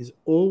 firstly, is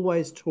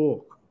always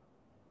talk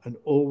and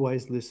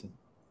always listen.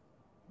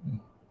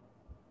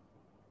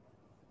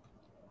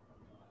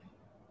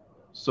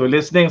 So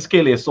listening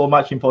skill is so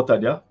much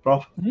important, yeah,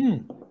 Prof?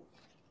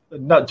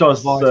 Not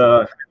just having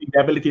the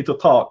ability to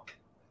talk.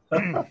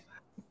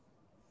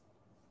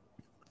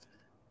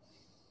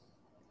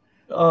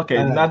 Okay,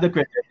 another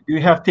question. Do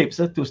you have tips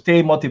to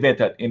stay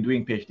motivated in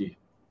doing PhD?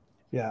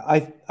 Yeah,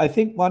 I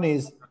think one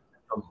is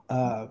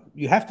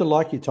you have to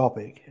like your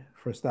topic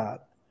for a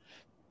start.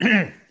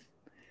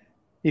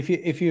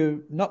 if you're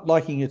not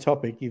liking your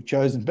topic, you've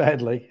chosen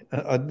badly.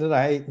 I don't know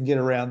how you can get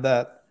around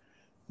that.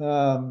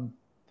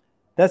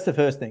 That's the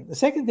first thing. The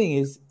second thing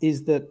is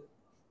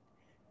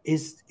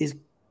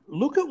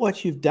look at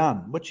what you've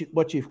done,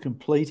 what you've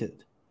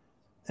completed,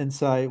 and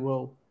say,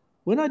 well,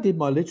 when I did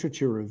my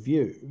literature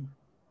review,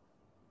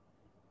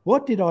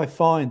 what did I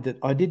find that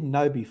I didn't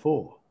know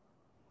before?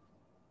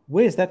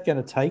 Where's that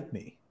going to take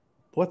me?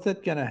 What's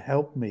that going to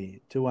help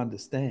me to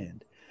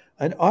understand?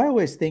 And I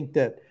always think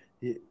that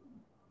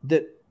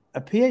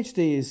a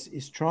PhD is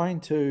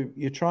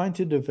you're trying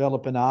to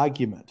develop an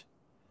argument.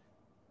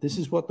 This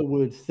is what the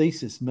word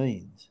thesis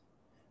means,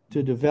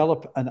 to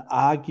develop an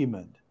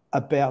argument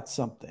about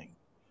something.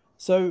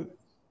 So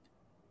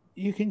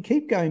you can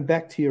keep going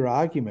back to your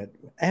argument.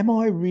 Am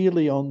I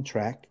really on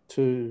track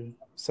to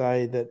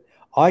say that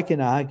I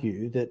can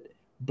argue that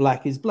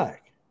black is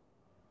black,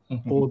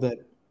 or that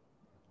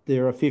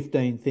there are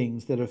 15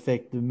 things that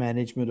affect the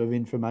management of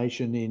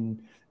information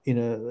in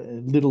a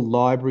little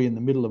library in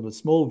the middle of a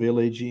small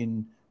village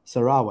in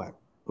Sarawak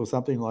or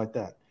something like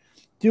that?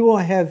 Do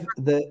I have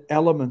the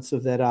elements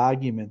of that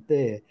argument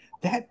there?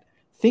 That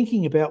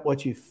thinking about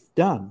what you've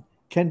done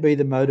can be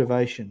the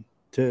motivation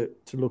to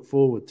look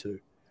forward to.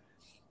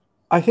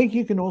 I think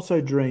you can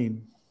also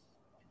dream.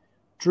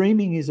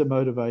 Dreaming is a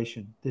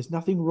motivation. There's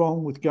nothing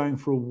wrong with going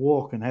for a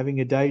walk and having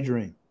a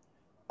daydream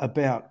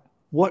about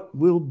what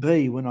will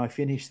be when I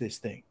finish this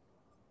thing.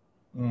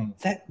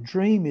 That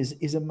dream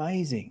is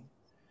amazing.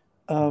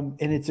 And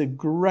it's a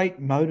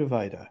great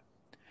motivator.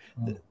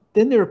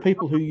 Then there are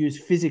people who use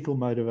physical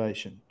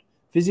motivation.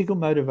 Physical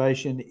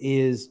motivation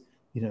is,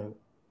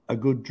 a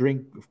good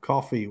drink of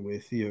coffee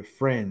with your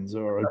friends,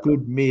 or a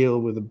good meal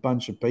with a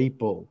bunch of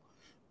people,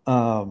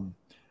 a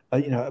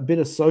bit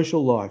of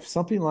social life.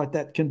 Something like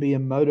that can be a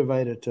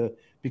motivator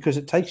because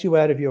it takes you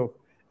out of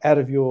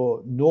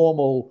your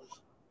normal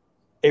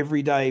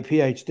everyday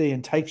PhD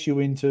and takes you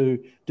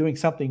into doing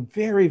something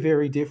very,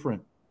 very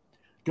different.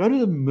 Go to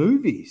the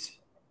movies.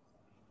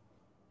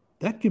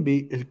 That can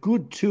be a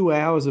good 2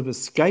 hours of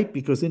escape,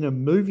 because in a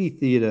movie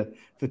theater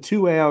for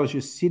 2 hours,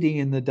 you're sitting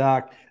in the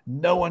dark.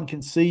 No one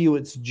can see you.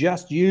 It's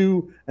just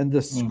you and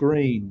the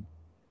screen.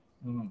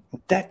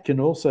 That can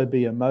also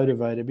be a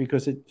motivator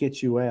because it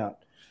gets you out.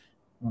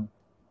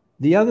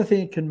 The other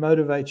thing that can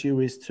motivate you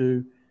is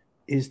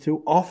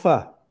to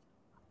offer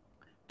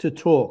to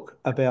talk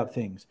about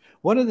things.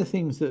 One of the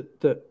things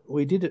that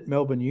we did at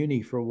Melbourne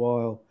Uni for a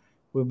while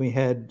when we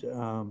had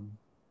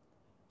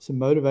some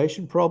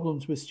motivation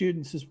problems with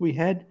students is we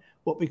had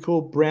what we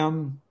call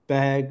brown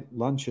bag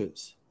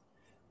lunches.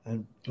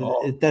 And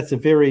that's a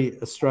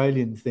very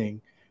Australian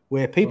thing,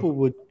 where people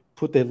would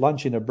put their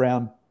lunch in a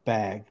brown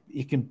bag.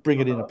 You can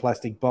bring it in a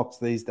plastic box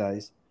these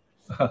days.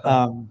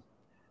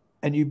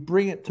 And you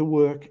bring it to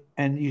work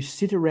and you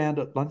sit around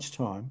at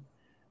lunchtime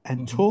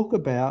and talk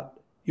about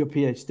your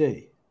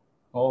PhD.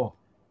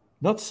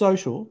 Not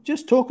social,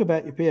 just talk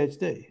about your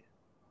PhD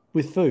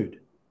with food.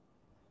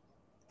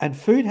 And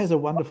food has a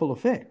wonderful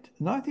effect.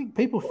 And I think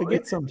people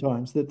forget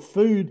sometimes that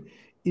food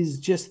is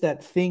just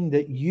that thing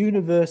that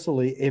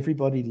universally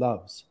everybody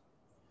loves.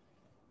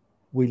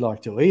 We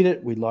like to eat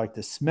it. We like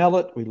to smell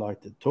it. We like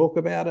to talk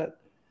about it.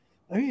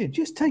 I mean,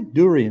 just take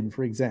durian,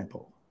 for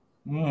example.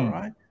 All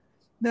right.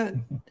 Now,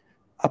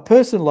 a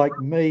person like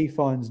me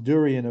finds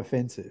durian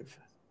offensive,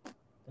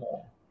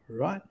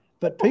 right?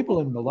 But people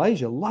in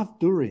Malaysia love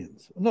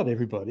durians. Not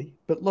everybody,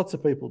 but lots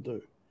of people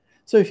do.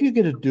 So if you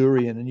get a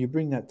durian and you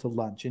bring that to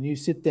lunch and you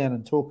sit down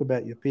and talk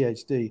about your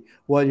PhD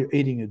while you're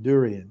eating a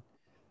durian,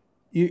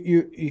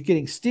 you're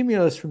getting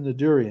stimulus from the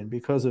durian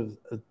because of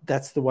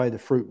that's the way the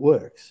fruit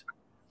works.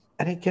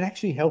 And it can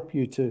actually help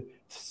you to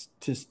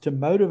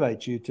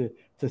motivate you to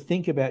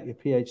think about your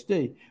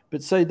PhD.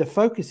 But say the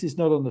focus is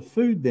not on the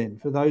food then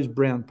for those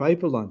brown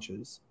paper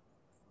lunches.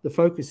 The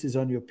focus is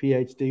on your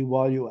PhD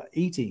while you are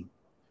eating.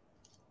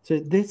 So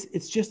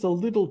it's just a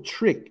little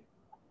trick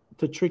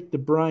to trick the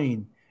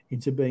brain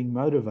into being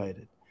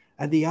motivated.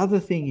 And the other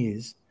thing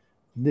is,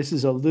 this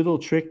is a little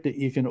trick that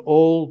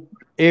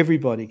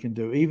everybody can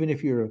do, even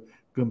if you're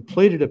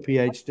completed a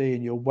PhD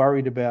and you're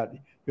worried about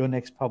your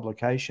next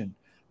publication.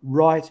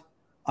 Write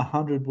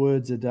 100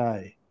 words a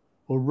day,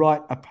 or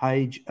write a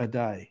page a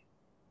day.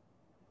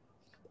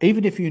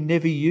 Even if you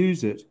never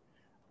use it,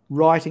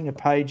 writing a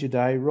page a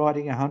day,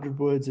 writing 100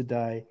 words a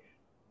day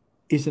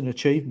is an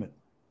achievement.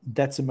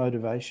 That's a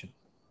motivation.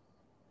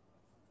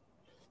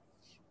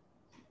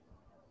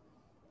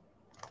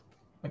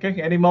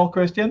 Okay, any more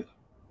questions?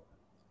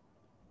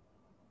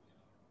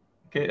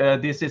 Okay,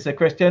 this is a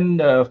question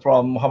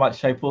from Muhammad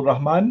Saiful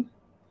Rahman.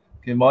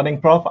 Good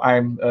morning, Prof.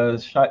 I'm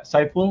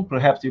Saiful.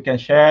 Perhaps you can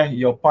share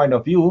your point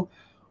of view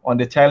on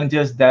the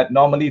challenges that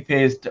normally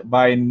faced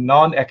by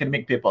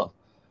non-academic people,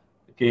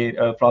 okay,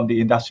 from the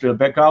industrial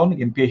background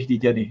in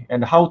PhD journey,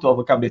 and how to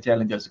overcome the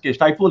challenges. Okay,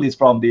 Saiful is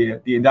from the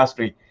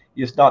industry.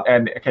 He's not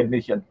an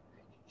academician.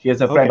 He is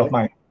a friend of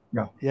mine.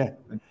 Yeah.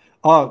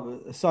 Oh,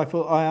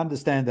 Saiful, I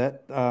understand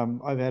that.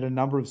 I've had a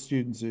number of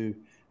students who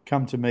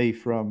come to me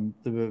from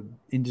the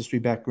industry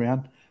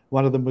background.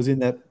 One of them was in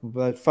that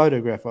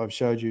photograph I've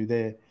showed you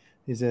there.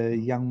 is a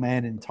young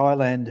man in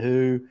Thailand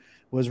who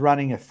was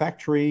running a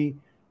factory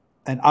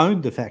and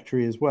owned the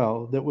factory as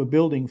well that were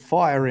building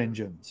fire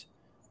engines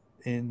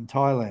in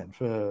Thailand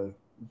for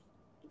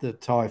the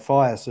Thai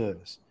fire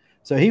service.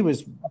 So he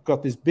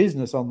got this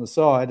business on the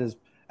side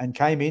and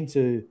came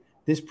into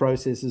this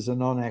process as a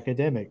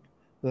non-academic.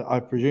 I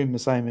presume the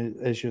same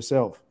as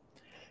yourself.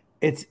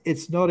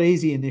 It's not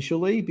easy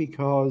initially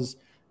because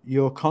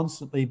you're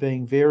constantly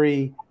being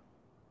very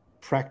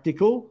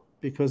practical,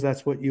 because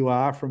that's what you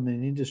are from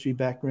an industry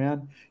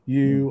background.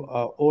 You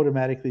are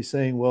automatically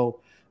saying, well,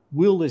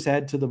 will this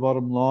add to the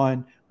bottom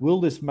line?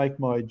 Will this make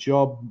my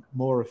job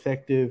more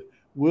effective?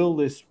 Will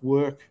this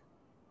work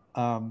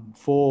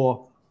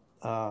for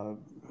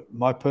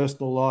my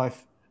personal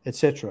life,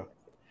 etc.?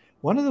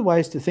 One of the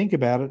ways to think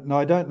about it, and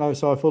I don't know,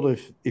 Saiful,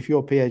 if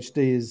your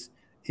PhD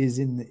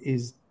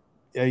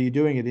are you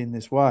doing it in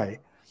this way?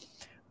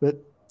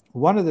 But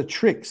one of the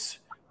tricks,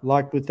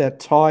 like with that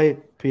Thai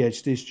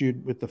PhD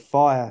student with the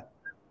fire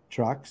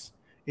trucks,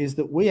 is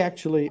that we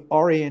actually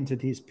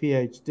oriented his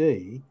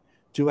PhD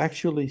to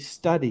actually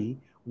study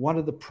one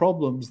of the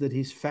problems that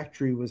his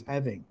factory was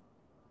having,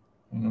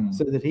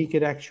 so that he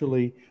could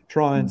actually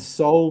try and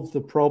solve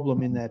the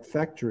problem in that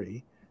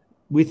factory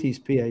with his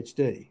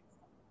PhD.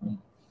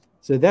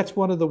 So that's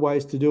one of the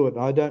ways to do it.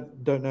 I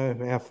don't know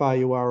how far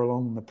you are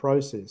along in the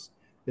process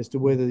as to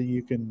whether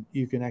you can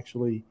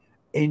actually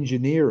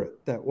engineer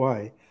it that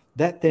way.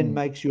 That then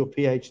makes your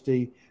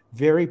PhD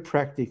very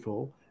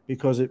practical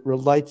because it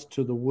relates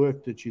to the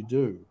work that you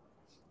do.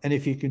 And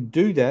if you can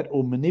do that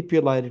or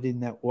manipulate it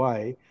in that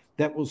way,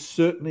 that will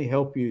certainly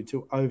help you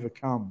to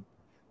overcome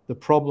the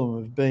problem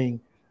of being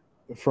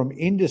from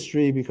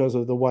industry because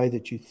of the way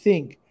that you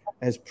think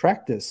as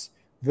practice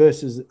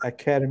versus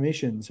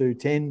academicians who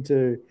tend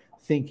to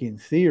think in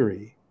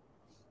theory,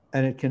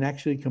 and it can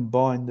actually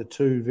combine the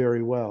two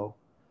very well.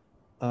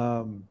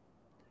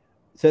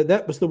 So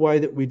that was the way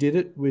that we did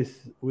it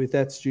with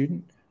that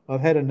student.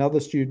 I've had another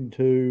student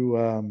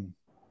who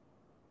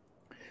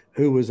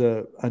was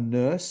a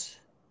nurse,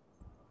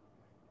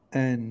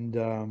 and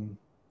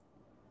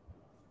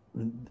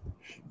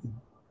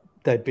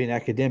they'd been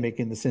academic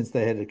in the sense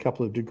they had a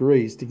couple of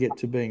degrees to get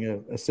to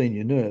being a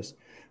senior nurse,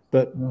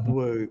 but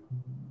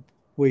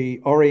we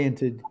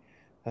oriented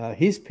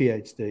his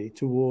PhD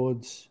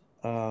towards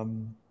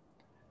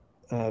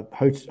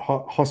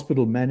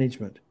hospital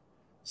management,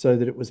 so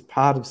that it was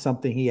part of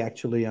something he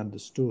actually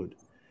understood.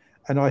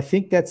 And I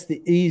think that's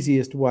the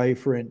easiest way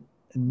for a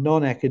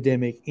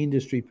non-academic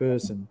industry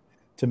person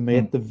to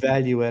get the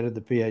value out of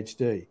the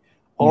PhD.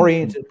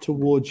 Orient it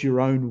towards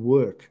your own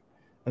work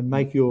and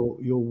make your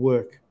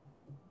work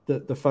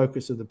the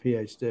focus of the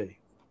PhD.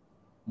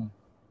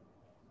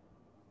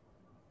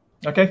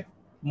 Okay,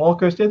 more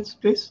questions,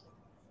 please.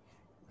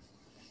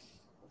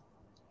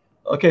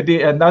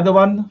 Okay, another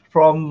one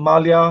from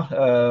Malia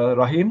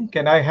Rahim.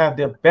 Can I have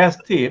the best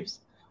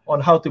tips on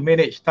how to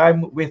manage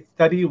time with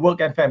study,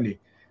 work, and family?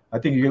 I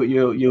think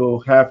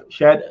you have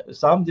shared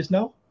some just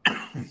now.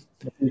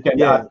 You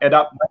can add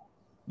up.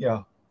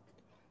 Yeah.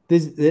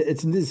 This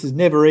is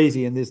never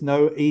easy, and there's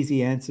no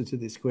easy answer to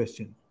this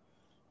question.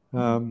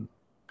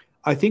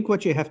 I think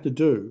what you have to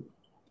do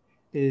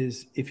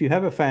is, if you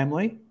have a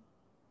family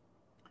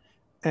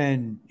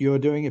and you're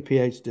doing a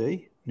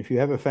PhD, if you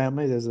have a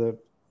family, there's a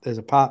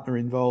partner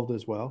involved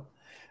as well.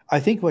 I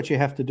think what you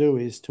have to do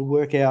is to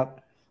work out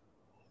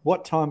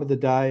what time of the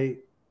day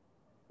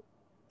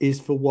is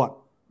for what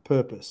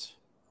purpose.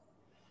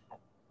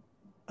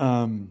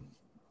 That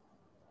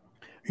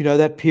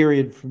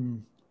period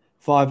from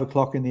 5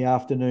 o'clock in the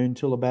afternoon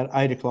till about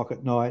 8 o'clock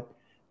at night,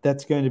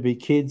 that's going to be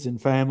kids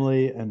and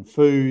family and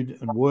food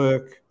and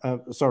work,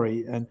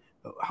 and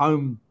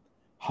home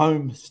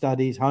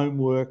studies,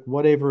 homework,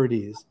 whatever it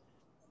is.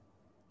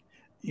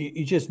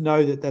 You just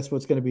know that that's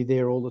what's going to be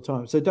there all the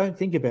time. So don't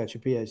think about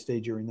your PhD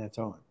during that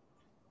time.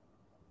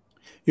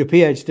 Your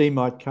PhD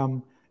might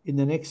come in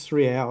the next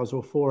 3 hours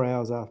or 4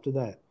 hours after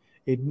that.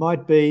 It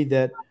might be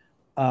that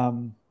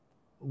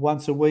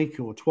once a week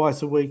or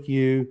twice a week,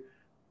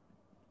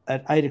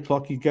 at 8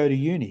 o'clock, you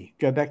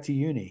go back to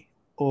uni,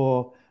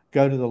 or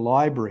go to the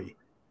library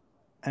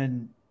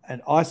and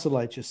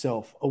isolate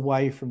yourself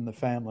away from the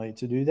family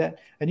to do that.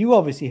 And you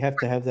obviously have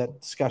to have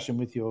that discussion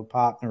with your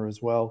partner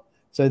as well,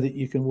 so that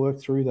you can work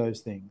through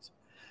those things.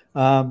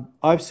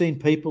 I've seen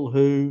people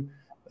who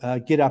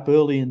get up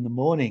early in the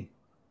morning.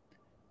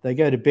 They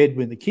go to bed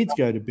when the kids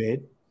go to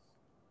bed,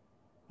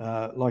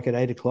 like at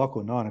 8 o'clock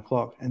or 9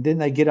 o'clock, and then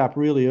they get up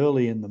really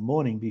early in the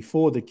morning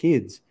before the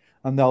kids,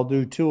 and they'll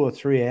do 2 or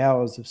 3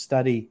 hours of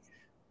study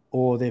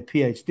or their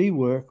PhD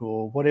work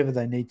or whatever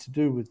they need to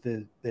do with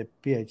their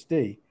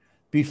PhD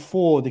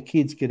before the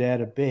kids get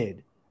out of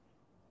bed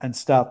and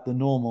start the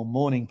normal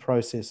morning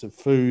process of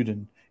food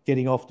and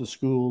getting off to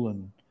school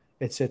and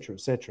et cetera,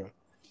 et cetera.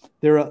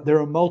 There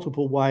are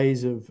multiple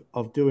ways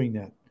of doing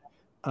that.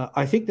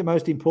 I think the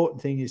most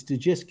important thing is to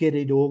just get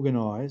it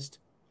organized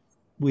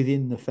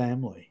within the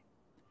family.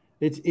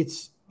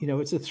 It's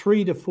a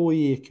 3 to 4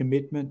 year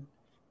commitment,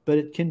 but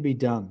it can be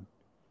done.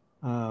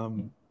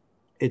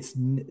 It's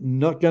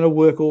not going to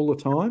work all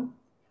the time,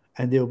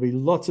 and there'll be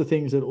lots of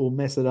things that will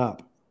mess it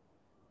up.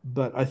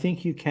 But I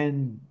think you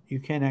can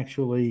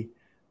actually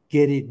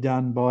get it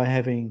done by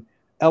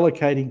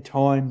allocating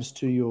times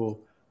to your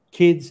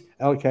kids,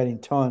 allocating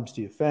times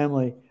to your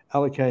family,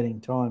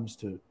 allocating times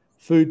to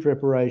food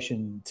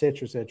preparation,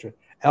 etc.,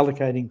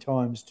 allocating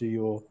times to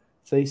your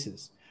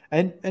thesis.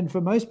 And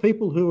for most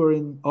people who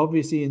are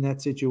obviously in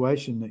that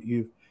situation that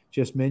you've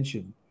just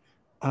mentioned,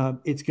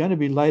 it's going to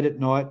be late at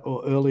night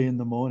or early in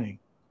the morning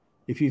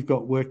if you've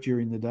got work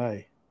during the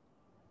day.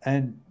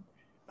 And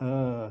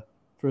for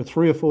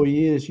 3 or 4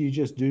 years, you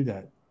just do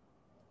that.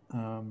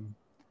 And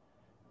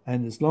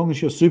as long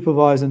as your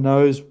supervisor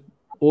knows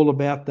all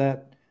about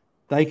that,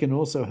 they can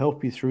also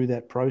help you through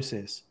that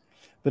process.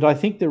 But I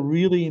think the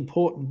really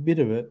important bit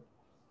of it,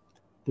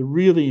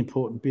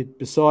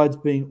 besides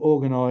being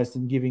organized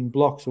and giving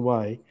blocks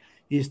away,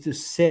 is to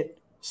set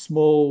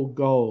small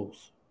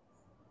goals.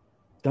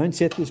 Don't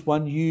set this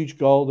one huge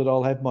goal that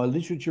I'll have my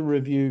literature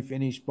review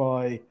finished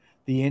by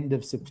the end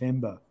of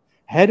September.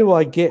 How do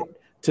I get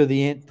to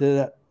the end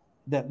to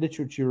that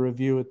literature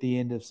review at the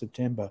end of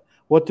September?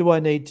 What do I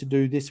need to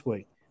do this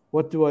week?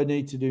 What do I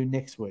need to do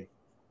next week?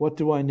 What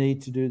do I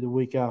need to do the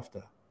week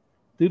after?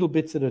 Little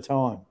bits at a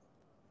time,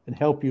 and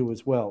help you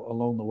as well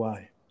along the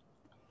way.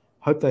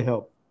 Hope they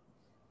help.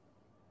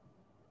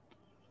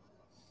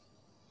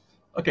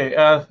 Okay,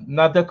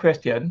 another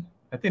question.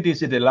 I think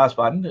this is the last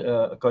one,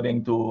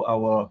 according to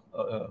our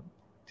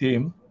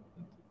team,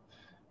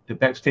 the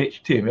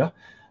backstage team. Yeah.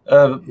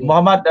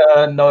 Muhammad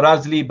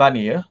Norazli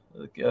Bani.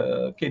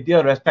 Okay,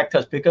 dear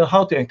respected speaker,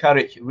 how to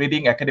encourage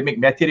reading academic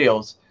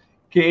materials?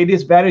 Okay, it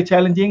is very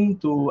challenging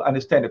to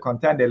understand the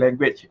content. The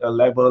language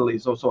level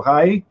is also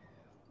high.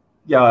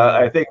 Yeah,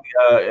 I think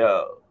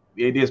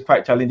it is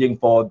quite challenging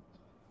for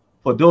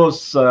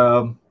those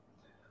who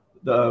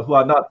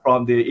are not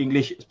from the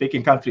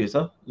English-speaking countries,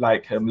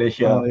 like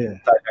Malaysia,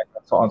 Thailand,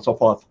 and so on and so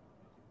forth.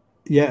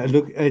 Yeah,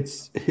 look,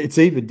 it's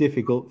even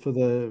difficult for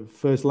the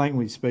first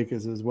language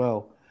speakers as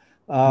well.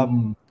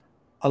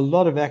 A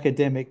lot of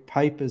academic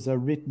papers are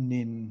written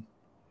in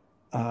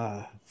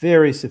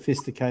very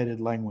sophisticated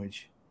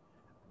language,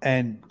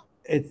 and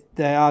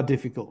they are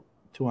difficult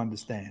to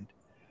understand.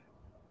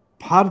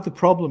 Part of the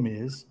problem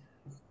is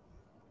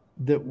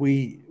that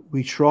we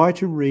try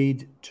to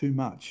read too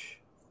much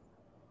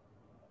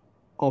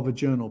of a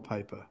journal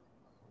paper.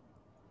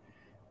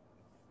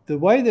 The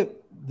way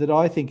that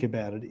I think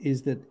about it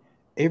is that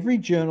every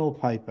journal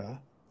paper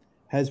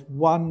has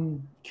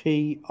one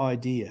key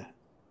idea.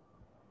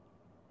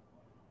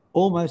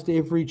 Almost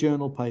every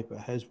journal paper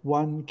has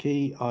one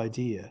key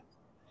idea.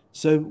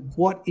 So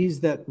what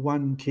is that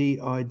one key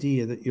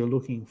idea that you're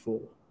looking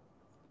for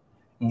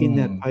in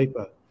that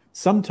paper?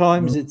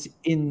 Sometimes it's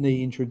in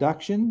the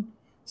introduction,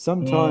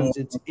 sometimes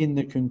it's in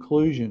the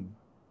conclusion.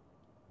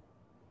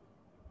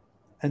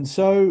 And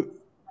so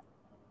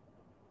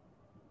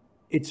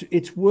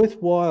it's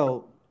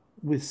worthwhile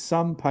with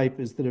some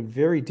papers that are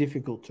very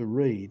difficult to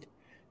read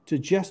to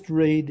just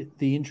read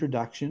the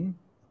introduction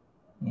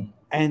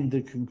and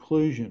the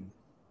conclusion.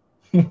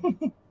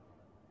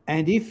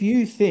 And if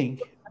you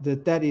think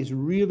that that is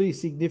really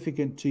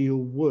significant to your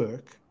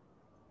work,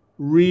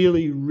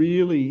 really,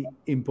 really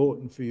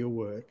important for your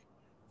work,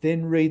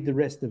 then read the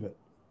rest of it.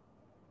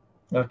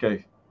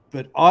 Okay.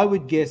 But I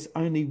would guess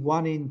only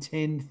 1 in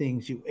 10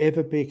 things you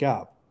ever pick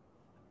up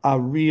are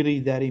really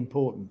that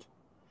important.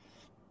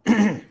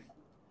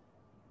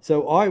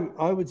 So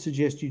I would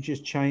suggest you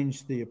just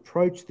change the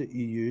approach that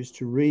you use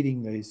to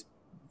reading these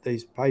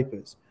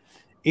papers.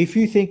 If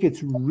you think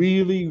it's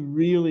really,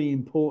 really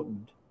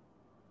important,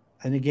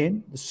 and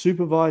again, the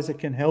supervisor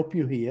can help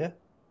you here,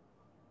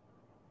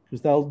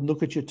 because they'll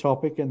look at your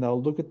topic and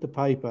they'll look at the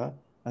paper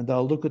and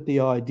they'll look at the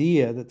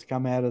idea that's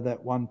come out of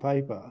that one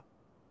paper,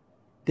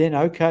 then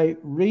okay,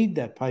 read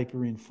that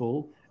paper in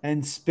full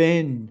and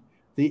spend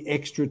the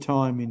extra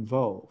time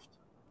involved.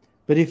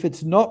 But if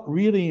it's not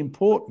really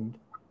important,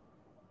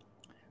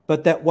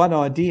 but that one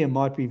idea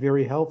might be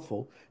very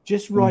helpful,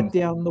 just write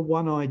down the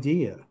one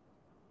idea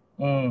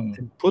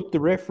and put the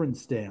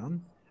reference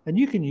down, and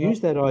you can use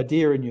that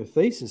idea in your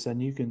thesis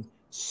and you can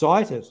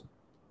cite it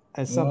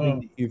as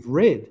something that you've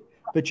read,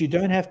 but you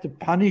don't have to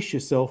punish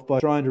yourself by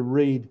trying to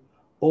read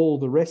all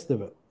the rest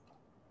of it.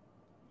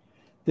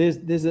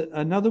 There's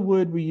another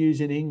word we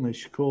use in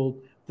English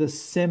called the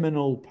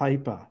seminal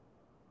paper,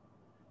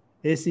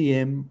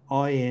 S-E-M-I-N-A-L.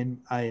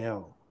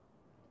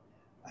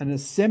 And a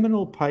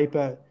seminal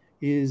paper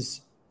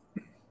is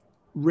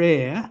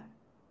rare,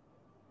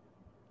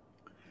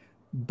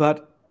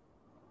 but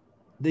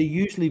they're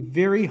usually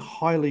very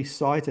highly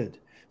cited.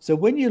 So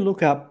when you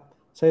look up,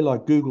 say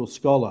like Google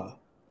Scholar,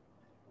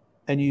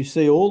 and you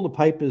see all the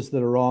papers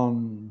that are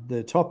on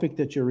the topic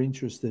that you're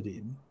interested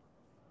in,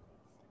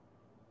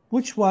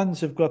 which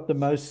ones have got the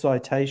most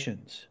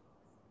citations?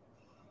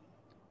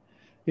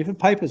 If a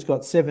paper's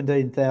got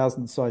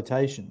 17,000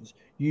 citations,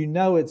 you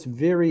know it's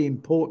very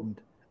important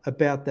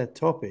about that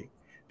topic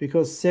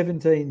because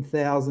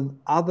 17,000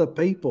 other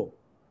people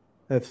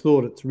have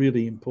thought it's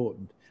really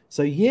important.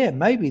 So yeah,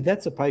 maybe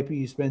that's a paper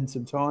you spend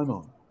some time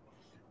on.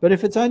 But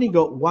if it's only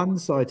got one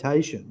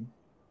citation,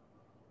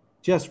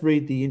 just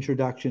read the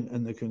introduction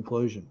and the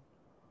conclusion.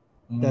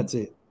 That's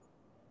it.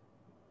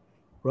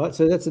 Right?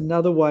 So that's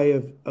another way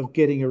of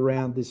getting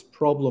around this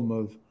problem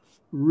of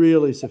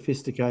really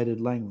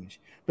sophisticated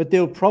language. But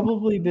there'll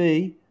probably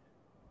be,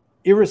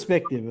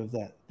 irrespective of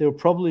that, there'll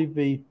probably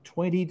be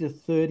 20 to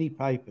 30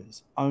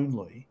 papers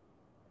only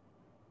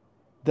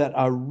that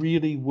are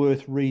really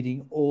worth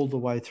reading all the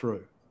way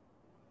through.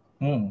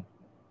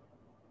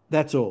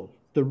 That's all.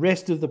 The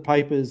rest of the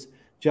papers,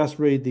 just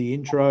read the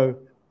intro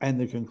and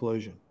the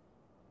conclusion.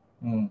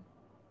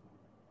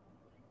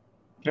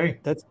 Okay.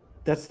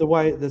 That's the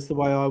way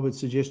I would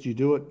suggest you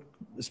do it,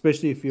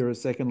 especially if you're a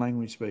second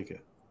language speaker.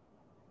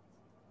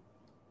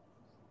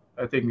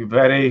 I think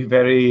very,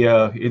 very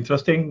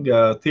interesting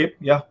tip.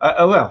 Yeah.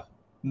 Well,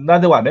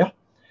 another one. Yeah.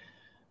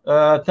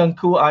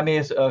 Tengku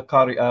Anis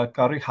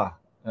Kariha.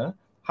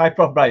 Hi,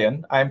 Prof.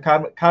 Brian. I'm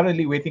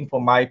currently waiting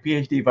for my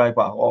PhD viva.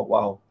 Oh,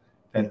 wow.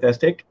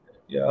 Fantastic.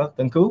 Yeah.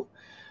 Tengku.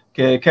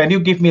 Okay. Can you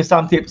give me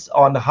some tips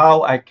on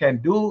how I can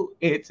do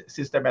it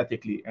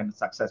systematically and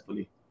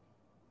successfully?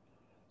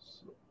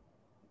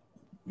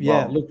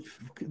 Yeah, wow. Look,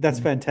 that's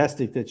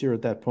fantastic that you're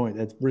at that point.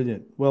 That's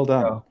brilliant. Well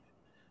done.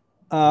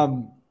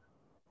 Yeah.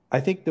 I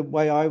think the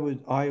way I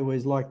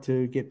always like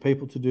to get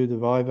people to do the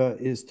viva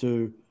is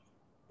to,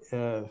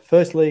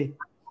 firstly,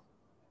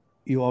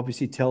 you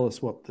obviously tell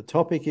us what the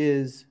topic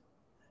is,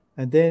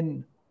 and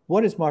then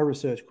what is my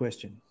research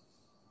question?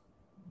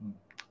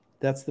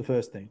 That's the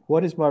first thing.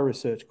 What is my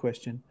research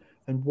question?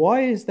 And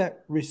why is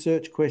that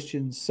research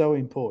question so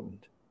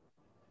important?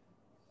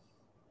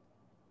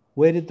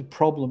 Where did the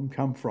problem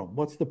come from?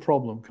 What's the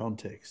problem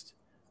context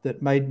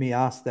that made me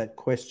ask that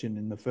question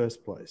in the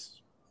first place?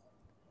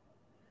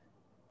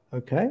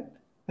 Okay.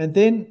 And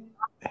then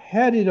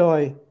how did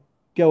I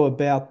go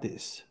about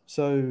this?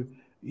 So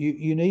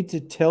you need to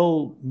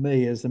tell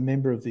me as a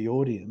member of the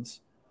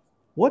audience,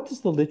 what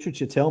does the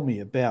literature tell me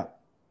about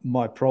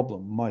my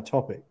problem, my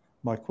topic,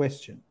 my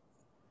question?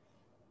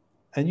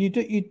 And you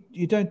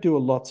don't do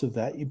lots of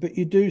that, but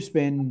you do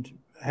spend,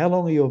 how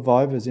long are your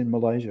vivas in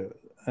Malaysia?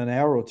 An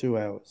hour or 2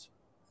 hours?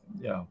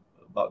 Yeah,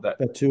 about that.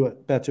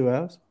 About 2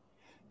 hours?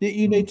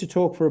 You need to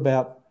talk for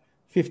about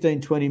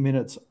 15, 20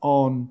 minutes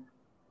on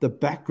the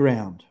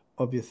background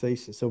of your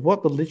thesis, of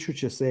what the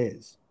literature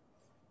says,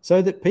 so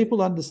that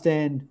people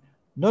understand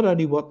not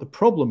only what the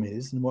problem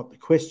is and what the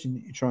question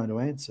that you're trying to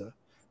answer,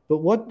 but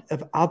what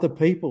have other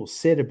people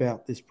said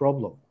about this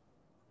problem.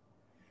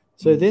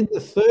 So then the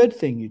third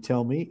thing you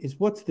tell me is,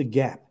 what's the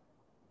gap?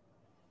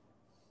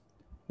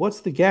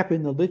 What's the gap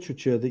in the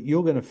literature that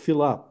you're going to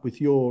fill up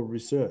with your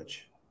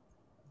research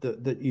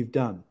that you've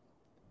done?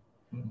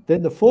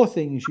 Then the fourth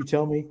thing is you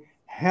tell me,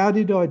 how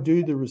did I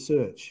do the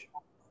research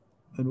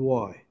and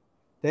why?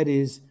 That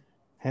is,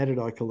 how did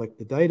I collect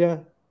the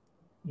data?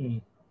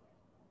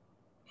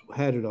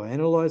 How did I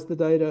analyze the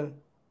data?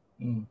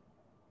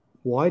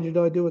 Why did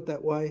I do it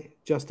that way?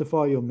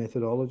 Justify your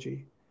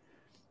methodology.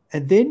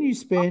 And then you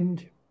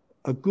spend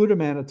a good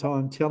amount of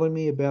time telling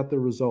me about the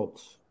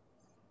results.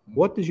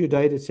 What does your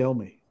data tell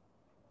me?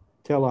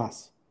 Tell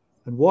us.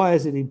 And why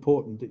is it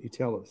important that you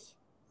tell us?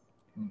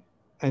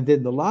 And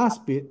then the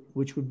last bit,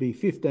 which would be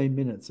 15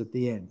 minutes at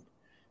the end,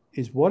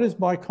 is what is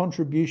my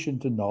contribution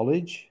to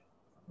knowledge?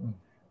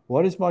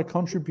 What is my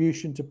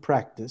contribution to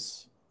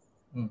practice?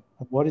 And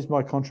what is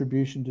my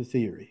contribution to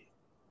theory?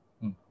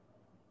 And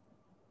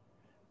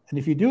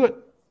if you do it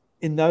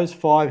in those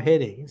 5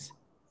 headings,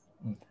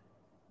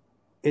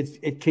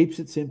 it keeps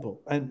it simple.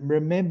 And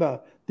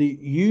remember that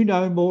you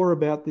know more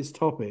about this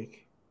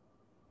topic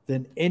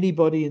than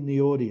anybody in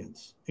the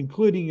audience,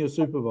 including your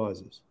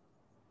supervisors.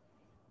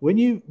 When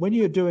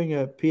you're doing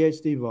a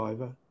PhD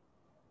viva,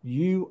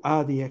 you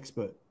are the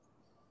expert.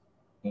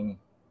 And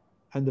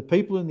the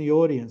people in the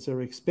audience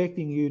are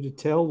expecting you to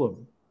tell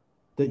them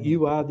that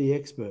you are the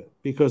expert,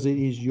 because it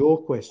is your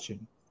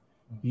question.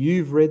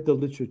 You've read the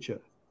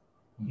literature.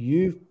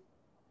 You've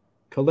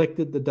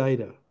collected the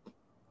data.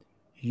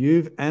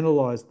 You've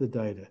analyzed the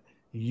data.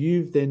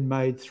 You've then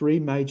made 3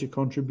 major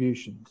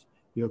contributions: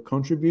 your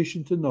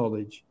contribution to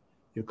knowledge,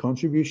 your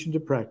contribution to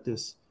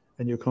practice,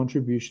 and your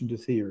contribution to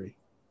theory.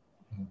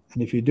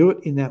 And if you do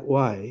it in that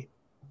way,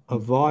 a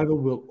viva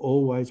will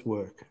always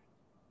work.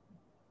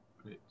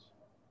 Great.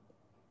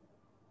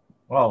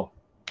 Wow.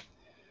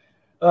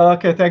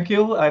 Okay, thank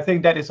you. I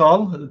think that is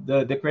all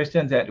the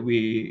questions that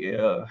we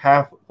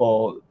have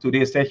for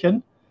today's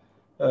session.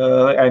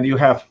 And you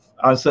have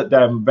answered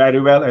them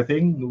very well. I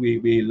think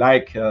we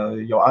like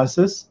your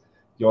answers,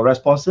 your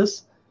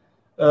responses.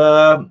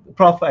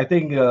 Prof, I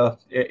think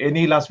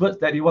any last words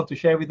that you want to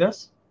share with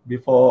us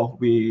before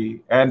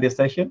we end this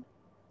session?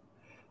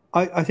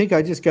 I think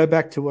I just go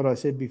back to what I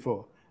said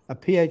before. A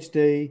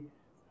PhD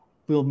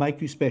will make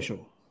you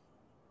special.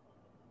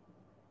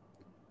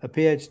 A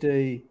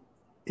PhD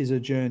is a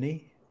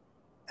journey,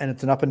 and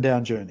it's an up and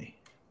down journey.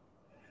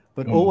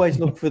 But always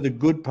look for the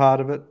good part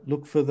of it.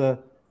 Look for the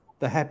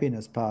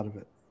happiness part of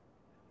it.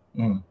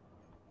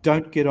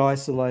 Don't get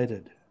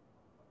isolated.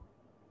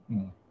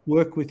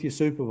 work with your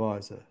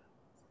supervisor.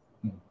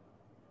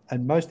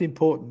 And most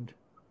important,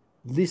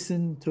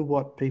 listen to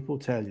what people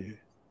tell you.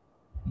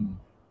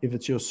 If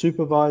it's your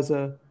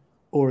supervisor,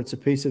 or it's a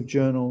piece of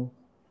journal,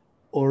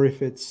 or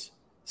if it's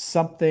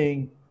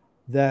something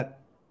that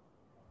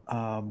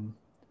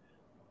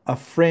a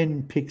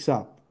friend picks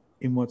up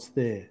in what's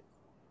there,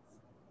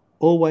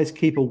 always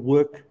keep a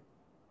work-life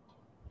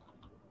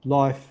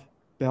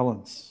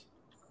balance.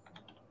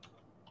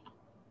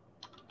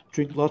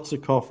 Drink lots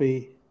of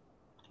coffee,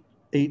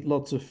 eat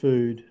lots of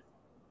food,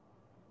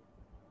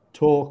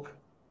 talk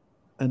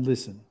and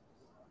listen.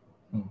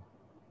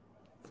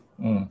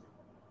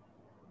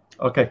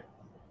 Okay.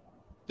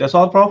 That's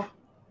all, Prof?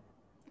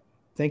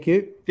 Thank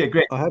you. Okay,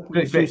 great. I hope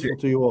it's useful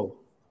to you all.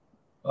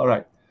 All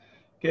right.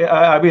 Okay,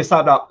 I will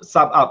sum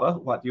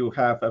up what you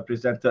have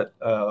presented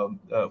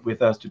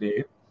with us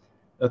today,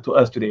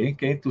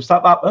 Okay, to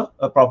sum up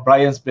Prof.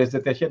 Brian's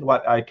presentation,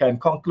 what I can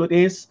conclude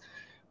is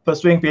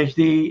pursuing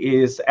PhD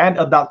is an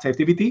adult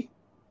activity.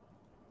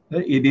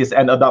 It is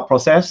an adult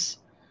process.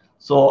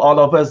 So all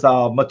of us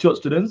are mature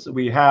students.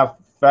 We have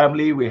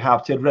family, we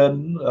have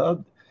children.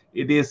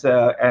 It is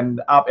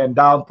an up and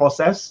down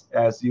process,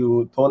 as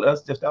you told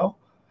us just now.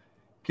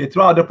 Okay,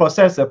 throughout the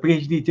process, a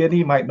PhD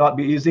journey might not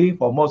be easy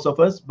for most of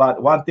us, but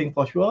one thing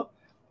for sure,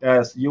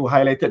 as you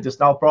highlighted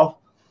just now, Prof,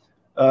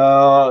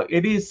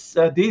 this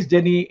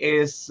journey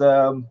is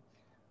the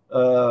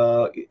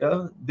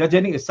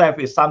journey itself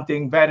is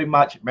something very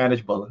much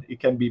manageable. It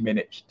can be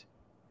managed.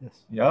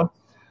 Yes. Yeah.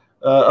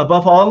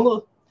 Above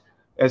all,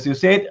 as you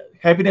said,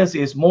 happiness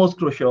is most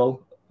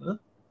crucial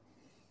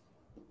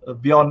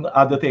beyond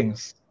other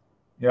things.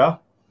 Yeah.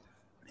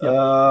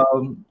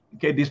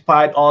 Okay,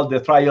 despite all the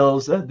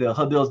trials, the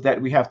hurdles that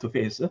we have to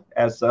face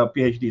as a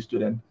PhD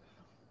student.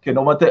 Okay,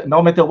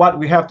 no matter what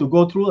we have to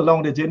go through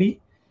along the journey,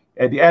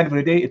 at the end of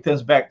the day, it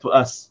turns back to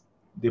us,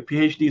 the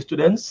PhD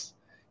students,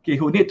 okay,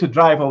 who need to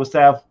drive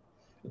ourselves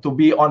to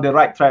be on the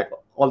right track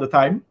all the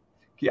time,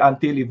 okay,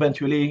 until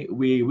eventually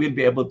we will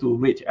be able to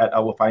reach at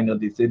our final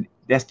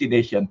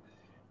destination,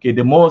 okay,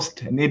 the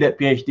most needed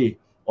PhD,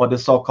 or the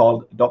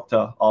so-called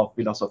Doctor of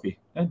Philosophy,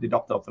 the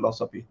Doctor of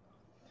Philosophy.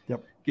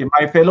 Yep. Okay,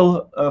 my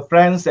fellow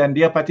friends and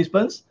dear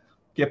participants,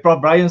 okay, Prof.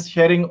 Brian's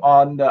sharing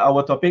on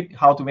our topic,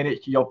 how to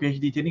manage your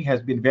PhD journey,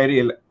 has been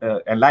very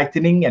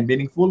enlightening and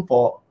meaningful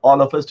for all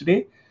of us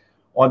today.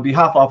 On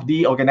behalf of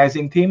the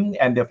organizing team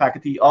and the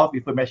Faculty of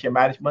Information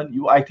Management,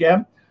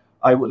 UITM,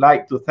 I would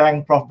like to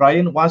thank Prof.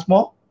 Brian once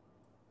more.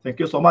 Thank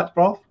you so much,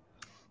 Prof.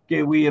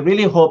 Okay, we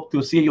really hope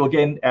to see you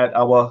again at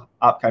our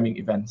upcoming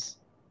events.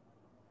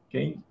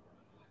 Okay.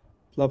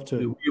 Love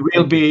to.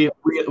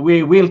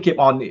 We will keep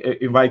on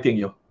inviting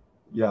you.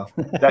 Yeah,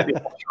 that is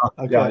sure.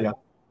 Okay. Yeah.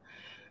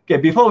 Okay,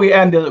 before we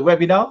end the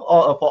webinar,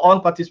 for all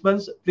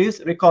participants,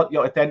 please record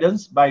your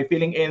attendance by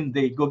filling in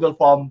the Google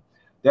form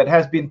that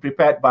has been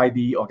prepared by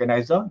the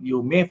organizer.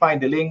 You may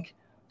find the link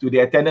to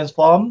the attendance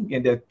form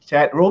in the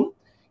chat room.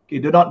 Okay,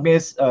 do not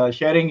miss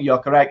sharing your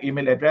correct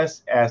email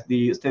address, as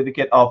the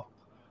certificate of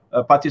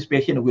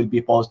participation will be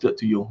posted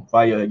to you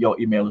via your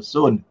email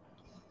soon.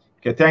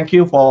 Okay, thank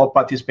you for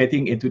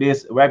participating in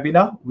today's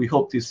webinar. We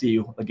hope to see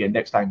you again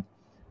next time.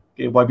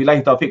 Okay,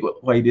 wabillahi taufiq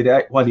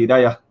wa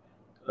hidayah.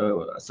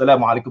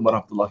 Assalamualaikum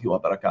warahmatullahi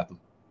wabarakatuh.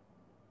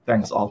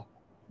 Thanks all.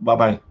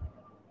 Bye-bye.